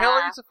 No, Yeah. but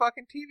Hillary's a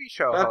fucking TV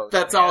show host.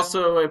 That's man.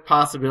 also a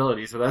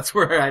possibility. So that's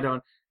where I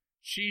don't.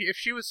 If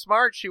she was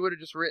smart, she would have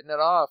just written it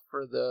off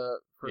for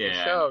the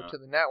Yeah, show I know. to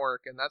the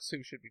network, and that's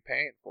who should be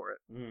paying for it.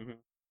 Mm-hmm.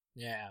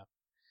 Yeah.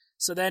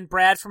 So then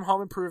Brad from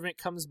Home Improvement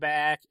comes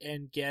back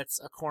and gets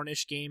a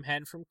Cornish game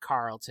hen from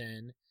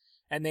Carlton,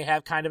 and they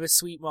have kind of a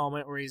sweet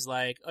moment where he's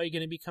like, "Oh, you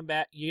gonna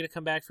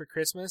come back for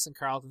Christmas?" And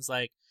Carlton's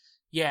like,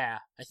 "Yeah,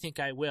 I think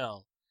I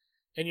will."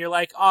 And you're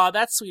like, "Oh,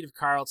 that's sweet of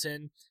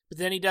Carlton." But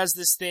then he does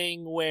this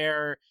thing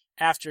where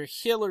after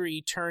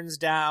Hillary turns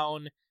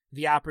down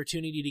the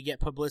opportunity to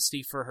get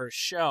publicity for her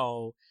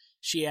show,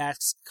 she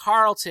asks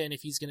Carlton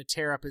if he's going to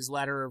tear up his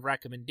letter of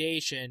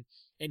recommendation,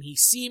 and he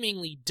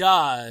seemingly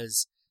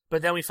does,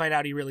 but then we find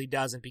out he really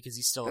doesn't because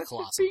he's still a That's just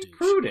colossal being douche.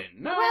 prudent.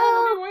 No,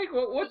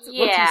 what's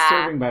he yeah.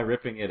 serving by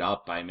ripping it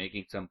up by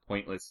making some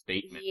pointless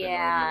statement that no one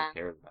Yeah. really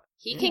cares about?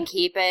 He can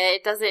keep it.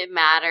 It doesn't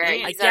matter. I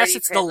He's guess already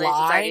it's the privileged. He's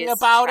already lying his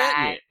about it.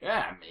 track.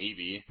 Yeah,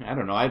 maybe. I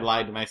don't know. I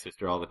lied to my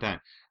sister all the time.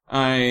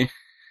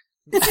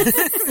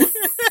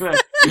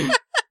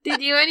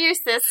 Did you and your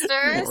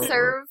sister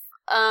serve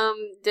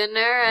dinner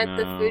at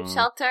the food No.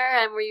 shelter,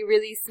 and were you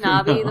really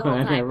snobby the whole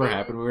that time? never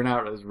happened. We're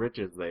not as rich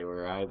as they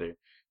were either.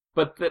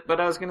 But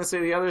I was going to say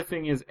the other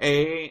thing is,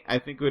 I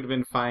think it would have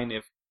been fine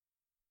if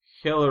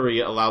Hillary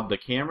allowed the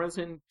cameras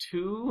in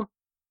too.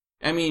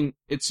 I mean,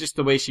 it's just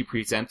the way she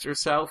presents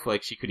herself.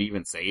 Like, she could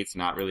even say it's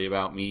not really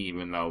about me,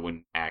 even though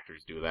when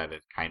actors do that,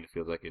 it kind of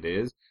feels like it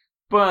is.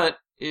 But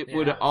it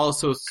would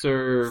also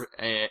serve,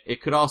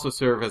 it could also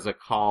serve as a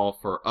call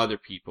for other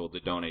people to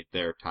donate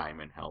their time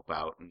and help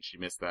out, and she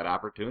missed that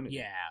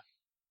opportunity.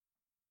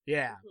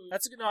 Yeah.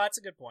 That's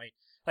a good point.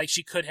 Like,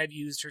 she could have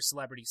used her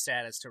celebrity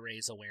status to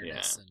raise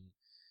awareness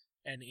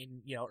and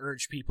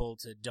urge people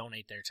to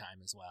donate their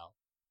time as well.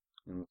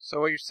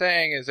 So what you're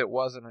saying is it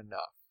wasn't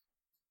enough.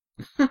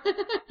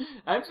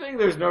 I'm saying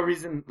there's no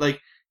reason, like,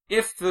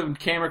 if the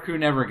camera crew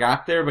never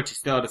got there, but you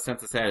still had a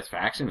sense of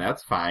satisfaction,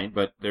 that's fine,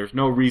 but there's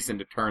no reason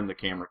to turn the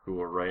camera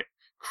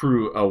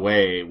crew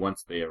away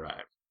once they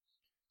arrive.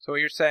 So what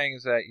you're saying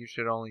is that you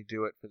should only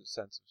do it for the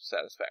sense of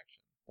satisfaction.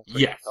 That's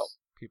what Yes. help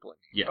people in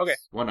need. Yes. Okay.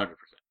 100%.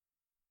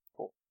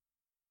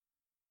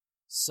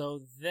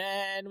 So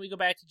then we go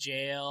back to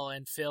jail,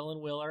 and Phil and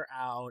Will are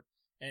out,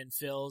 and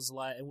Will's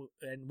like,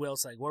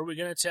 "What are we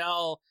gonna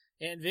tell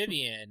Aunt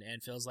Vivian?"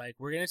 And Phil's like,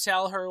 "We're gonna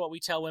tell her what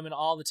we tell women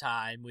all the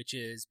time, which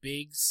is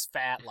big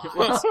fat lies."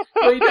 Well,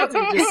 he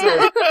doesn't just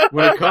say,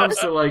 when it comes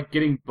to, like,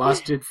 getting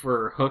busted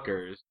for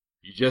hookers,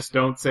 you just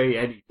don't say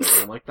anything.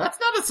 I'm like, that's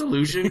not a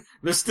solution.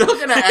 They're still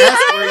gonna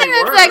ask where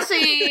you work.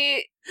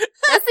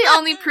 That's the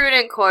only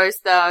prudent course,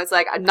 though. It's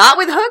like, I'm not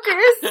with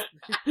hookers.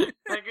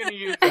 I'm gonna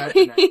use that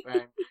the next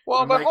time.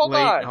 Well, I'm but like hold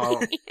late on.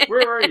 home.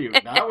 Where were you?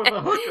 Not with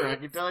a hooker, I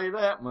can tell you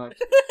that much.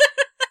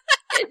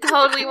 It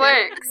totally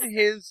works. In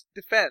his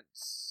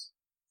defense,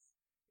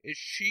 is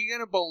she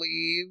gonna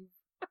believe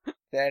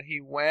that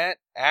he went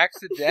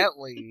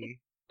accidentally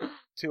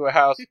to a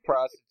house of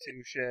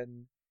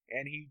prostitution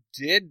and he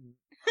didn't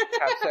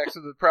have sex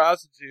with a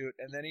prostitute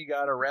and then he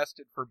got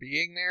arrested for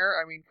being there?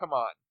 I mean, come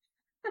on.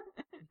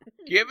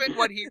 Given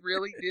what he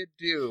really did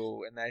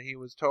do and that he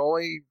was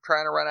totally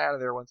trying to run out of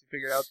there once he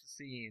figured out the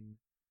scene,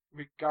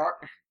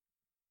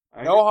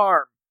 no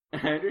harm. I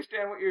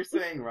understand what you're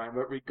saying, Ryan,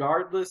 but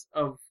regardless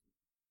of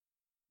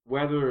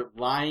whether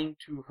lying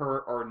to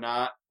her or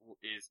not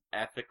is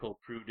ethical,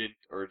 prudent,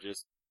 or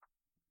just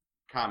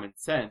common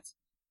sense,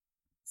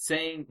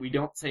 saying we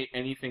don't say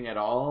anything at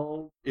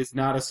all is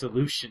not a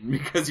solution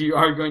because you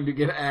are going to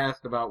get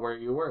asked about where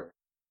you were.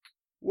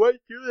 What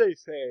do they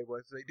say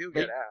once they do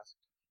get asked?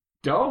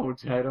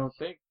 I don't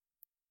think.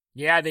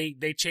 Yeah,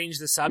 they change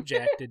the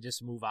subject and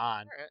just move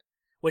on.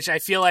 Which I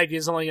feel like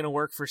is only going to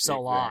work for so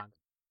long.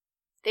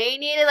 They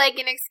needed, like,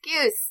 an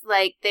excuse.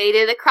 Like, they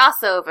did a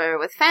crossover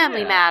with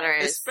Family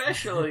Matters.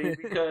 Especially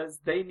because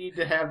they need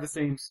to have the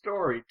same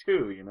story,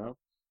 too, you know?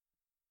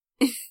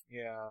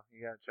 Yeah,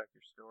 you gotta check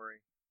your story.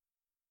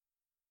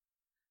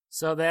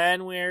 So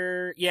then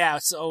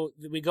so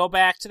we go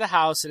back to the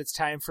house and it's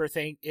time for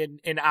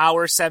in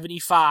hour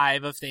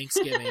 75 of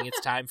Thanksgiving.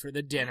 It's time for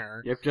the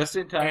dinner. Yep, just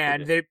in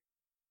time.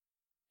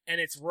 And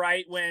it's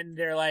right when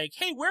they're like,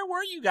 hey, where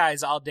were you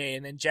guys all day?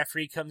 And then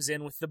Jeffrey comes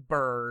in with the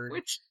bird.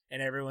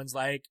 And everyone's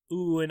like,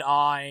 ooh and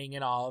awing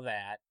and all of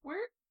that.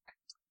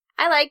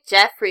 I like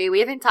Jeffrey.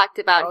 We haven't talked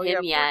about him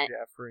yet.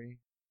 Jeffrey.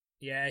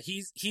 Yeah,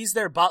 he's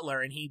their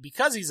butler, and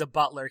because he's a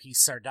butler, he's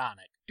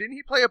sardonic. Didn't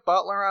he play a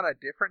butler on a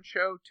different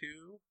show,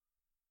 too?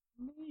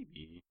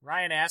 Maybe.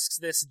 Ryan asks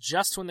this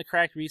just when the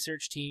Crack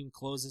Research team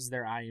closes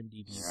their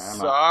IMDb.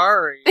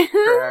 Sorry,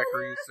 Crack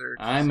Research.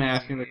 I'm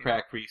asking the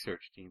Crack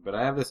Research team, but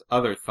I have this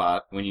other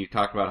thought when you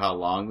talked about how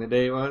long the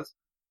day was.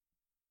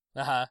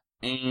 Uh-huh.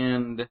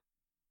 And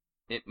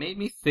it made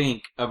me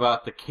think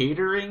about the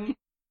catering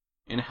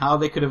and how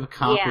they could have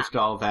accomplished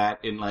all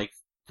that in, like,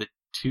 the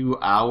 2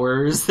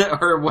 hours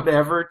or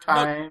whatever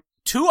time. No,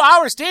 2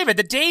 hours, David.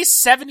 The day's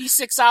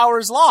 76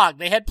 hours long.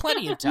 They had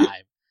plenty of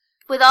time.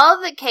 With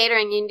all the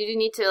catering, you do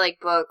need to, like,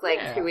 book,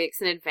 2 weeks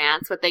in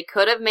advance. What they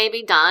could have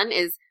maybe done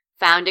is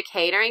found a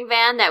catering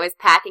van that was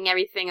packing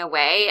everything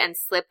away and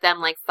slipped them,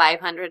 like,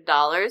 $500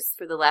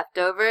 for the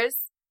leftovers.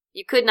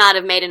 You could not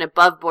have made an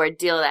above-board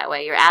deal that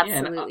way. You're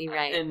absolutely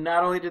right. And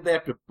not only did they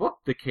have to book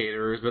the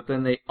caterers, but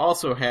then they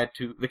also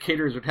the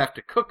caterers would have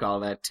to cook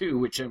all that, too,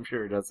 which I'm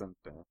sure doesn't...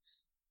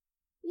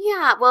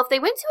 Yeah, well, if they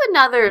went to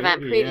another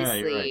event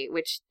previously,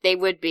 which they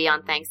would be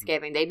on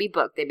Thanksgiving, they'd be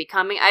booked. They'd be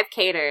coming. I've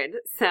catered,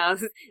 so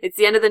it's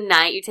the end of the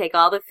night. You take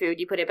all the food,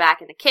 you put it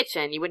back in the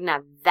kitchen. You wouldn't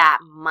have that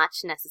much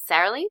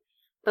necessarily,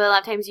 but a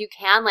lot of times you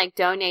can, like,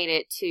 donate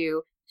it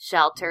to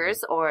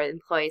shelters or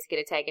employees get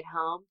to take it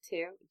home,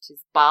 too, which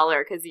is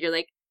baller because you're,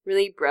 like,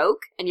 really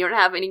broke and you don't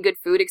have any good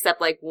food except,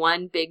 like,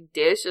 one big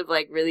dish of,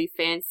 like, really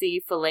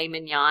fancy filet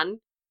mignon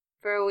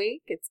for a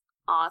week. It's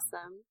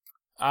awesome.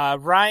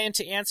 Ryan,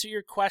 to answer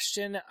your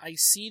question, I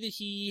see that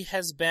he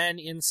has been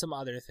in some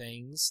other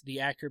things. The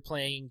actor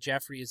playing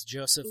Jeffrey is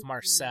Joseph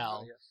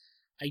Marcel. Oh,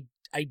 yes.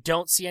 I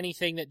don't see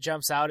anything that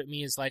jumps out at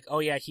me as like, oh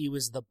yeah, he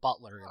was the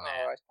butler in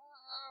that.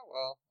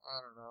 Well,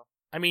 I don't know.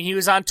 I mean, he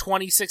was on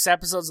 26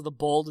 episodes of The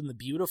Bold and the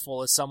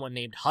Beautiful as someone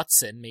named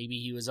Hudson. Maybe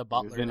he was a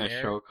butler He was in there.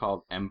 a show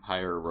called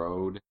Empire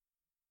Road,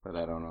 but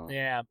I don't know.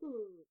 Yeah.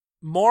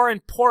 More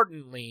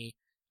importantly,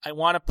 I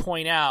want to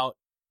point out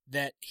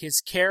that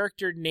his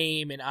character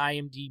name in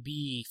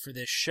IMDb for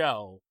this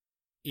show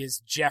is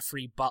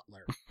Jeffrey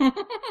Butler.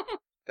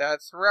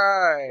 That's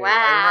right.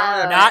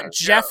 Wow.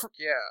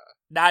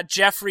 Not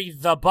Jeffrey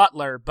the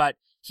Butler, but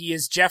he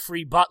is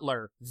Jeffrey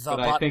Butler the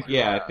Butler.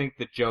 I think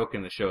the joke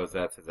in the show is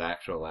that's his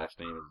actual last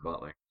name is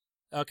Butler.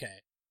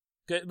 Okay.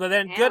 Good, but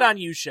then good on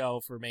you,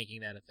 show, for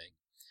making that a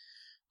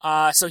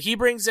thing. So he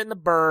brings in the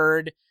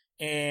bird,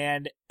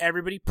 and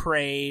everybody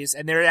prays,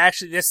 and they're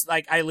actually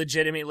I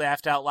legitimately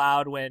laughed out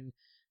loud when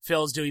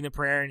Phil's doing the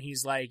prayer, and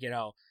he's like,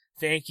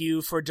 thank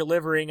you for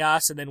delivering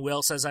us, and then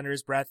Will says under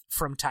his breath,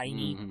 from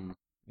Tiny. Mm-hmm.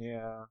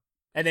 Yeah.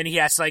 And then he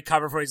has to,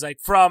 cover for it. He's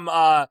like, from,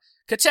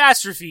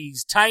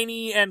 catastrophes,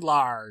 tiny and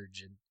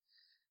large. And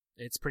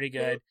it's pretty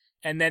good.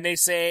 And then they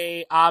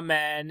say,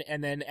 amen,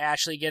 and then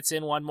Ashley gets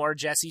in one more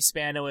Jessie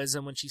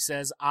Spanoism when she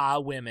says,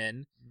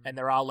 women. And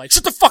they're all like,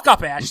 shut the fuck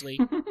up, Ashley!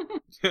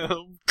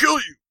 I'll kill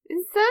you!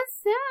 It's so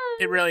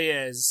sad. It really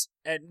is.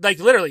 And,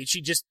 literally,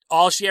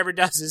 all she ever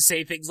does is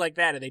say things like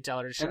that, and they tell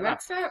her to shut up. And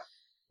that's that.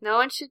 No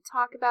one should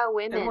talk about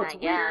women, what's I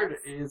guess. weird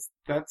is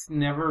that's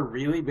never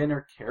really been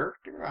her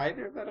character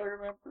either that I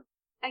remember.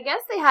 I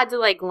guess they had to,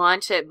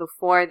 launch it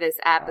before this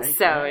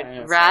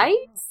episode, right?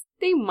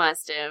 They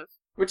must have.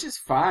 Which is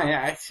fine.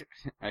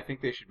 I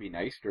think they should be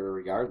nice to her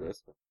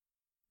regardless.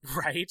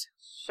 Right?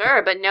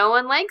 Sure, but no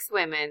one likes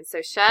women,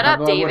 so shut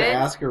up, David. I would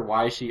ask her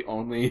why she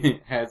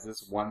only has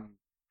this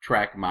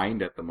one-track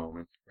mind at the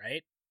moment.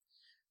 Right?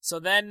 So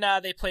then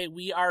they play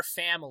We Are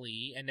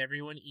Family, and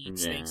everyone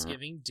eats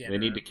Thanksgiving dinner. They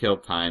need to kill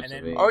time. And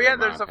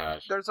so then,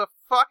 there's a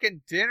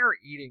fucking dinner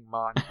eating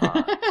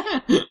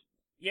montage.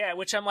 Yeah,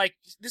 which I'm like,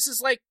 this is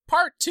like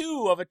part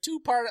 2 of a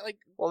 2-part. Like,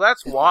 Well,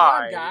 that's come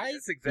why, on, guys.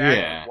 That's exactly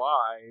Yeah.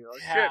 why.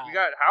 Like, Yeah. Shit, we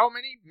got how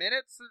many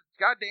minutes?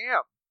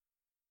 Goddamn.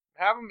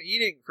 Have them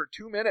eating for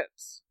 2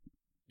 minutes.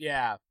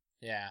 Yeah.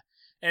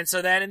 And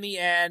so then in the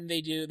end,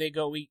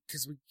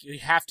 because we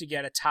have to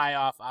get a tie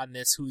off on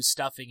this whose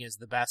stuffing is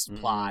the best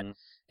plot,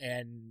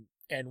 and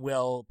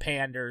Will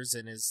panders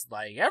and is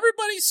like,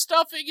 everybody's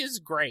stuffing is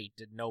great,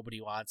 and nobody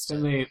wants to.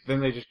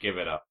 Then they just give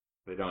it up.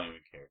 They don't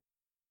even care.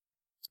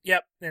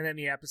 Yep, and then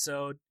the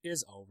episode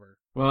is over.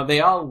 Well,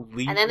 they all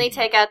leave. And then they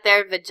take out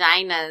their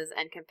vaginas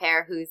and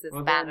compare whose is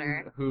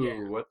better. Who?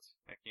 Yeah. What's?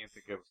 I can't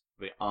think of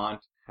the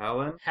Aunt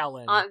Helen.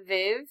 Helen. Aunt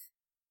Viv?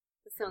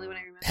 That's the only one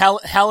I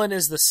remember. Helen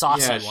is the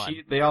saucy one.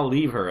 They all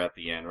leave her at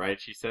the end, right?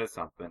 She says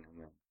something, and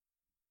then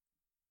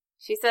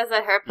She says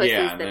that her pussy's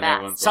Yeah, and the then best.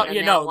 everyone's So, like- and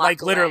you they'll know, walk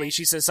like literally, away.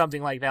 she says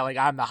something like that, like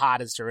I'm the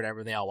hottest or whatever,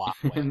 and they all walk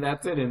away. and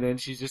that's it. And then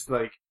she's just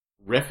like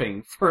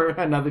riffing for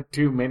another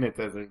 2 minutes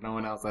as there's no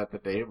one else at the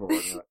table.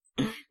 And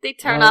you're They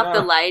turn Oh, off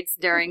the no. lights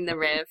during the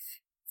riff.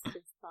 It's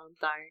just all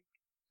dark.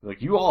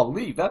 like, you all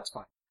leave. That's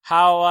fine.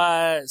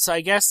 How? So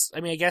I guess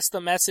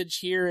the message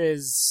here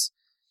is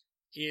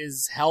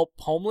help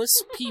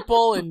homeless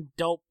people and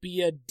don't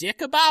be a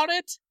dick about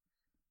it.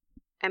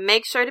 And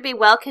make sure to be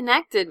well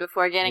connected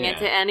before getting Yeah.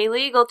 into any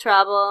legal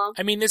trouble.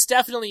 I mean, this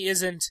definitely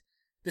isn't.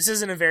 This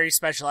isn't a very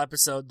special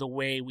episode the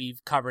way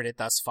we've covered it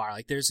thus far.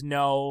 Like, there's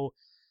no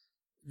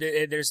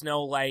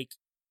like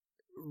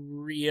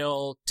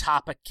real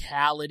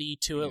topicality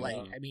to it. Yeah.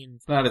 Like, I mean,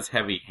 It's not as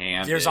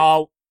heavy-handed.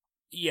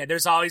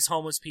 there's always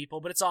homeless people,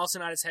 but it's also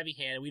not as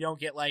heavy-handed. We don't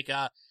get like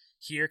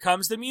here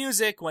comes the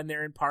music when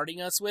they're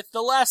imparting us with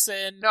the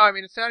lesson. No, I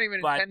mean, it's not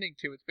even But- intending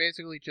to. It's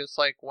basically just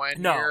like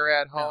when No, you're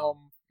at no.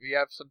 home, you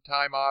have some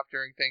time off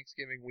during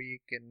Thanksgiving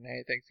week, and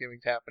hey,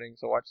 Thanksgiving's happening,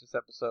 so watch this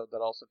episode that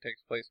also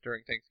takes place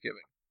during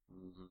Thanksgiving.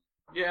 Mhm.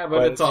 Yeah, But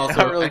but it's it's also.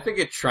 not really- I think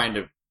it's trying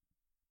to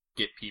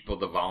get people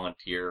to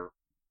volunteer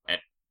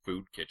at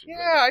food kitchens.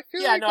 Yeah, I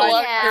feel Yeah, like no, a lot I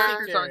of think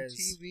characters on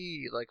there's-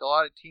 TV, like a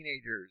lot of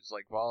teenagers,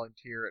 like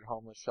volunteer at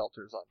homeless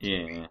shelters on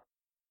TV. Yeah.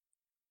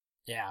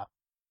 Yeah.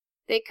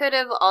 They could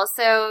have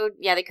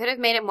they could have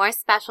made it more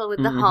special with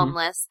the Mhm.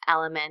 homeless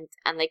element,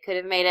 and they could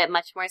have made it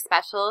much more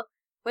special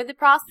with the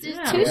prostitution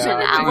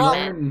Yeah, I think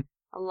element.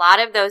 A lot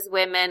of those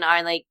women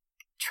are like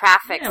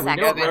traffic Yeah, we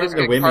sex don't they learn just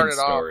the get women's carted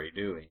off. story,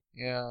 do we?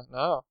 Yeah,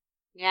 no.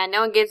 Yeah,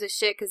 no one gives a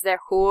shit because they're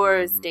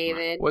whores, Mhm.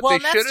 David. What well, they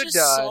that's should have just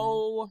done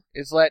so.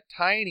 is let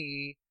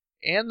Tiny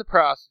and the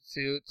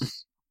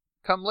prostitutes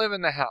come live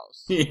in the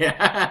house. Yeah.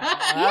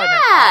 That would've been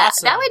Yeah,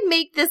 awesome. that would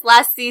make this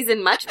last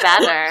season much Just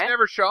better.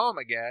 never show them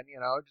again,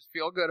 just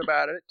feel good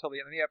about it till the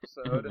end of the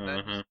episode, and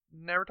then just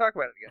never talk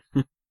about it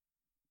again.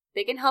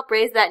 They can help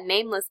raise that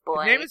nameless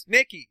boy. His name is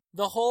Nicky.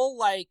 The whole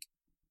like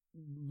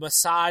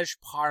massage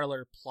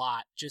parlor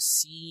plot just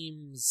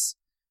seems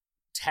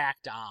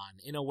tacked on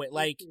in a way.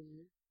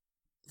 Mhm.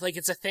 Like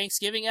it's a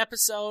Thanksgiving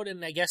episode,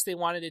 and I guess they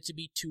wanted it to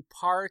be 2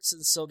 parts,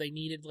 and so they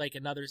needed like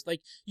another.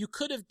 Like, you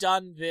could have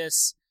done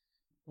this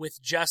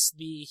with just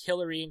the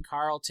Hillary and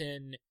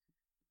Carlton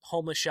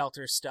homeless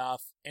shelter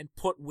stuff and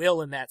put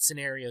Will in that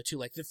scenario too.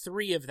 Like, the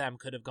 3 of them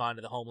could have gone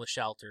to the homeless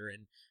shelter,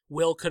 and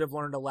Will could have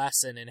learned a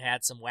lesson and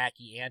had some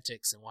wacky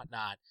antics and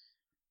whatnot.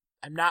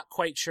 I'm not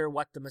quite sure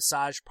what the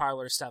massage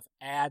parlor stuff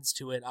adds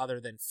to it other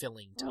than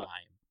filling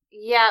time.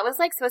 Yeah, it was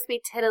like supposed to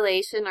be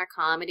titillation or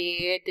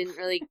comedy. It didn't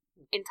really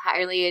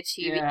entirely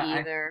achieve Yeah, it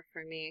either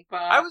for me.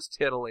 I was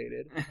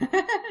titillated.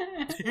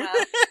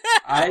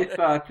 I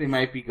thought they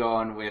might be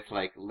going with,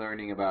 like,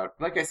 learning about,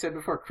 like I said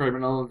before,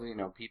 criminals,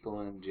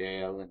 people in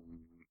jail and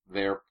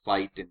their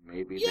plight, and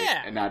maybe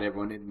and not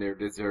everyone in there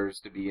deserves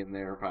to be in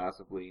there,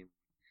 possibly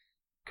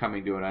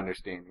coming to an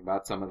understanding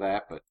about some of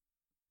that, but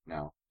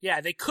no. Yeah,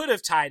 they could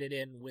have tied it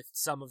in with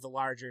some of the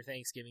larger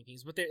Thanksgiving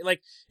things, but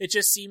it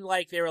just seemed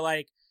like they were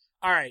like,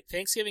 all right,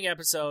 Thanksgiving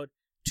episode,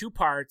 2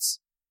 parts.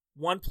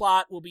 One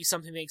plot will be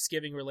something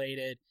Thanksgiving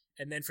related,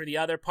 and then for the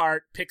other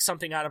part, pick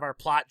something out of our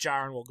plot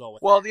jar and we'll go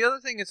with Well, that. the other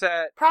thing is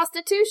that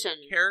Prostitution.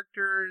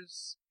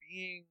 characters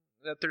being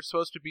that they're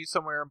supposed to be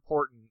somewhere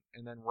important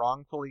and then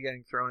wrongfully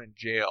getting thrown in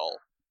jail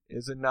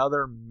is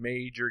another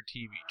major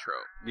TV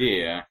trope.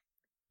 Yeah.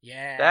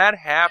 Yeah. That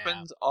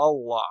happens a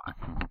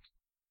lot.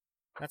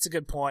 That's a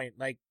good point.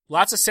 Like,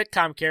 lots of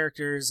sitcom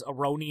characters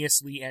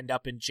erroneously end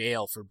up in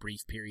jail for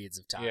brief periods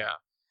of time. Yeah.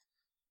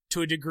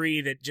 To a degree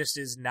that just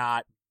is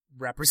not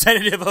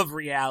representative of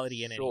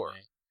reality in Sure. any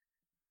way.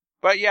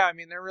 But yeah, I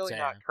mean, they're really So-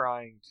 not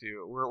trying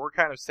to. We're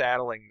kind of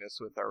saddling this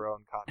with our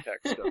own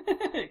context of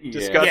Yeah.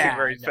 discussing Yeah,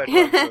 very I know. special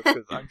episodes,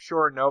 because I'm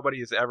sure nobody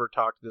has ever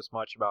talked this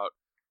much about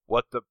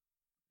what the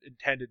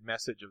intended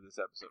message of this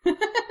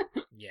episode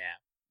is. Yeah.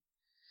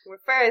 We're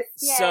first.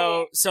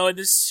 Yay. So in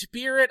the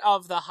spirit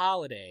of the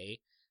holiday,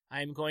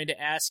 I'm going to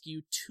ask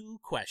you 2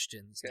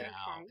 questions Okay.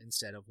 now Okay.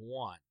 instead of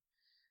 1.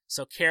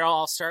 So, Carol,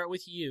 I'll start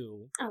with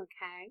you.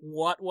 Okay.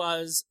 What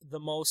was the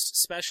most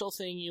special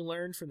thing you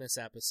learned from this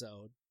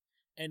episode?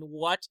 And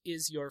what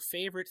is your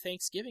favorite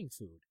Thanksgiving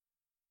food?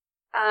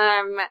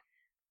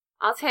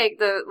 I'll take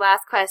the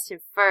last question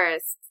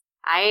first.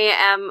 I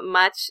am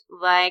much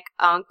like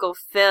Uncle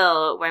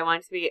Phil, where I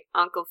want to be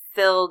Uncle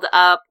filled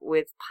up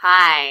with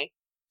pie.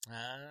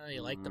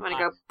 You like the I wanna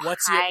pie. go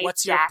What's your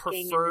pie-jacking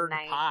in the preferred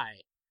night. pie?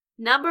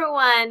 Number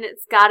one,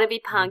 it's gotta be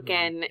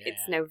pumpkin. Yeah.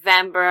 It's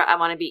November. I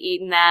want to be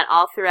eating that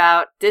all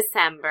throughout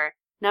December.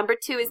 Number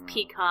two is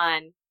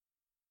pecan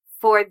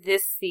for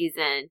this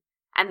season.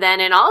 And then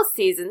in all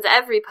seasons,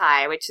 every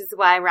pie, which is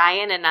why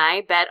Ryan and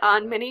I bet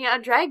on many a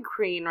drag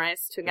queen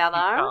race together.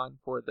 Pecan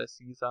for the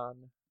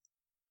season.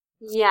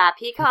 Yeah,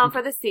 pecan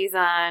for the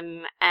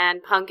season,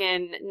 and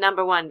pumpkin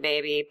number one,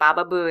 baby.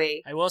 Baba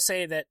Booey. I will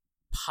say that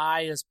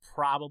pie is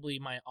probably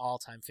my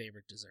all-time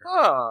favorite dessert.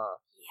 Oh,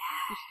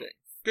 Yeah. interesting.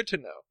 Good to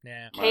know.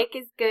 Yeah. Cake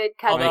is good,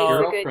 My cupcakes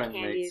are good, girlfriend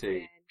candy makes is a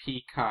good.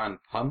 pecan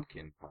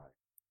pumpkin pie.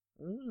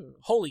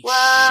 Holy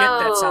Whoa.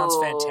 shit, that sounds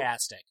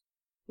fantastic.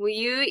 Will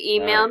you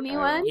email me I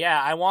one?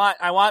 Yeah, I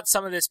want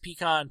some of this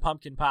pecan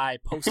pumpkin pie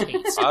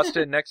post-haste.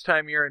 Austin, next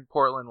time you're in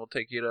Portland, we'll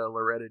take you to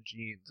Loretta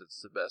Jean's.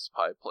 It's the best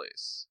pie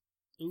place.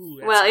 Ooh,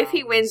 that Well, if he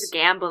sounds- wins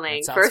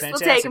gambling, that sounds first we'll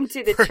take him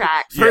to the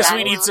track. First Yeah.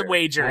 we need some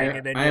wagering,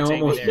 and then I we'll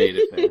take almost it made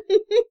there. it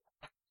there.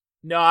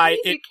 No,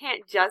 You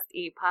can't just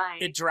eat pie.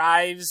 it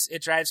drives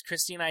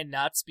Christy and I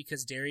nuts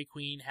because Dairy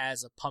Queen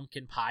has a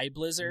pumpkin pie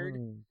blizzard,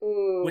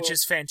 Ooh. which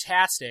is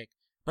fantastic,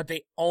 but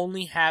they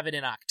only have it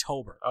in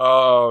October.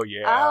 Oh,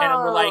 yeah. Oh. And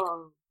we're like,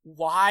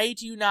 why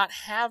do you not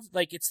have,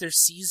 like, it's their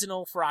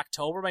seasonal for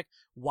October? I'm like,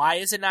 why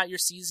is it not your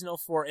seasonal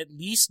for at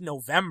least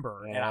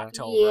November and Yeah.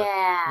 October?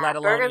 Yeah, let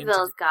alone into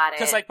Burgerville's got it.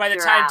 Because, like, by the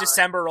You're time out.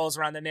 December rolls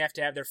around, then they have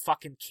to have their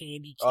fucking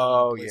candy cane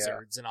Oh, yeah.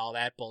 blizzards and all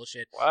that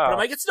bullshit. Wow. But I'm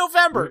like, it's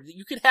November.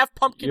 You could have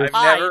pumpkin I've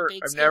pie. never, at I've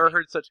Thanksgiving. never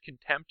heard such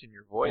contempt in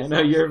your voice. I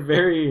know you're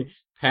very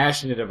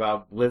passionate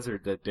about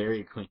blizzards at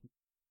Dairy Queen.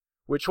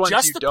 Which ones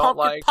Just you the don't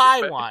pumpkin like?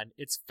 pie one.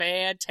 It's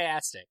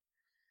fantastic.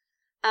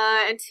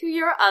 And to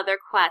your other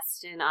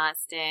question,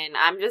 Austin,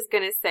 I'm just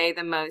gonna say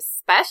the most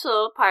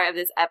special part of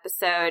this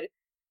episode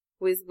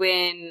was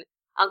when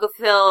Uncle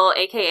Phil,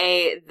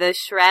 aka the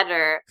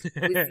Shredder,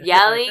 was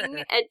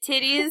yelling at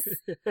titties,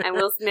 and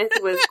Will Smith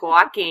was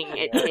gawking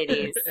at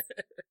titties.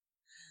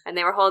 And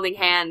they were holding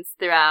hands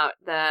throughout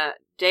the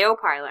J.O.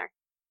 parlor.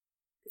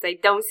 Because I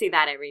don't see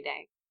that every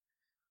day.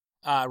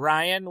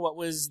 Ryan, what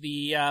was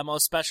the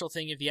most special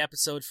thing of the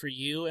episode for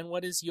you, and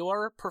what is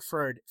your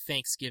preferred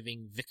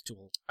Thanksgiving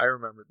victual? I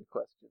remember the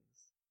questions.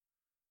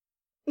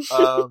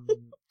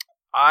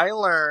 I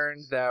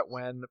learned that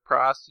when the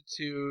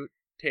prostitute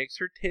takes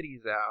her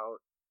titties out,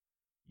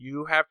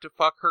 you have to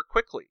fuck her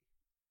quickly.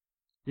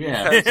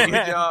 Yeah. Because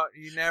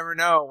you never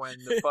know when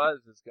the fuzz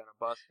is gonna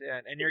bust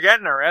in, and you're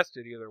getting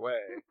arrested either way.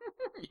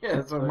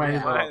 Yeah, so So might you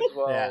as might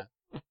well. as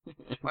well,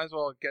 might as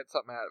well get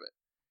something out of it.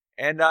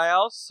 And I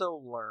also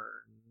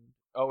learned.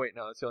 Oh wait,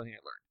 no, that's the only thing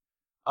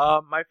I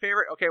learned. My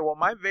favorite. Okay, well,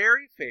 my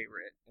very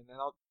favorite, and then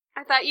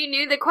I thought you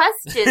knew the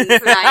questions,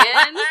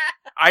 Ryan.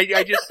 I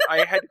had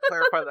to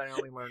clarify that I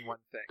only learned one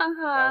thing. That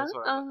Uh-huh, was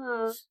what I meant.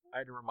 uh-huh. I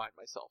had to remind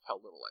myself how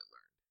little I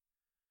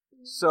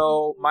learned.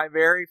 So my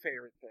very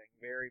favorite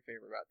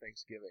about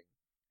Thanksgiving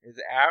is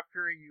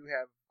after you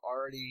have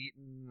already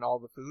eaten all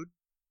the food,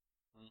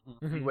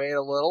 you wait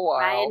a little while.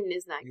 Ryan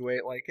is not. You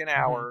wait like an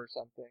hour or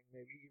something,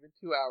 maybe even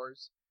 2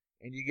 hours,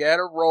 and you get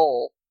a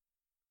roll,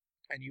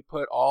 and you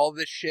put all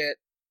the shit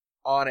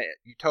on it.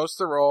 You toast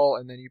the roll,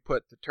 and then you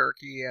put the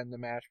turkey and the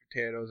mashed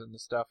potatoes and the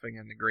stuffing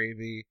and the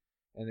gravy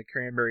and the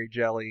cranberry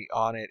jelly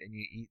on it, and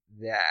you eat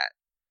that.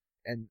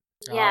 And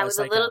Yeah, it's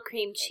with like a little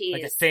cream cheese.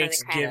 like a for the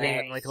Thanksgiving,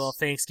 cranberries. like a little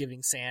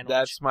Thanksgiving sandwich.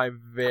 that's my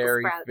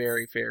very, Sprouts.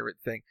 very favorite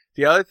thing.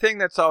 The other thing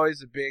that's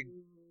always a big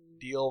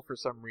deal for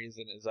some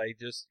reason is I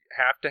just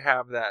have to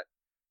have that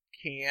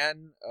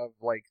can of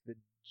like the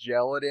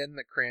gelatin,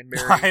 the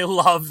cranberry. I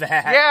love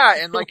that.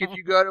 Yeah, and like if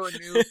you go to a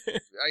new,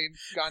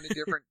 I've gone to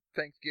different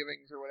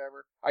Thanksgivings or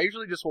whatever. I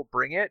usually just will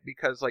bring it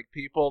because like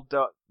people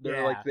don't. They're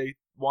Yeah. like they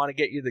want to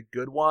get you the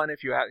good one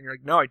if you have, and you're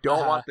like, no, I don't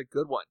Uh-huh. want the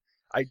good one.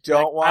 I Like,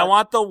 don't want. I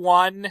want the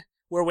one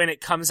where when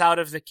it comes out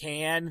of the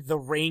can, the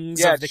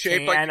rings of the it's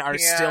shaped can like a are can,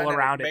 still and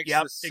around it. makes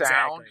Yep, the sound.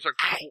 exactly. It's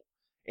like,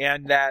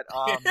 and that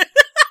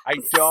I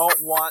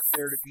don't want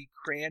there to be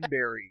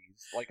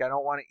cranberries. Like I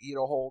don't want to eat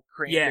a whole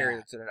cranberry Yeah.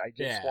 that's in it. I just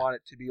Yeah. want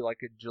it to be like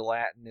a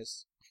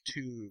gelatinous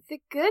tube. The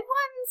good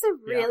ones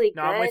are Yeah. really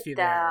No, I'm with good, you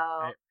though.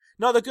 there.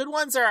 No, the good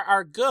ones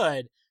are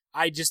good.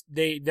 I just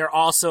they're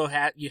also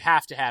you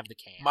have to have the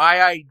can.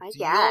 My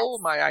guess.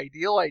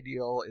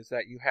 ideal is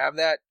that you have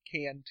that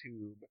can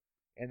tube,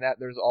 and that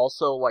there's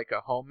also like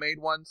a homemade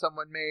one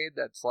someone made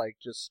that's like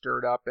just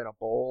stirred up in a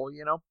bowl,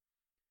 you know?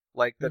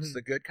 Like that's Mhm.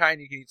 the good kind.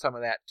 You can eat some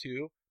of that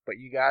too, but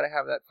you gotta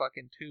have that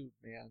fucking tube,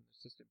 man.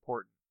 It's just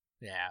important.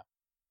 Yeah.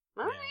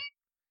 All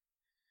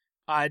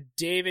Yeah.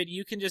 David,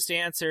 you can just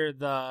answer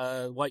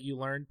the what you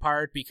learned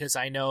part because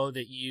I know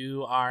that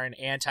you are an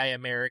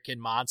anti-American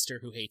monster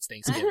who hates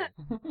Thanksgiving.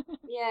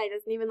 Yeah, he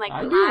doesn't even like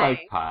I pie. do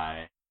like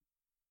pie.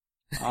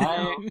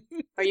 I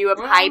Are you a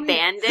Well, pie I mean-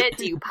 bandit?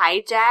 Do you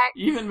pie jack?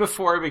 even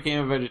before I became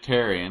a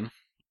vegetarian,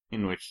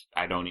 in which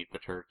I don't eat the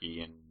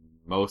turkey and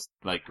most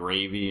like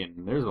gravy,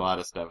 and there's a lot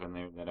of stuff in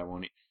there that I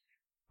won't eat.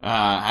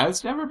 I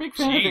was never a big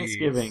fan of Jeez.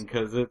 Thanksgiving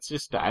because it's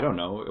just, I don't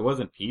know, it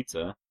wasn't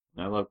pizza.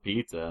 I love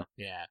pizza.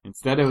 Yeah.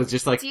 Instead, it was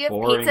just like Do you have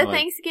boring, pizza like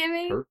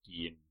Thanksgiving?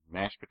 turkey and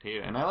mashed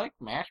potato. And I like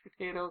mashed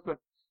potatoes, but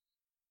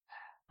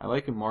I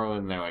like them more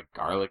when they're like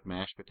garlic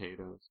mashed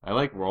potatoes. I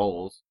like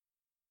rolls.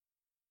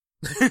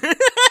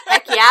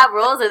 Heck yeah,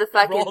 rolls are the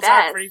fucking Rolls are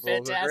best. pretty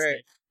Rolls are fantastic.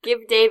 great.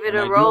 Give David And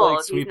a I do roll like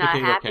if sweet he's not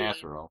potato happy.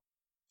 casserole.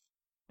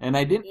 And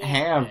I didn't Yeah.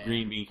 have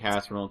green bean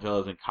casserole until I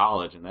was in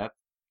college, and that's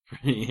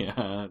pretty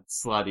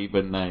slutty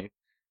but nice.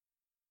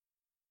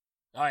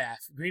 Oh yeah,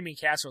 green bean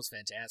casserole's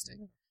fantastic.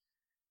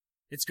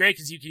 It's great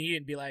because you can eat it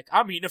and be like,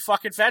 I'm eating a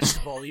fucking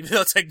vegetable, even though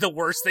it's like the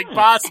worst thing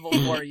possible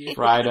for you.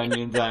 Fried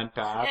onions on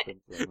top.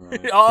 And some,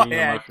 Oh cream of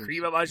yeah, mushroom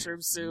cream of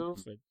mushroom soup.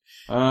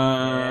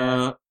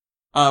 What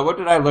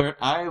did I learn?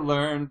 I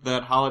learned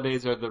that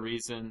holidays are the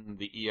reason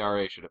the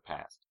ERA should have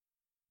passed.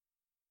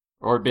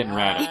 Or been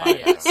ratified.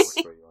 yes. Which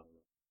way you want to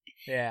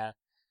go.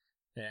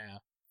 Yeah.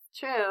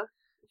 True.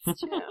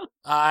 It's true.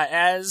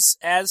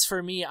 As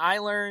for me, I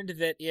learned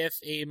that if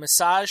a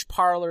massage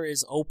parlor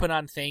is open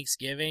on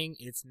Thanksgiving,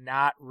 it's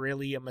not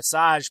really a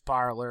massage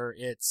parlor,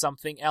 it's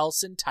something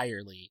else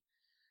entirely.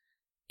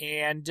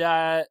 And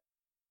I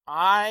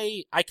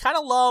kind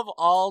of love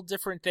all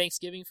different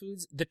Thanksgiving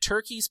foods. The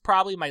turkey's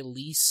probably my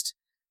least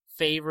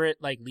favorite,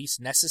 like least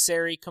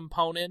necessary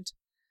component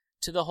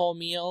to the whole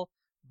meal,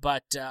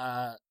 but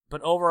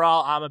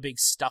overall I'm a big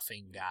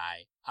stuffing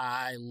guy.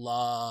 I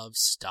love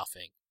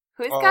stuffing.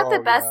 Who's got the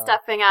best yeah.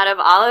 stuffing out of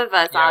all of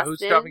us, Yeah, Austin? whose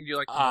stuffing do you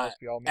like the most?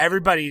 We all know.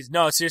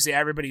 Seriously,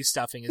 everybody's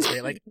stuffing is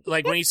great.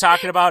 Like when he's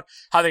talking about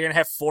how they're gonna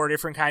have 4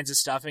 different kinds of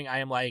stuffing, I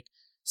am like,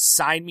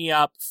 sign me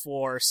up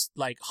for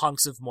like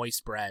hunks of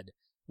moist bread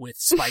with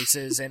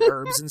spices and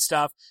herbs and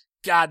stuff.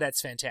 God, that's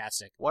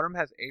fantastic. One of them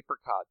has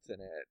apricots in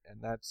it,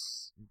 and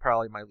that's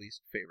probably my least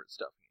favorite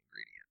stuffing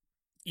ingredient.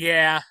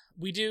 Yeah,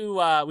 we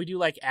do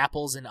like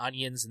apples and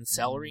onions and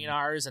celery in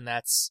ours, and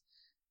that's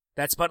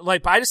but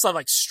like I just love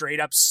like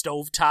straight up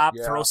stovetop,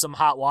 Yeah. throw some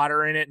hot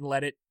water in it and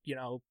let it,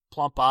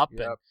 plump up.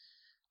 Yep. And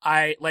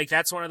I like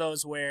that's one of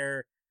those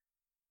where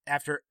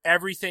after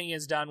everything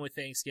is done with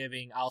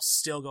Thanksgiving, I'll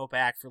still go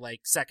back for like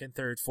second,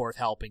 third, fourth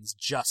helpings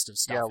just of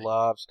Yeah, stuffing.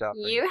 love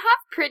stuffing. You have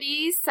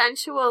pretty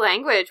sensual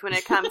language when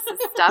it comes to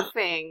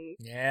stuffing.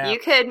 Yeah. You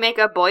could make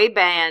a boy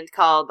band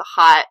called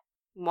Hot,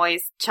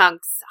 Moist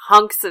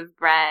Hunks of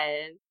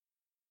Bread.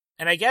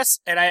 And I guess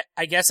I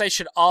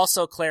should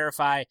also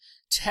clarify,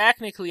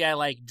 technically I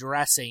like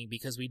dressing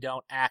because we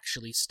don't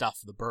actually stuff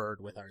the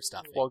bird with our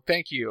stuffing. Well,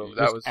 thank you. It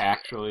That was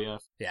actually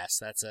Yes,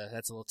 that's a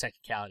little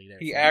technicality there.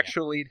 he for you.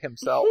 actually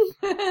himself.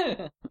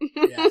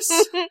 Yes.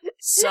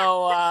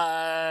 So,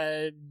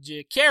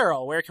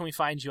 Carol, where can we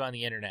find you on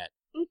the internet?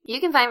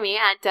 You can find me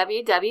at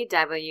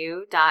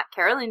www.carolynmain.com,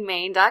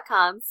 CarolynMain,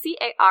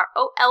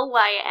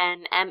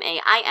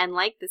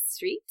 like the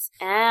street.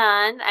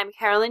 And I'm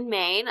Carolyn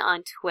Main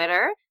on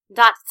Twitter,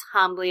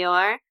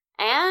 .tumblr,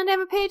 and I have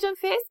a page on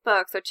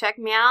Facebook, so check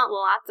me out.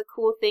 Lots of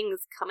cool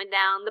things coming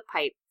down the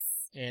pipes.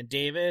 And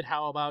David,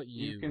 how about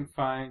you? You can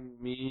find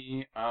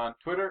me on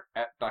Twitter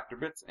at Dr.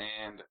 Bits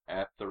and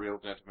at The Real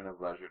Gentleman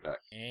of Leisure Deck.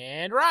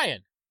 And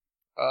Ryan.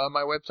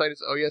 My website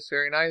is Oh Yes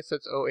Very Nice.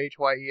 That's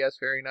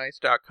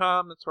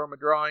OHYESverynice.com. That's where my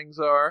drawings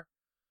are.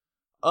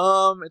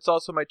 It's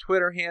also my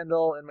Twitter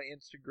handle and my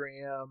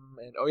Instagram.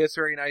 And Oh Yes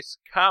Very Nice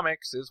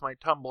Comics is my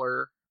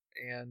Tumblr.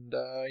 And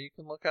you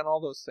can look on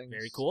all those things.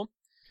 Very cool.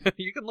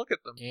 You can look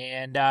at them.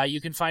 And you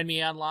can find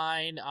me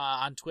online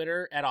on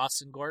Twitter at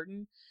Austin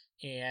Gordon.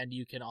 And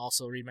you can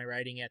also read my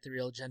writing at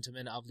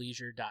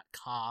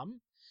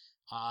therealgentlemanofleisure.com.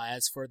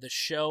 As for the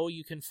show,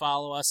 you can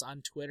follow us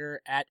on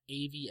Twitter at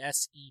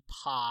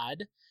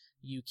AVSEPod.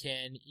 You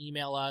can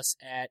email us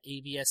at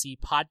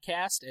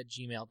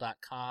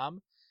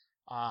avsepodcast@gmail.com.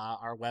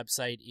 Our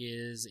website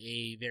is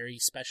a very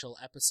special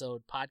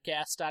episode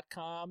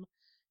podcast.com.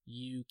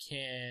 You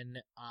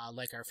can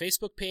like our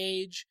Facebook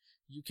page.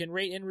 You can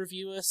rate and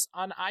review us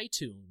on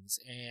iTunes.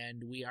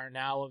 And we are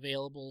now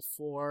available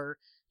for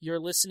your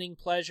listening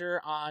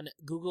pleasure on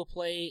Google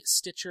Play,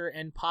 Stitcher,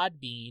 and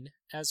Podbean,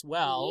 as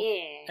well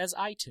as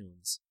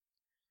iTunes.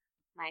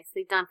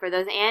 Nicely done for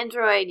those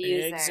Android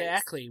users.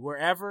 Exactly.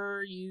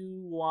 Wherever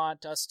you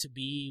want us to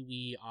be,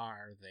 we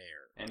are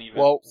there. And even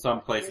Well,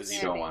 some places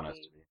you don't want us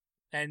to be.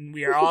 And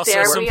we are also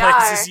There some we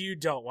places are. you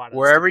don't want us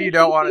Wherever to be. you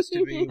don't want us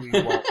to be, we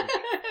won't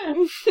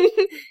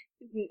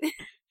be.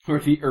 We're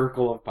the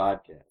Urkel of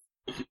podcasts.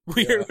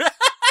 We're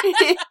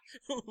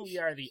we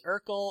are the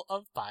Urkel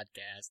of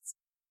podcasts.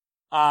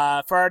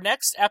 For our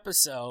next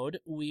episode,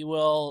 we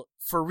will,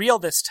 for real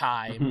this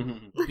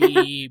time,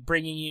 be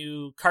bringing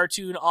you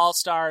Cartoon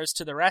All-Stars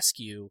to the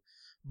rescue.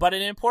 But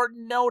an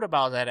important note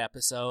about that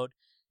episode,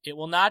 it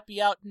will not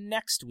be out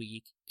next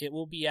week. It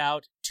will be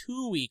out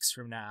 2 weeks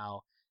from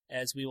now,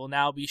 as we will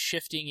now be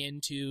shifting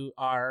into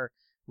our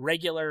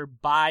regular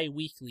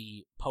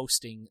bi-weekly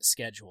posting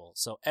schedule.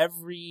 So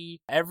every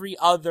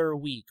other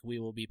week we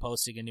will be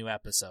posting a new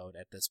episode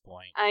at this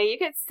point. You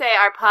could say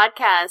our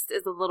podcast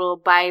is a little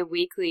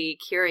bi-weekly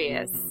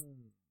curious.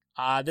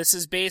 This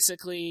is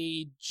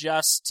basically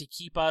just to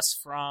keep us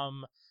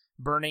from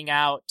burning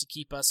out to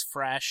keep us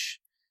fresh,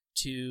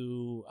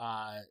 to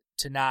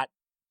not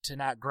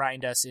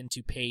grind us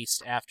into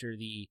paste after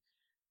the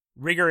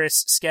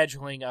rigorous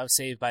scheduling of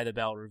Saved by the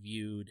Bell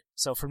Reviewed.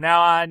 So from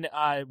now on,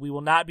 we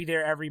will not be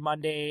there every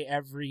Monday,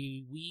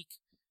 every week.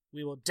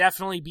 We will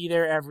definitely be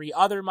there every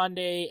other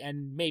Monday,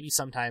 and maybe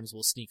sometimes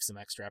we'll sneak some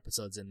extra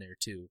episodes in there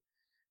too.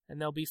 And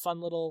there'll be fun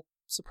little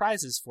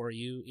surprises for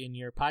you in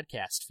your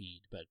podcast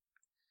feed. But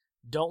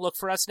don't look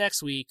for us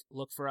next week.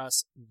 Look for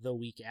us the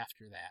week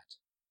after that.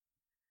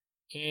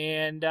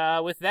 And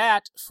with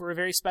that, for a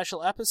very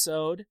special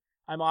episode,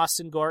 I'm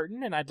Austin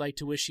Gorton, and I'd like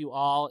to wish you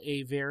all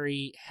a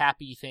very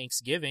happy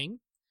Thanksgiving.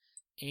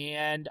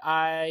 And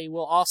I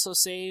will also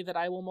say that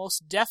I will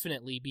most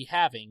definitely be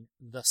having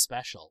the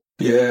special.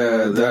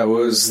 Yeah, that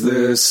was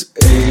this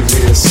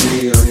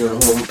AVSE on your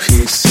home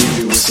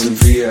PC with some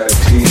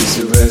VIPs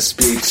of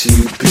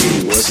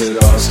SBTB. Was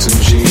it Austin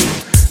G,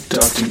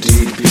 Dr.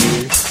 DB,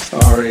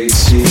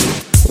 RAC,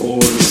 or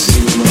the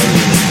C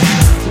Money?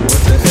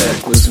 What the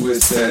heck was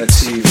with that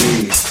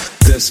TV?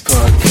 This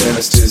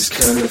podcast is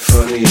kinda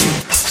funny.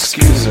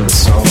 Excuse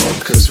us all,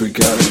 cause we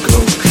gotta go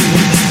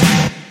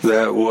pee.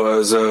 That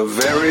was a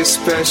very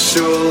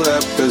special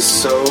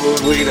episode.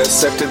 We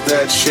dissected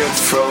that shit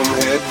from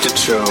head to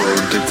toe.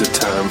 Did the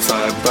time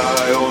fly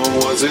by or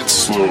was it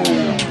slow?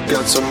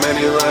 Got so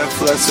many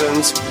life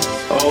lessons.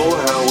 Oh,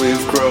 how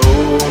we've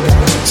grown.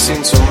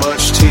 Seen so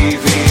much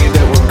TV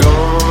that we're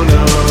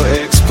gonna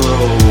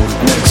explode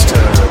next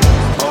time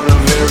on a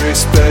very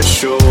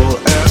special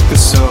episode.